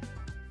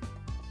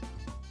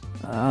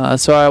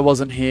 Sorry I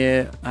wasn't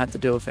here. I had to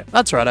deal with it.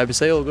 That's right,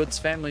 ABC. All good.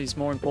 Family's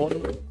more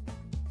important.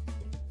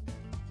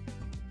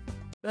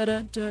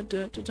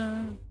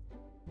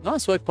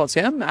 Nice work,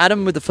 Potsdam.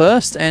 Adam with the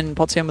first and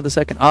Potsdam with the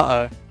second.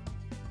 Uh-oh.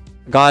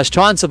 Guys,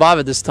 try and survive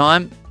it this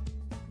time.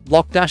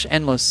 Block dash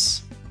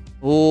endless.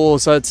 Oh,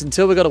 so it's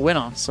until we got a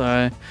winner. So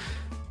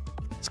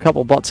there's a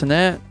couple of bots in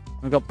there.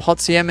 We've got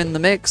Potsdam in the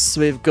mix.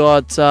 We've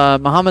got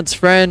Muhammad's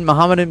friend,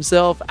 Muhammad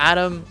himself,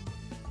 Adam,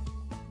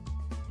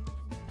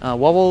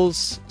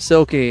 Wobbles,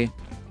 Silky.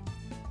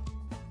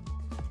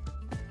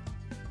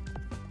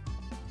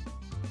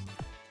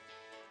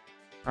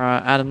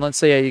 Alright, Adam, let's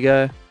see how you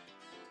go.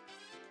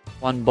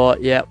 One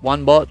bot, yeah,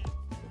 one bot.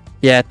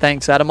 Yeah,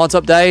 thanks, Adam. What's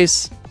up,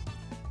 Days?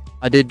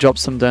 I did drop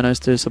some donos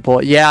to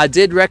support. Yeah, I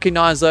did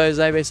recognize those,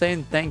 ABC,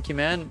 and thank you,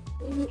 man.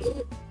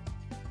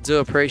 Do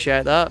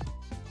appreciate that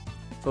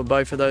for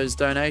both of those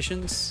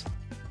donations.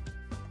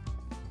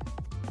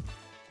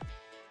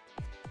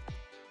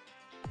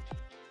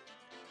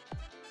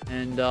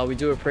 And we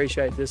do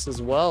appreciate this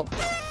as well.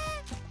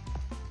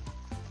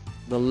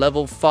 The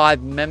level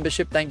 5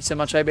 membership. Thank you so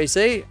much,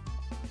 ABC,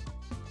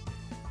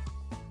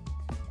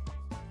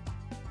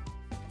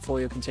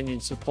 for your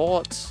continued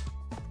support.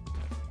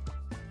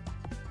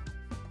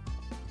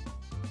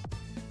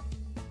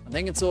 I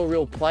think it's all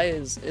real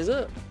players, is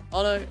it?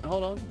 Oh no,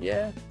 hold on.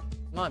 Yeah,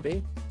 might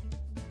be.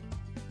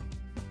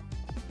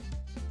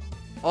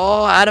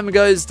 Oh, Adam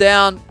goes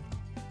down.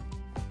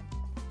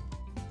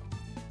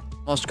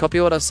 Must copy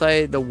what I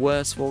say. The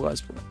worst Fall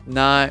Guys.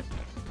 No.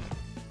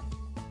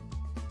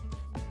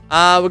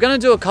 We're going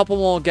to do a couple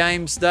more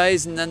games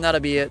days and then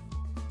that'll be it.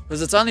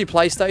 Because it's only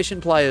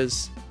PlayStation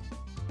players.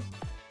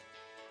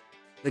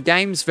 The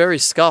game's very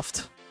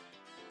scuffed.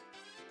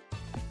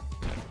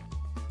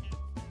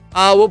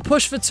 We'll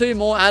push for 2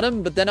 more,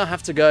 Adam, but then I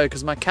have to go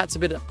because my cat's a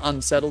bit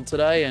unsettled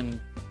today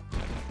and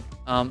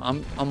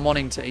I'm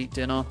wanting to eat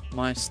dinner.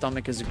 My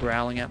stomach is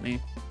growling at me.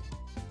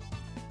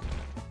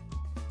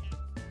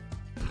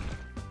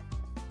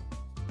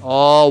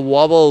 Oh,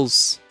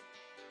 Wobbles.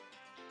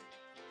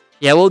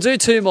 Yeah, we'll do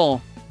 2 more.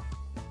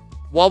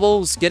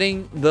 Wobbles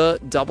getting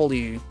the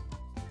W.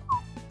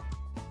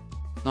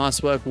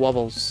 Nice work,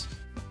 Wobbles.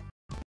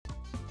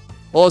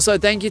 Also,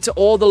 thank you to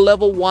all the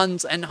level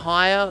 1s and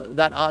higher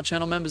that are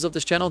channel members of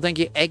this channel. Thank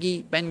you,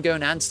 Eggy, Bengo,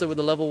 and Anster with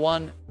the level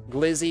 1,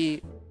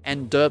 Glizzy,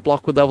 and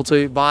Dirtblock with level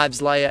 2,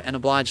 Vibes, Layer, and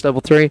Obliged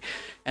level 3.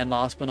 And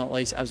last but not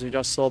least, as we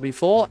just saw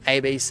before,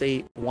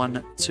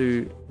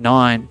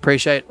 ABC129.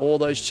 Appreciate all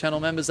those channel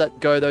members that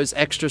go those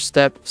extra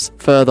steps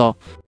further.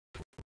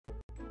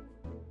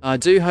 I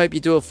do hope you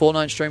do a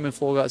Fortnite stream when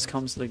Fall Guys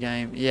comes to the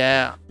game.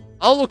 Yeah,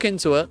 I'll look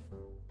into it.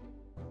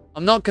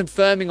 I'm not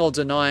confirming or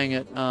denying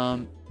it.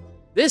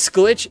 This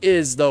glitch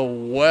is the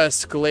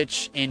worst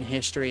glitch in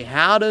history.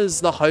 How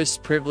does the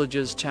host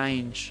privileges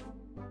change?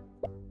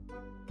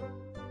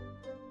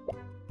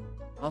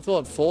 I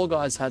thought Fall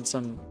Guys had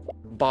some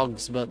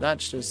bugs, but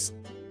that's just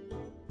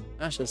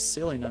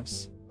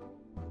silliness.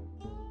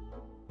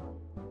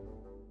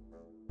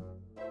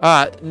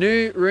 Alright,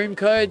 new room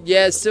code.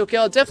 Yeah, Silky,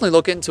 I'll definitely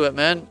look into it,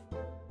 man.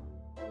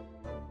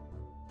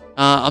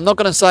 I'm not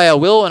gonna say I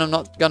will, and I'm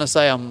not gonna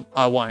say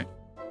I won't.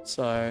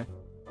 So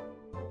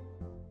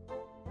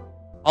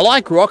I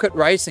like Rocket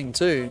Racing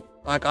too.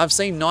 Like, I've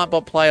seen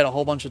Nightbot play it a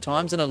whole bunch of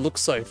times, and it looks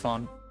so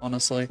fun,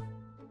 honestly.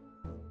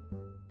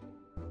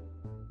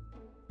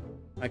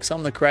 Like,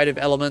 some of the creative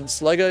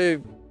elements. Lego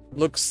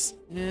looks...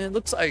 yeah, it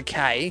looks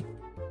okay.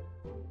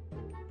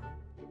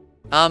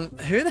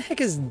 Who the heck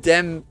is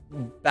Dem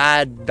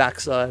Bad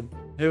Backside?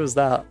 Who was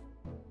that?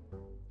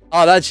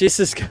 Oh, that's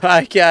Jesus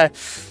guy. Okay.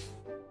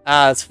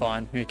 That's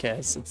fine. Who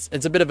cares?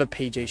 It's a bit of a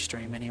PG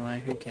stream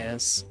anyway. Who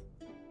cares?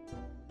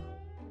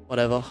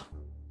 Whatever.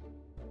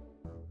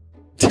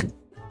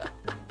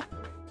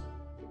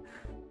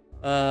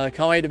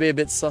 Can't wait to be a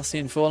bit sussy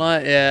in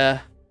Fortnite. Yeah.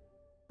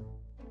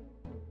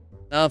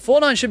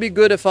 Fortnite should be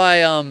good if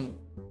I,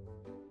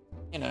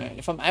 you know,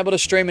 if I'm able to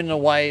stream it in a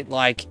way,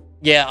 like,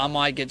 yeah, I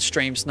might get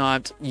stream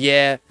sniped.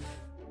 Yeah,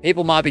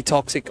 people might be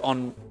toxic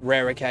on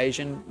rare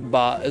occasion,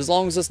 but as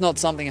long as it's not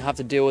something I have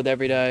to deal with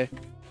every day.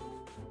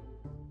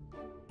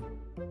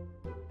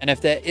 And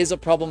if there is a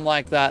problem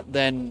like that,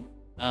 then,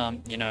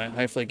 you know,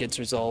 hopefully it gets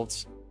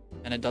resolved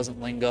and it doesn't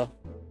linger.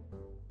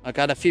 Like,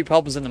 I had a few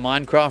problems in the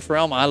Minecraft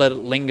realm. I let it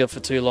linger for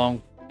too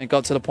long. It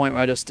got to the point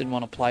where I just didn't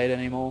want to play it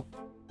anymore.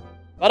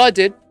 But I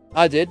did.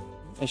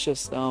 It's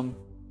just, I've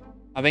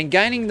been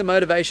gaining the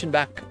motivation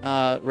back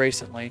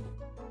recently.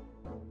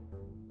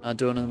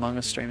 Doing an Among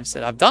Us stream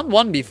instead. I've done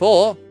one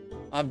before.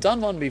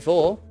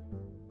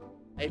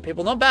 8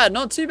 people. Not bad.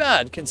 Not too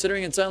bad,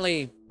 considering it's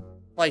only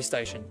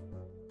PlayStation.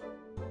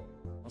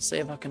 I'll see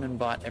if I can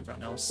invite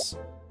everyone else.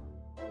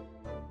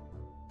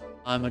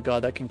 Oh my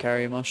god, that can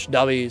carry much.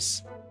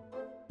 W's.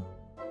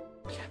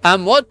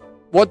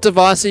 What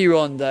device are you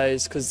on,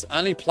 Days? Because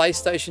only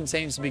PlayStation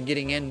seems to be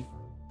getting in.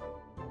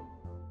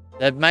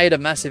 They've made a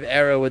massive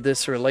error with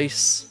this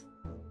release.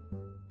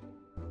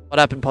 What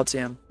happened,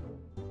 Potsium?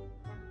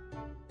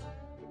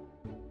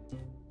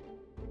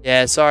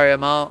 Yeah, sorry,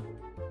 Amal.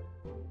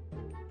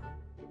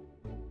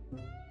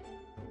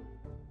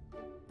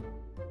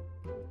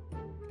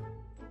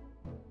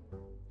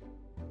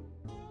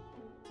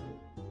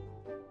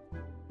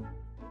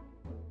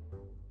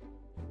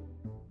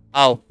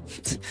 Oh.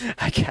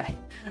 Okay.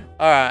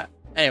 Alright.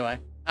 Anyway.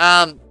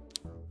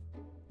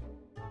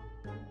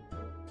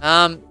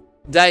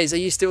 Days, are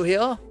you still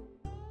here?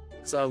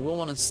 So we'll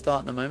want to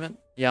start in a moment.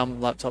 Yeah, my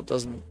laptop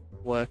doesn't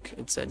work.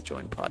 It said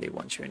join party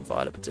once you're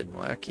invited, but didn't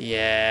work.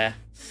 Yeah.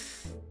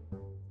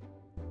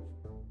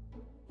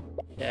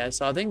 Yeah,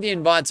 so I think the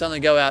invites only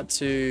go out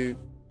to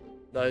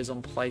those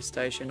on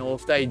PlayStation, or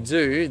if they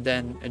do,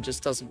 then it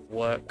just doesn't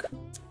work.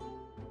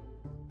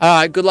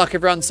 Alright, good luck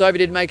everyone. So if you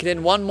did make it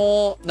in,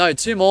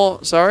 two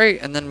more, sorry,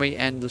 and then we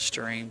end the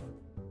stream.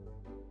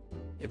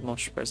 If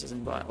Mosh presses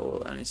invite, or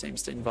it only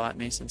seems to invite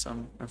me since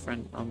I'm a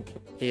friend on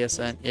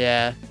PSN.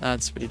 Yeah,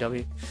 that's pretty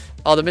W.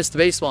 Oh, the Mr.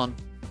 Beast one.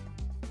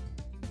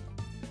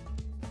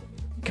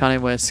 Can't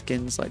even wear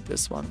skins like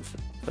this one for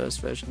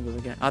first versions of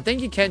the game. I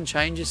think you can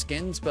change your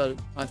skins, but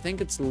I think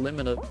it's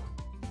limited.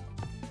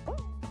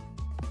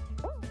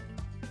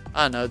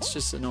 I don't know, it's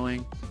just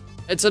annoying.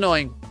 It's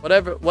annoying.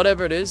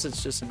 Whatever it is,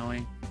 it's just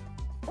annoying.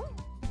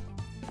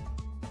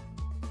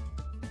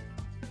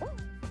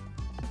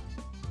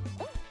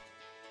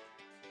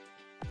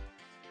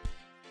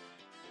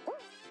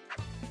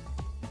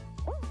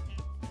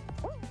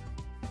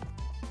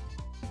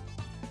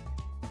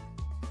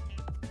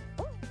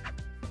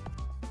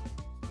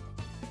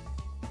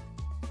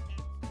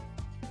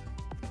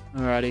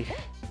 Alrighty.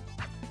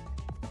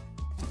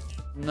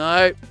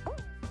 No.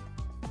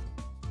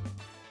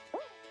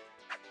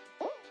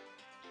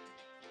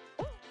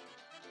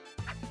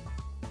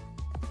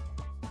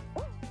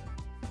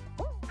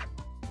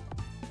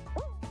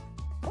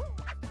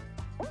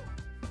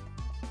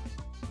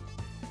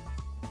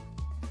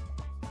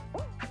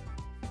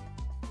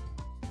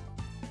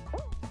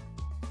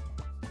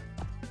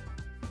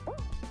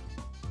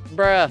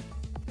 Bruh.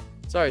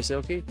 Sorry,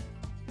 Silky.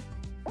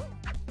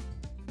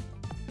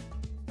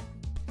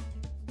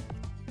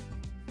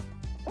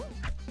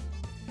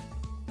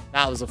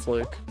 That was a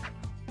fluke.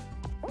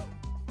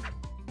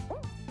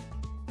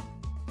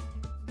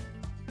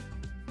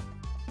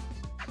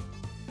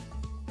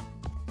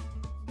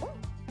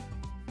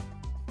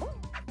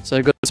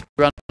 So good at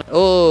speedrun.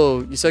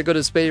 Oh, you're so good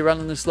at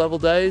speedrunning this level,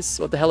 Days.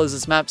 What the hell is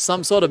this map?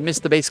 Some sort of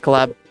Mr. Beast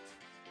collab.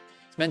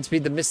 It's meant to be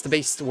the Mr.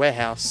 Beast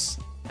warehouse.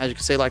 As you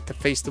can see, like the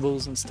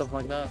Feastables and stuff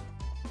like that.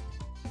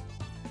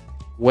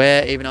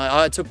 Where even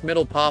I took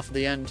middle path at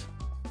the end.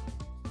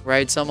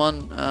 Raid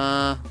someone.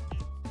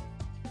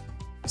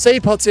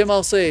 See, Potsium,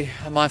 I'll see.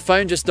 My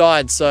phone just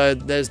died, so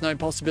there's no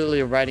possibility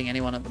of raiding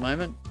anyone at the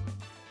moment.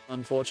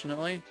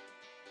 Unfortunately.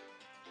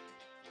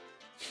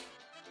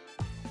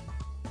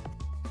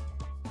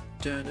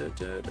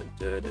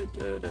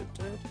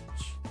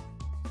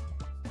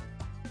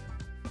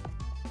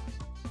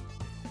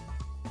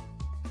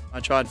 I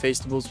tried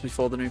Feastables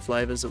before the new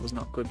flavors. It was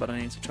not good, but I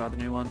need to try the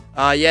new one.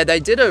 Yeah, they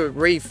did a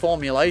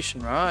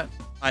reformulation, right?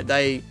 Like,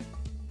 they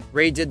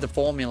redid the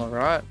formula,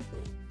 right?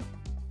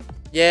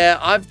 Yeah,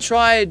 I've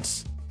tried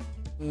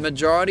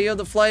majority of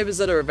the flavors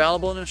that are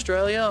available in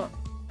Australia,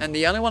 and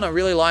the only one I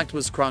really liked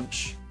was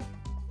Crunch.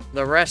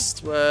 The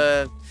rest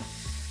were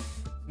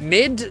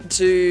mid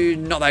to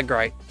not that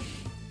great.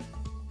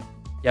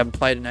 You haven't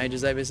played in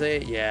ages,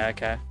 ABC? Yeah,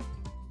 okay.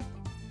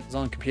 If it's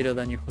on the computer,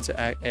 then you put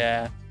it,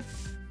 yeah.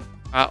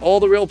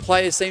 All the real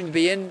players seem to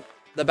be in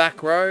the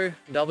back row.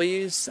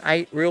 W's,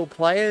 8 real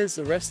players.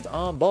 The rest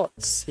are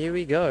bots. Here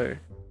we go.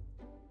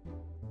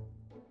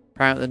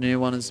 Apparently the new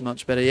one is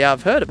much better. Yeah,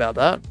 I've heard about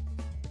that.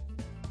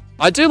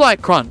 I do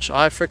like Crunch.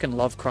 I freaking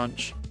love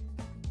Crunch.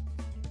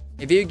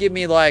 If you give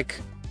me like,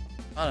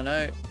 I don't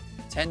know,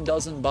 10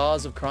 dozen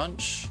bars of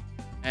Crunch,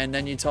 and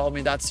then you told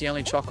me that's the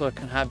only chocolate I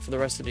can have for the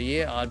rest of the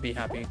year, I'd be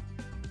happy.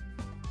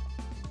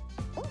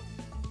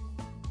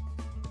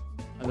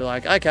 I'd be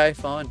like, okay,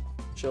 fine,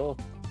 sure.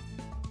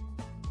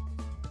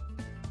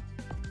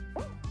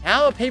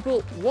 How are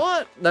people...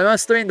 What? They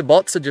must have been the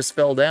bots that just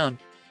fell down.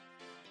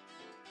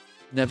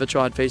 Never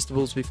tried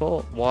Feastables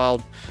before.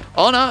 Wild.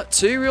 Oh no,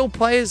 2 real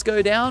players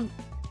go down.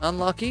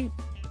 Unlucky.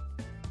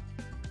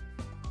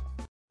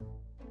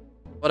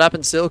 What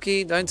happened,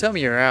 Silky? Don't tell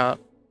me you're out.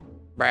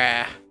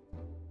 Brah.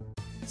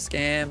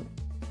 Scam.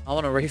 I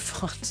want a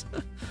refund.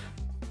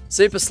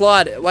 Super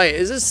Slide. Wait,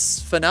 is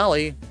this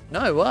finale?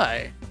 No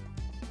way.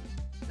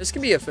 This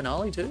can be a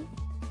finale too?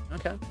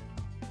 Okay.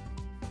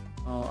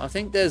 Oh, I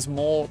think there's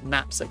more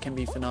maps that can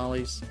be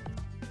finales.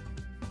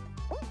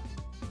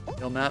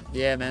 Your map?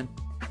 Yeah, man.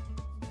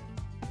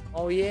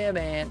 Oh, yeah,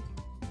 man.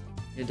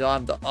 You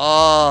dived the...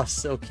 Oh,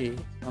 Silky.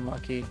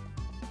 Unlucky.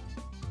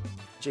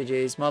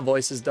 GG's. My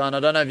voice is done. I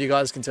don't know if you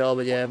guys can tell,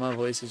 but yeah, my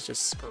voice is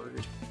just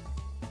screwed.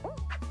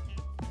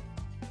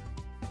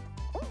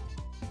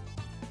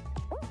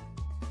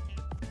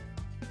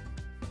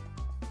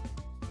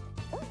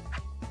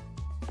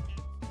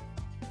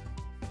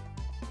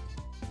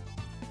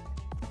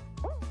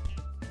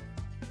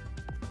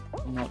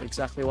 Not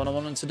exactly what I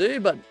wanted to do,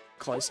 but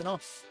close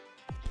enough.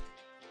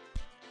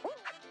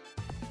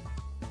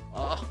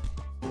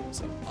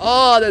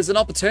 Oh, there's an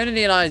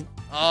opportunity and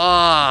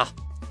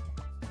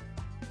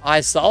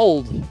I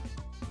sold.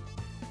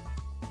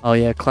 Oh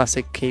yeah,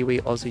 classic Kiwi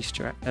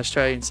Aussie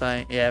Australian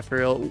saying. Yeah, for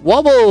real.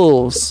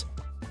 Wobbles!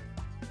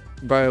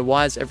 Bro,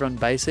 why is everyone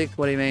basic?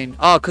 What do you mean?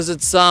 Oh, because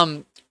it's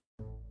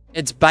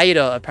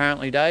beta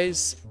apparently,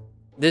 Days.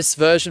 This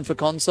version for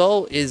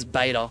console is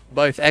beta.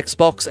 Both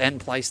Xbox and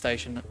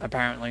PlayStation,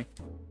 apparently.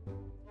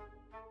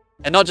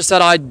 And not just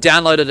that, I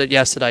downloaded it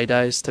yesterday,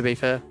 Days, to be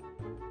fair.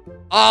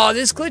 Oh,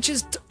 this glitch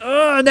is...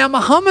 now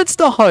Muhammad's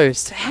the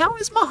host. How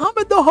is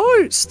Muhammad the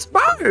host?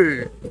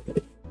 Bro!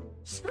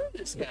 Screw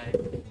this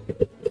game.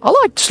 I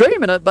like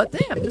streaming it, but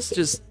damn, this is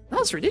just...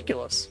 That's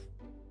ridiculous.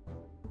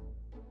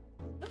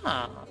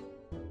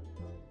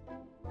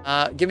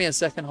 Give me a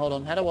second, hold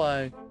on. How do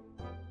I...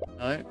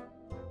 No.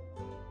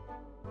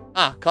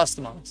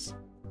 Customize.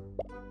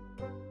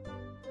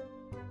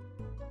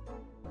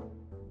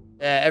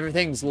 Yeah,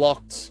 everything's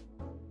locked.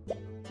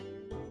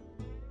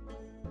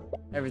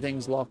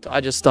 Everything's locked. I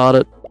just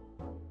started.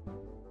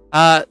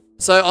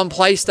 So on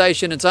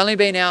PlayStation, it's only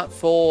been out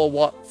for,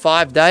 what,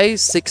 5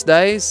 days? 6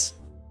 days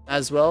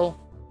as well.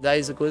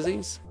 Days of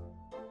glizzies.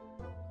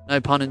 No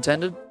pun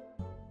intended,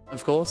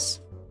 of course.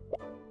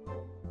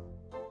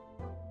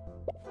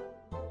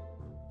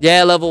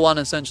 Yeah, level 1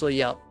 essentially,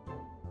 yep.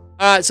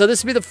 Alright, so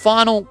this will be the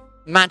final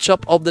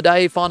matchup of the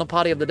day, final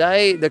party of the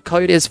day. The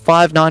code is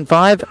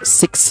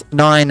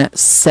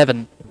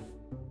 595697.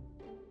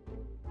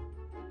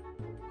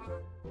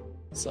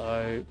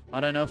 So, I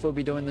don't know if we'll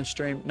be doing the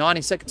stream.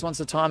 90 seconds once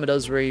the timer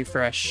does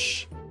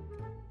refresh.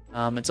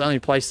 It's only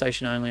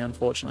PlayStation only,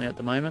 unfortunately, at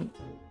the moment.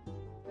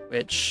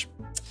 Which,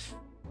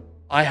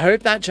 I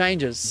hope that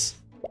changes.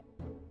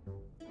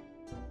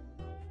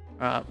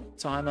 Alright,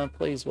 timer,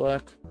 please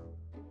work.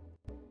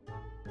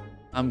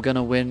 I'm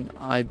gonna win.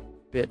 I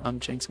bet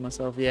I'm jinxing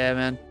myself. Yeah,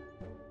 man.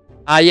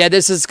 Yeah,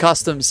 this is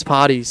customs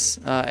parties,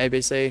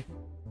 ABC.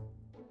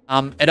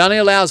 It only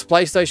allows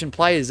PlayStation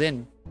players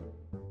in.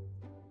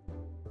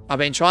 I've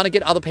been trying to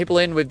get other people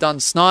in. We've done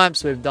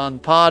snipes. We've done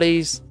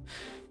parties.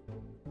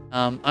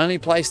 Only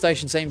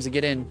PlayStation seems to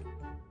get in.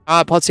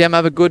 Alright, Potsdam,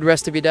 have a good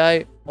rest of your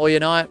day or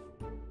your night.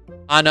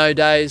 I know,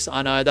 Days.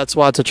 I know. That's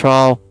why it's a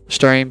trial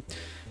stream.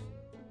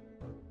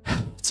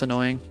 It's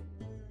annoying.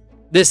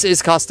 This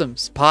is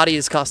customs. Party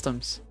is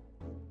customs.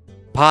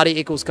 Party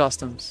equals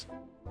customs.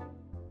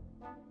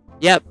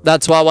 Yep,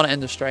 that's why I want to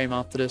end the stream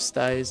after this,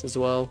 Days, as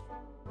well.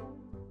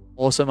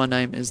 Also, my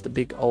name is the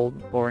big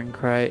old boring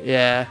crate.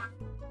 Yeah.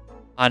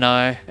 I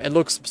know. It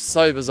looks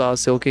so bizarre,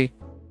 Silky.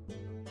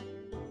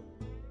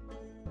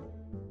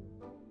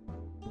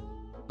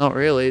 Not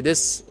really.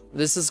 This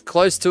is as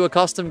close to a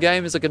custom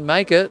game as I can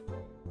make it.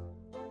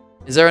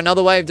 Is there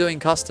another way of doing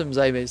customs,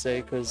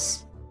 ABC?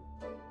 Because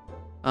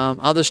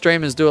other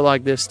streamers do it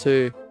like this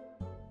too.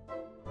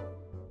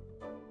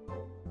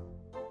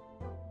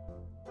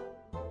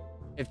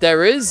 If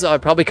there is, I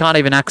probably can't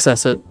even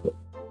access it.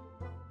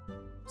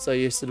 So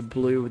used to the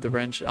blue with the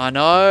wrench. I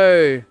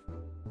know.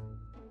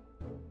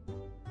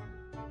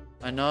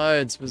 I know,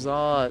 it's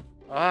bizarre.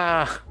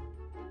 Alright,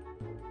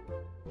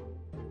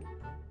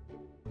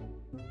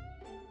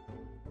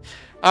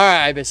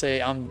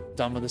 ABC, I'm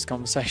done with this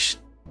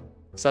conversation.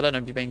 Because I don't know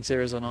if you're being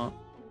serious or not.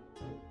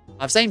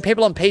 I've seen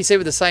people on PC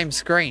with the same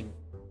screen.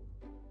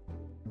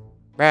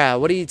 Bruh,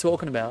 what are you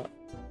talking about?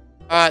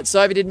 Alright,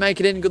 so if you did make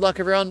it in, good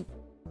luck, everyone.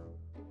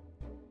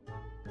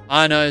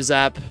 I know,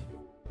 Zap.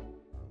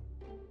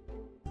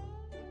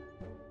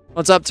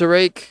 What's up,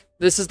 Tariq?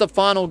 This is the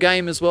final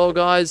game as well,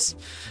 guys.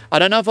 I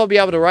don't know if I'll be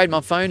able to raid.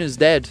 My phone is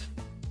dead.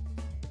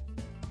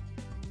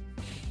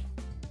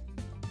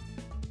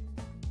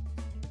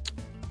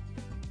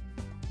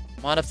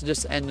 Might have to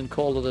just end and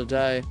call it a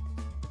day.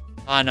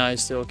 I know,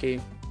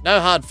 Silky. No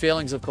hard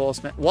feelings, of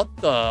course, man. What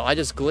the? I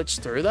just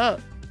glitched through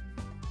that?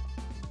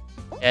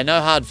 Yeah,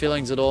 no hard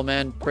feelings at all,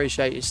 man.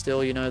 Appreciate you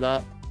still, you know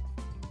that.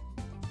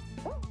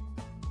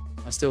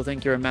 I still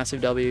think you're a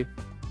massive W.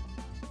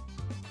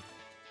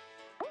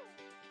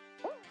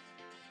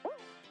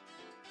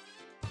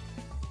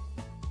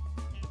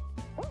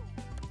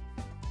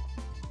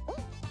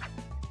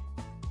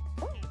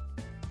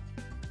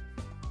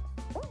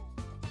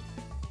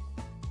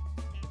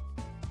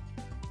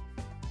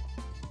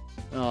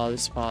 Oh,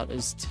 this part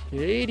is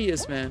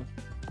tedious, man.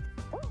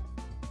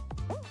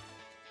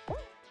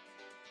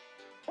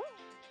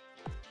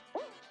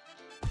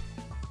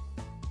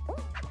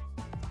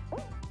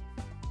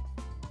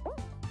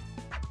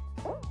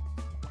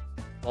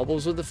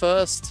 Wobbles with the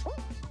first.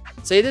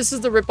 See, this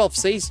is the rip-off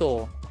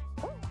seesaw.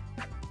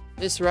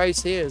 This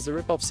race here is the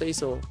rip-off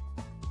seesaw.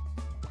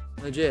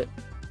 Legit.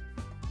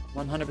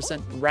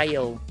 100%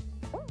 rail.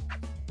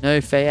 No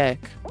fake.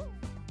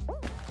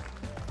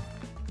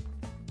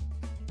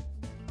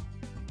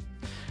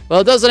 Well,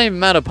 it doesn't even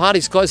matter.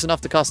 Party's close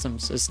enough to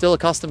customs. It's still a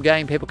custom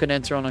game. People can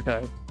enter on a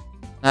code.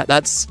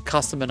 That's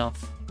custom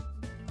enough.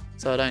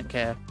 So I don't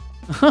care.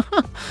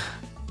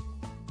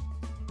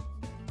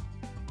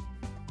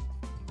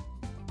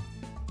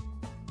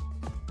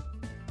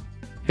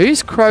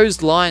 Who's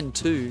Crow's Line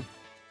 2?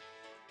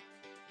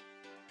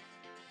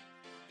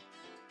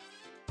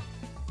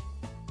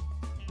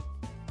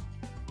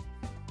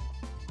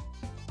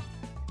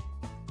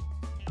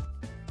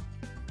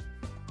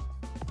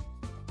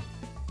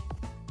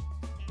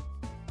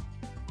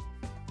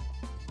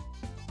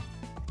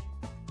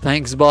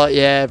 Thanks, bot.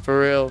 Yeah, for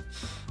real.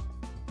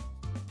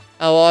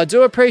 Oh, well, I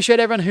do appreciate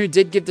everyone who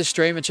did give the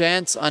stream a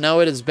chance. I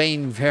know it has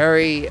been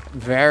very,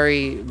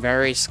 very,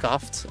 very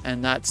scuffed,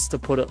 and that's to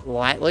put it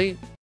lightly.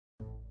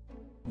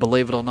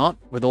 Believe it or not,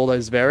 with all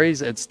those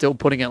berries, it's still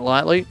putting it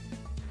lightly.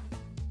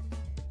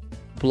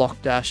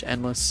 Block dash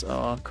endless.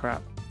 Oh,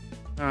 crap.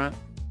 Alright.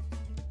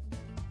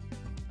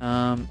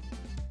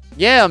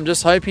 Yeah, I'm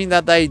just hoping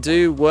that they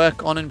do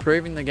work on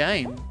improving the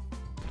game.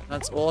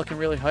 That's all I can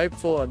really hope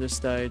for at this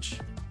stage.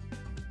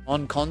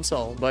 On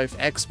console, both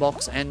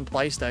Xbox and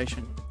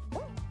PlayStation.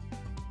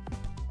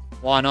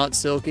 Why not,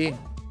 Silky?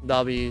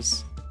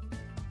 W's.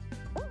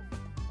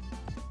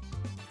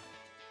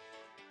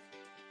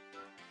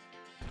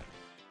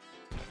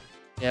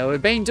 Yeah,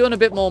 we've been doing a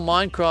bit more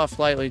Minecraft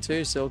lately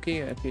too, Silky.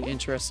 If you're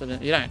interested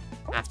in, you don't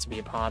have to be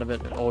a part of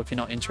it, or if you're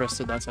not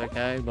interested, that's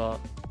okay. But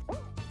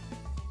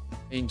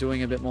been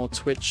doing a bit more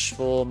Twitch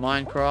for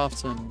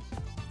Minecraft and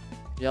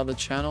the other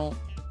channel.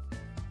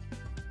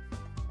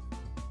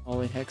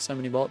 Holy heck, so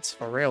many bots,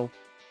 for real.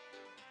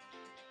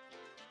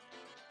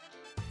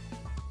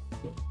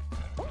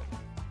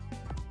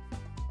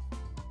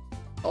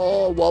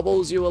 Oh,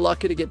 Wobbles, you were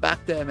lucky to get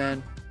back there,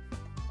 man.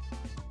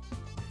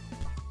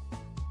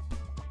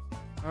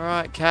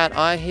 Alright, Cat,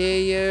 I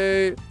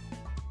hear you.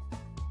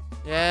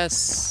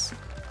 Yes.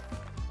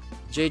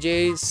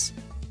 GG's.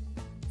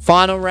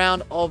 Final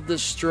round of the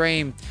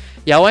stream.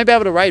 Yeah, I won't be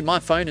able to raid. My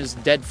phone is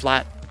dead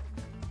flat.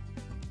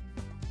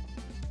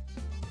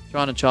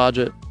 Trying to charge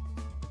it.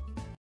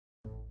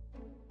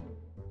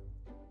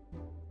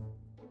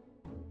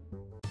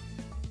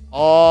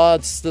 Oh,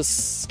 it's the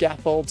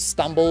scaffold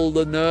stumble,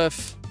 the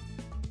nerf.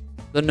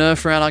 The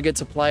nerf round, I get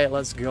to play it.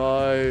 Let's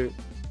go.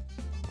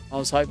 I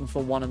was hoping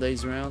for one of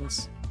these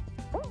rounds.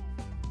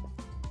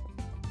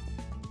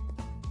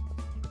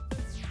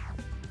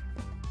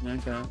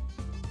 Okay.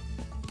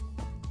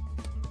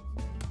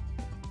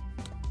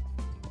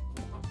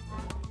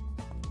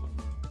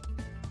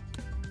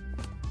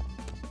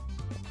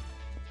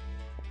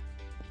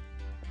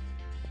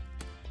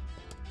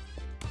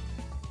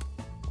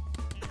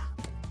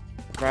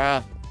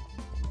 Bruh.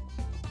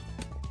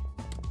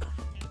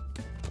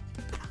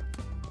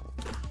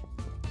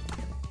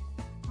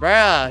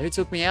 Bruh, who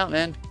took me out,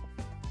 man?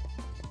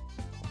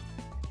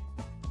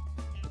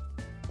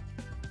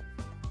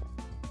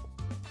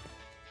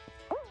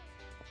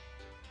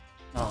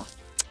 Oh.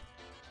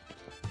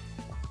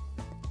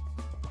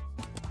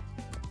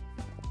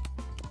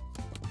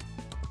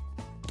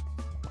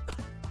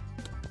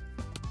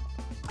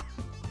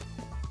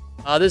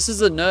 This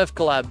is a Nerf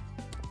collab.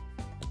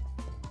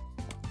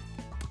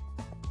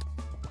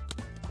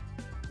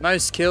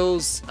 Most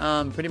kills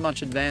pretty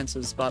much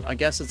advances, but I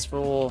guess it's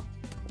for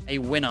a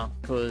winner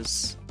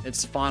because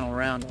it's final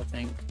round, I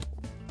think.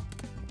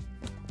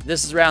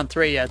 This is round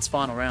 3, yeah, it's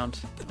final round.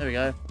 There we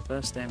go.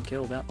 First damn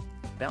kill,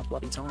 about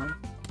bloody time.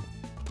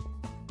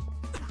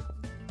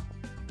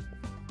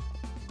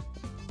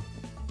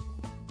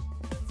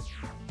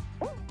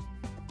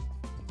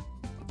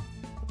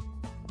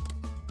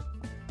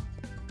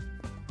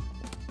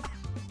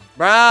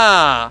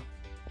 Bruh!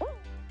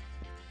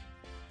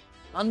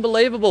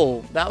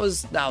 Unbelievable. That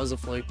was a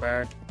fluke,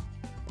 bro.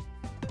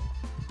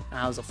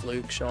 That was a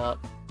fluke shot.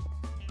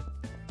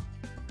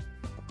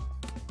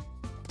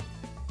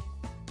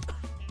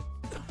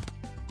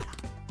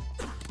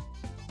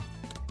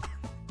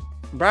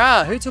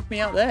 Bruh, who took me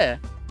out there?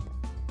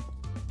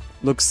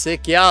 Looks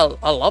sick. Yeah,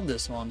 I love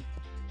this one.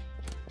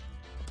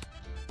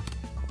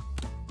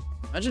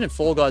 Imagine if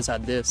Fall Guys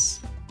had this.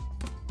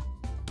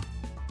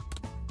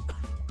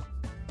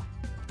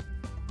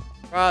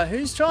 Right,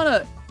 who's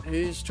trying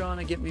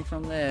to get me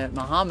from there?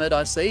 Muhammad,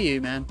 I see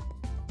you, man.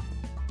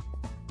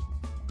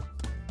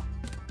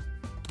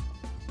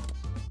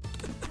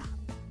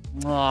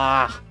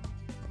 Ah.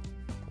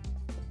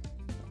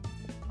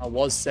 I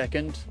was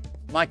second.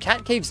 My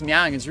cat keeps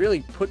meowing. It's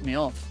really put me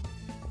off.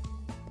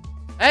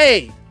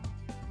 Hey!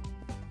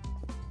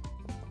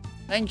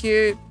 Thank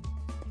you.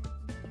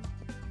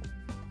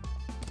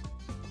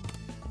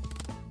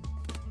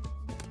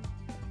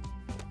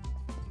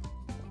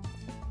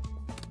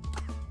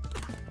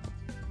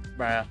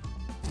 Bruh.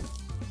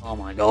 Oh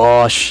my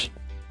gosh.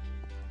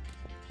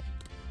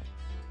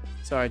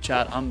 Sorry,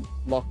 chat. I'm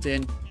locked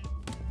in.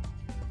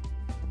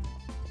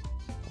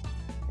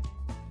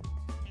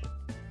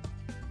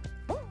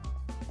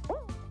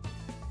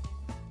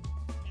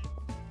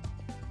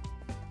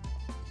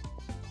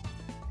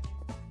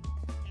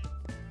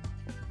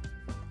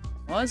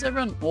 Why is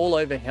everyone all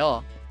over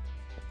here?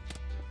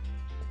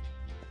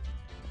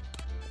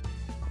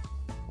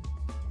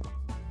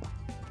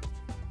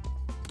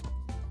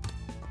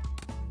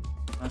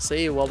 I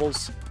see you,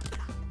 Wobbles.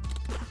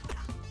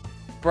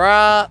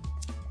 Bruh.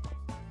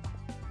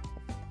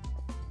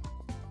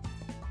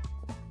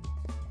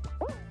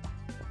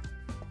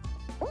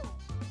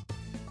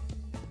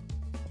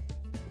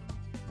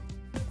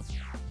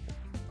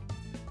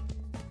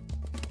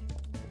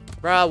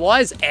 Bruh, why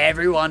is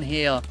everyone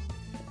here?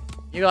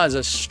 You guys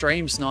are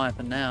stream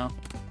sniping now.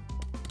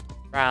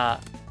 Bruh,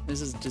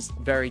 this is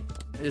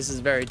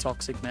very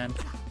toxic, man.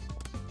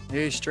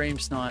 Who stream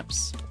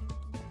snipes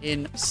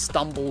in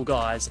Stumble,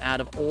 guys, out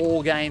of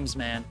all games,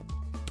 man?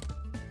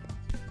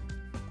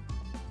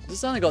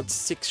 This only got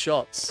 6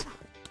 shots.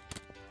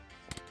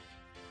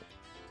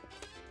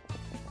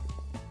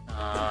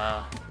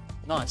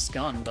 Nice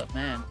gun, but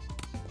man.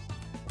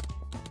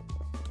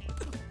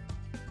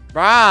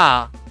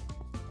 Bruh!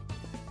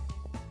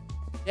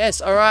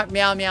 Yes, alright,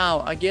 meow meow,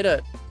 I get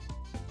it.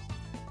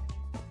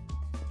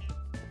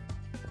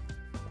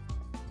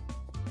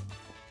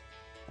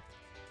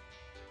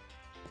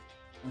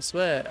 I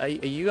swear, are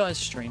you guys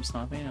stream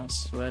sniping? I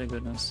swear to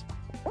goodness.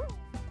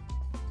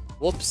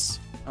 Whoops,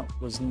 that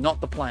was not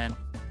the plan.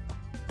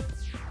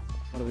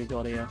 What do we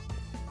got here?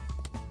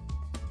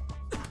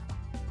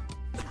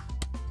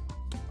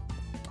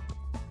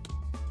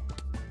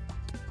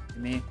 Give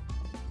me.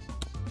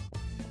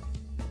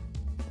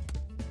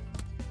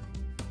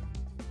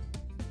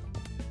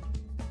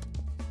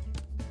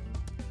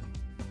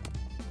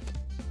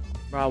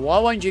 Bro, why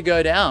won't you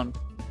go down?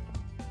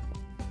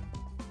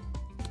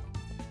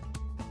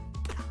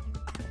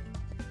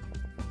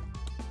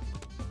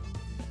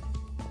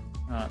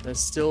 Alright, there's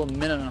still a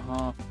minute and a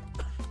half.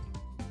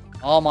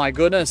 Oh my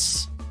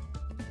goodness.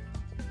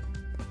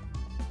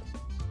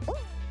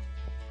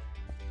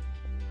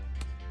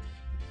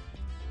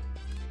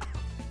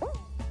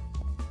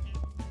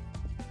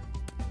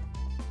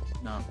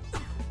 No.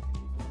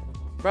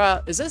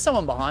 Bruh, is there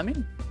someone behind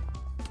me?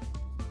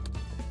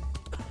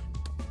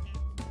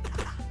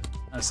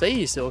 I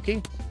see you,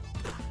 Silky.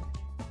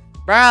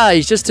 Bruh,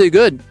 he's just too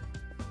good.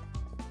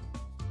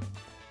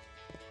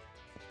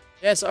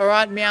 Yes,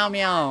 alright, meow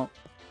meow.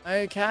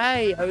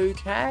 Okay,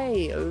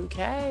 okay,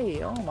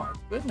 okay. Oh my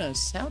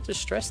goodness, how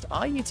distressed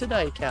are you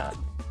today, cat?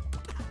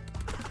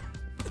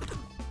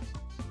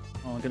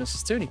 Oh my goodness,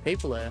 there's too many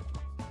people there.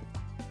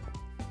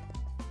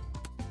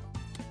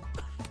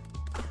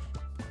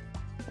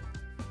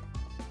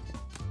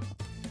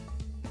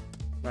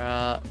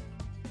 Bruh.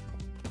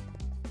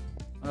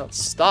 I got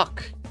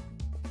stuck.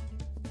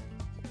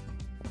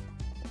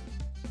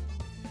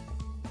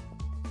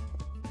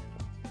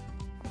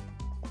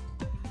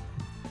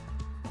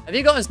 Have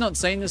you guys not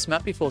seen this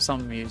map before, some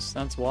of you?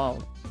 That's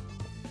wild.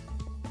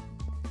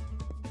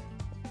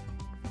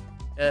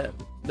 Yeah,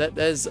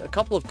 there's a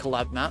couple of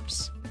collab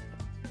maps.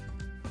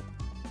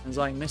 There's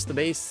like Mr.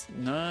 Beast,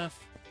 Nerf.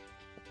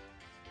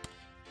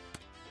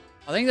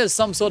 I think there's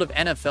some sort of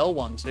NFL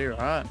one too,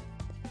 right?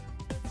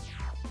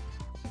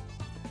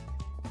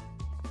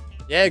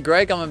 Yeah,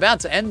 Greg, I'm about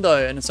to end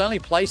though, and it's only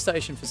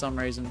PlayStation for some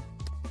reason.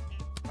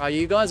 Right,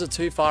 you guys are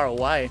too far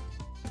away.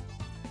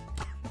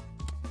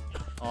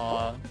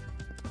 Oh,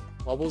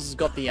 Wobbles has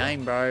got the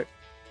aim, bro.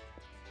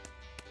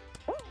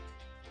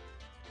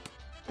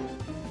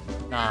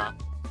 Nah.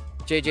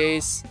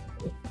 GG's.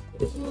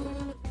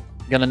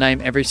 Gonna name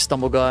every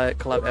Stumble Guy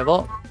collab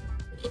ever.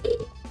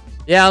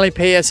 Yeah, only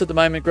PS at the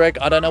moment, Greg.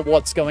 I don't know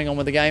what's going on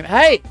with the game.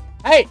 Hey!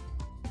 Hey!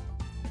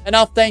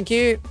 Enough, thank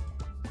you.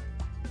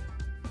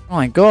 Oh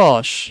my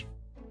gosh.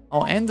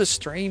 I'll end the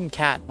stream,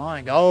 cat.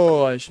 My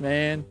gosh,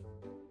 man.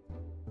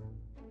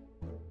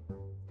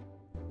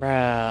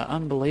 Bruh,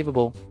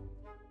 unbelievable.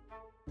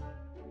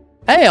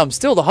 Hey, I'm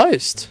still the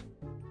host.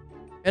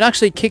 It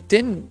actually kicked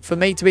in for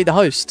me to be the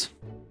host.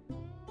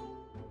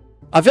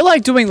 I feel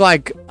like doing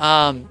like,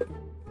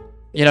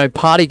 you know,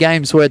 party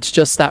games where it's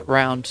just that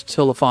round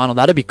till the final.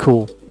 That'd be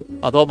cool.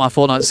 I thought my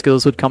Fortnite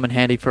skills would come in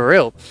handy for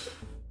real.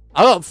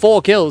 I got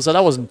 4 kills, so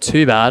that wasn't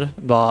too bad,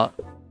 but...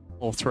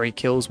 or 3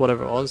 kills,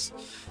 whatever it was.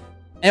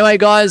 Anyway,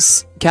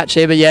 guys, catch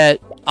you, but yeah,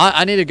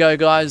 I need to go,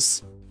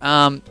 guys.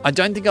 I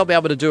don't think I'll be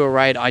able to do a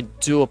raid. I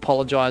do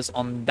apologize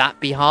on that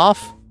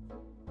behalf.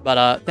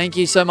 But thank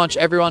you so much,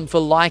 everyone, for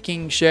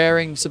liking,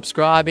 sharing,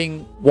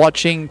 subscribing,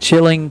 watching,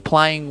 chilling,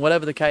 playing,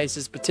 whatever the case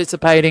is,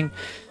 participating,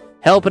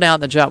 helping out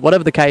in the chat,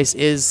 whatever the case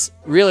is.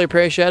 Really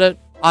appreciate it.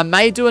 I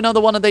may do another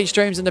one of these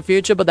streams in the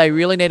future, but they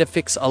really need to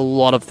fix a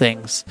lot of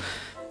things.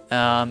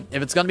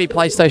 If it's going to be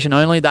PlayStation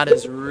only, that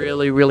is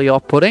really, really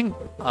off-putting,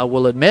 I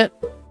will admit.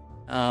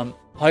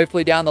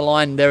 Hopefully down the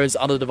line, there is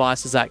other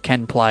devices that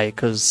can play,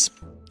 because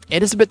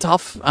it is a bit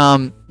tough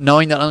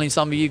knowing that only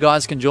some of you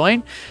guys can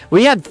join.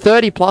 We had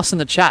 30 plus in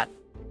the chat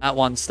at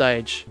one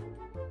stage.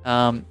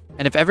 And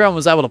if everyone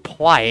was able to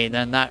play,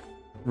 then that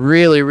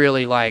really,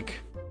 really, like,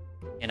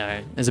 you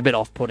know, is a bit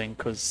off-putting,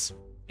 because,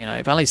 you know,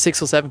 if only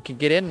 6 or 7 can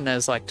get in and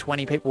there's like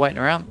 20 people waiting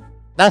around,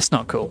 that's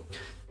not cool.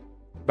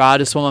 But I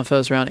just won my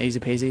first round, easy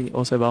peasy.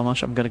 Also, by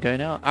much, I'm going to go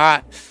now. All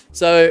right.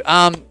 So,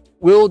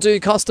 we'll do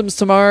customs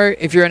tomorrow.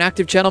 If you're an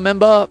active channel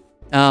member,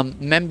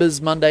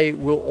 Members Monday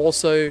will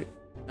also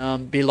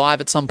be live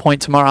at some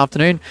point tomorrow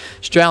afternoon,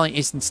 Australian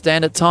Eastern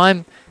Standard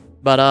Time.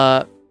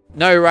 But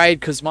no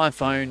raid, because my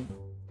phone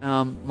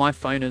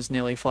is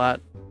nearly flat.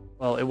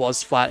 Well, it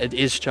was flat. It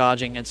is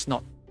charging. It's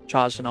not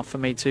charged enough for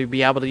me to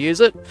be able to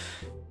use it.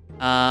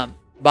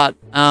 But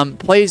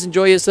please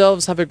enjoy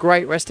yourselves. Have a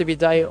great rest of your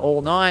day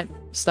all night.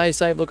 Stay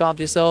safe, look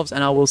after yourselves,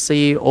 and I will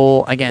see you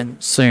all again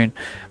soon.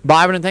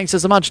 Bye, everyone. Thanks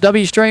so much.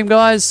 W stream,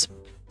 guys.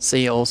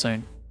 See you all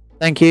soon.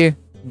 Thank you.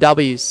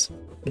 W's.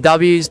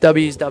 W's,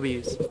 W's,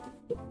 W's.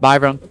 Bye,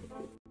 everyone.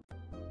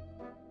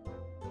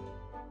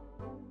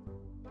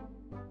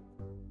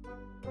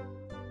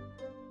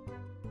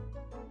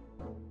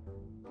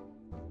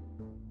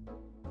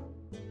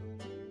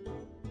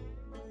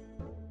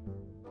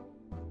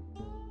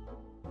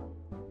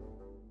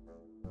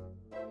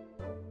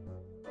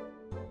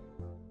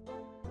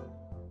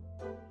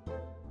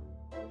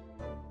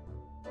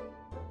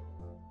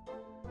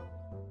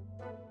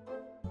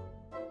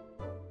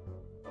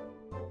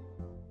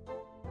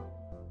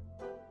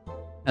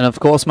 And of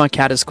course, my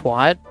cat is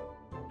quiet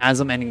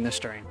as I'm ending the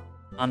stream.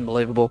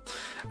 Unbelievable.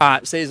 All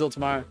right, see you all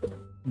tomorrow.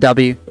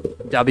 W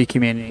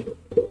community.